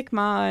 I pick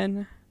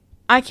mine.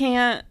 I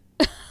can't.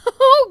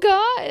 Oh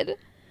God.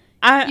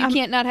 You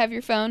can't not have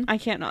your phone. I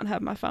can't not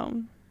have my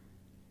phone.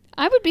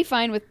 I would be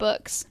fine with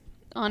books,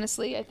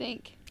 honestly, I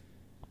think.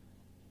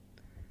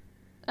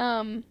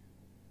 Because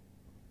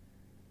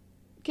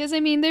I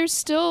mean, there's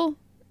still,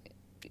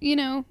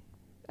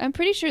 I'm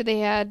pretty sure they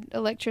had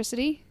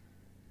electricity.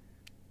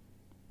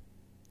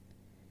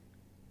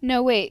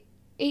 No, wait,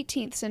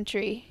 18th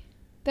century.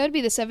 That would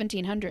be the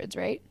 1700s,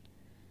 right?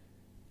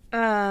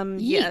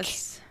 Yeek.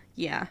 Yes.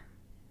 Yeah.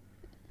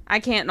 I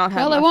can't not have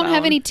my phone. Well, I won't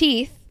have any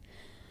teeth.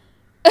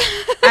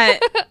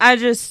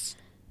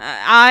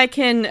 I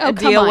can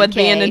deal with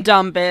being a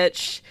dumb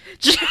bitch.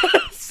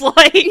 Just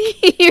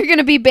like... You're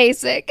gonna be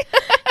basic.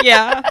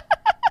 Yeah.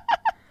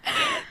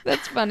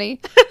 That's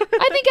funny.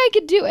 I think I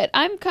could do it.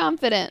 I'm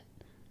confident.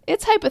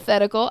 It's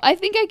hypothetical. I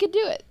think I could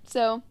do it.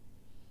 So,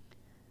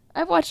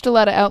 I've watched a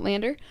lot of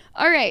Outlander.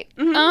 All right.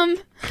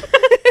 Mm-hmm.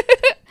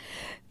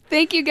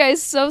 Thank you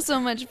guys so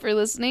much for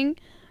listening.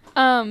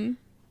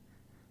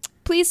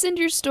 Please send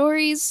your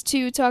stories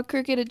to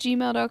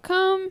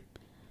talkcrooked@gmail.com.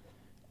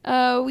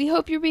 We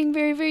hope you're being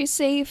very, very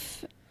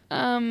safe.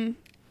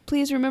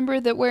 Please remember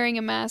that wearing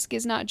a mask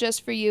is not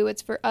just for you,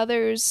 it's for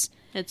others.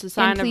 It's a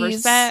sign of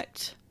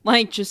respect.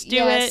 Like, just do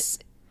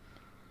it.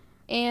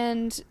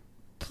 And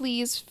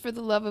please, for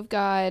the love of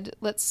God,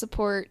 let's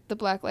support the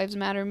Black Lives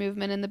Matter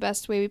movement in the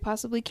best way we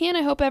possibly can.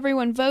 I hope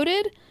everyone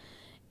voted.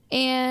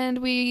 And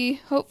we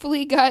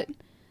hopefully got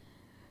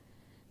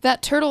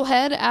that turtle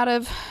head out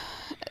of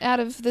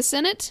the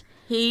Senate.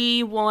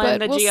 He won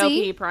the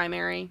GOP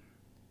primary.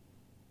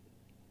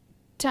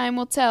 Time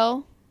will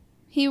tell.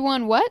 He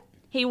won what?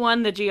 He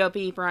won the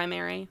GOP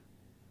primary.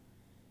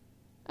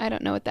 I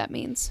don't know what that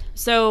means.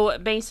 So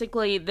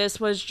basically,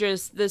 this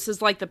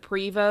is like the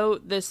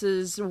pre-vote. This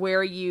is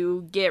where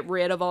you get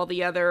rid of all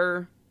the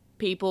other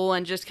people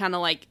and just kind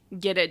of like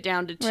get it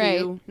down to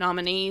two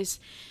nominees.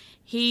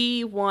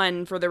 He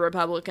won for the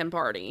Republican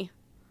Party.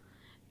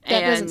 That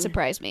doesn't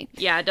surprise me.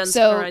 Yeah, it doesn't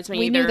surprise me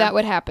either. We knew that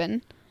would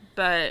happen.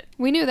 But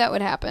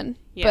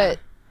But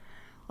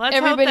let's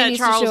everybody needs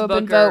Charles to show up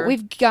and vote.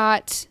 We've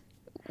got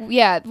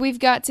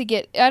to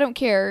get, I don't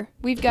care,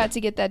 we've got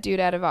to get that dude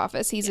out of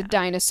office. He's a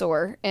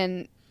dinosaur,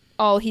 and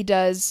all he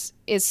does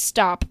is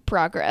stop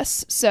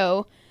progress.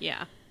 So,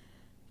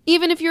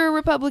 even if you're a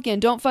Republican,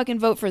 don't fucking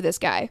vote for this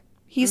guy.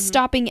 He's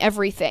stopping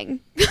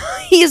everything.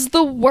 He's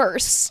the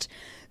worst.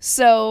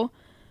 So,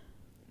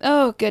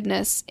 oh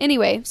goodness.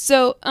 Anyway,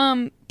 so,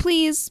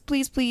 please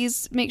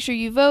make sure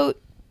you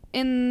vote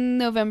in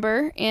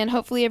November, and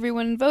hopefully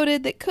everyone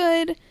voted that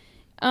could,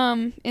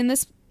 in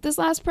this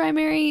last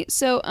primary.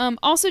 So,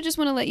 also just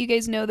want to let you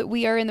guys know that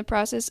we are in the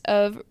process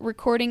of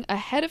recording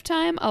ahead of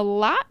time a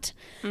lot.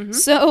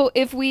 So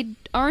if we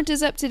aren't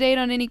as up to date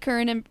on any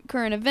current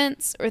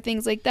events or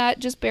things like that,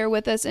 just bear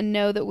with us and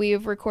know that we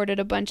have recorded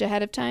a bunch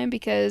ahead of time,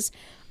 because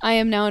I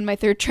am now in my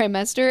 3rd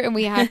trimester and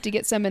we have to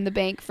get some in the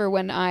bank for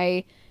when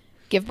I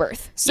give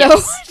birth. So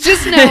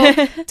just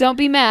know, don't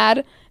be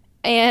mad.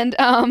 And,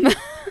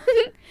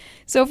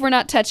 so if we're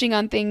not touching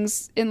on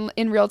things in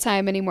real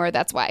time anymore,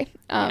 that's why.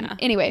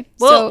 Anyway,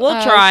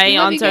 we'll try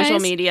on social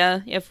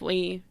media if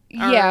we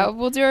are. Yeah,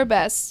 we'll do our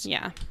best.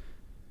 Yeah,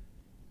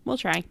 we'll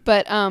try.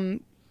 But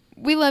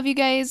we love you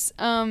guys.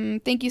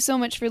 Thank you so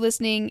much for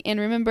listening, and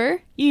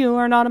remember, you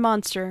are not a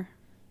monster.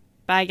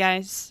 Bye,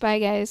 guys. Bye,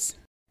 guys.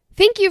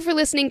 Thank you for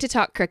listening to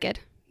Talk Crooked.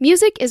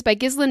 Music is by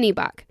Gisla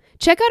Niebach.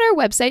 Check out our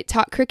website,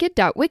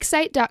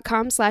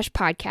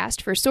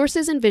 talkcrooked.wixsite.com/podcast for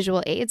sources and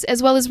visual aids,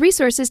 as well as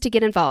resources to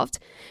get involved.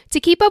 To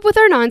keep up with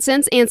our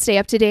nonsense and stay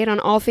up to date on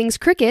all things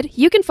crooked,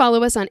 you can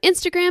follow us on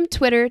Instagram,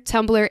 Twitter,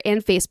 Tumblr,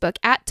 and Facebook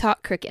at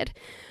Talk Crooked.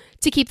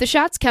 To keep the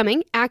shots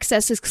coming,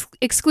 access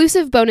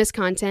exclusive bonus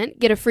content,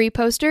 get a free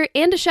poster,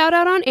 and a shout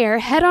out on air,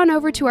 head on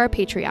over to our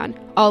Patreon.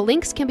 All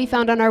links can be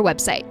found on our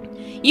website.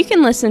 You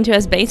can listen to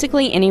us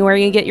basically anywhere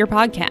you get your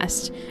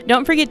podcast.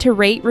 Don't forget to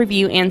rate,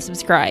 review, and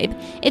subscribe.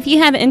 If you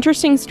have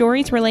interesting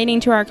stories relating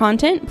to our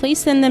content, please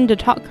send them to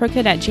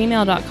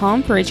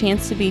talkcrooked@gmail.com for a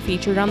chance to be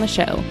featured on the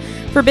show.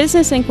 For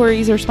business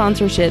inquiries or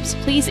sponsorships,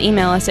 please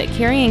email us at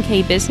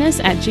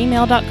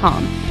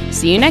carrieandkbusiness@gmail.com.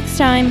 See you next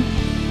time!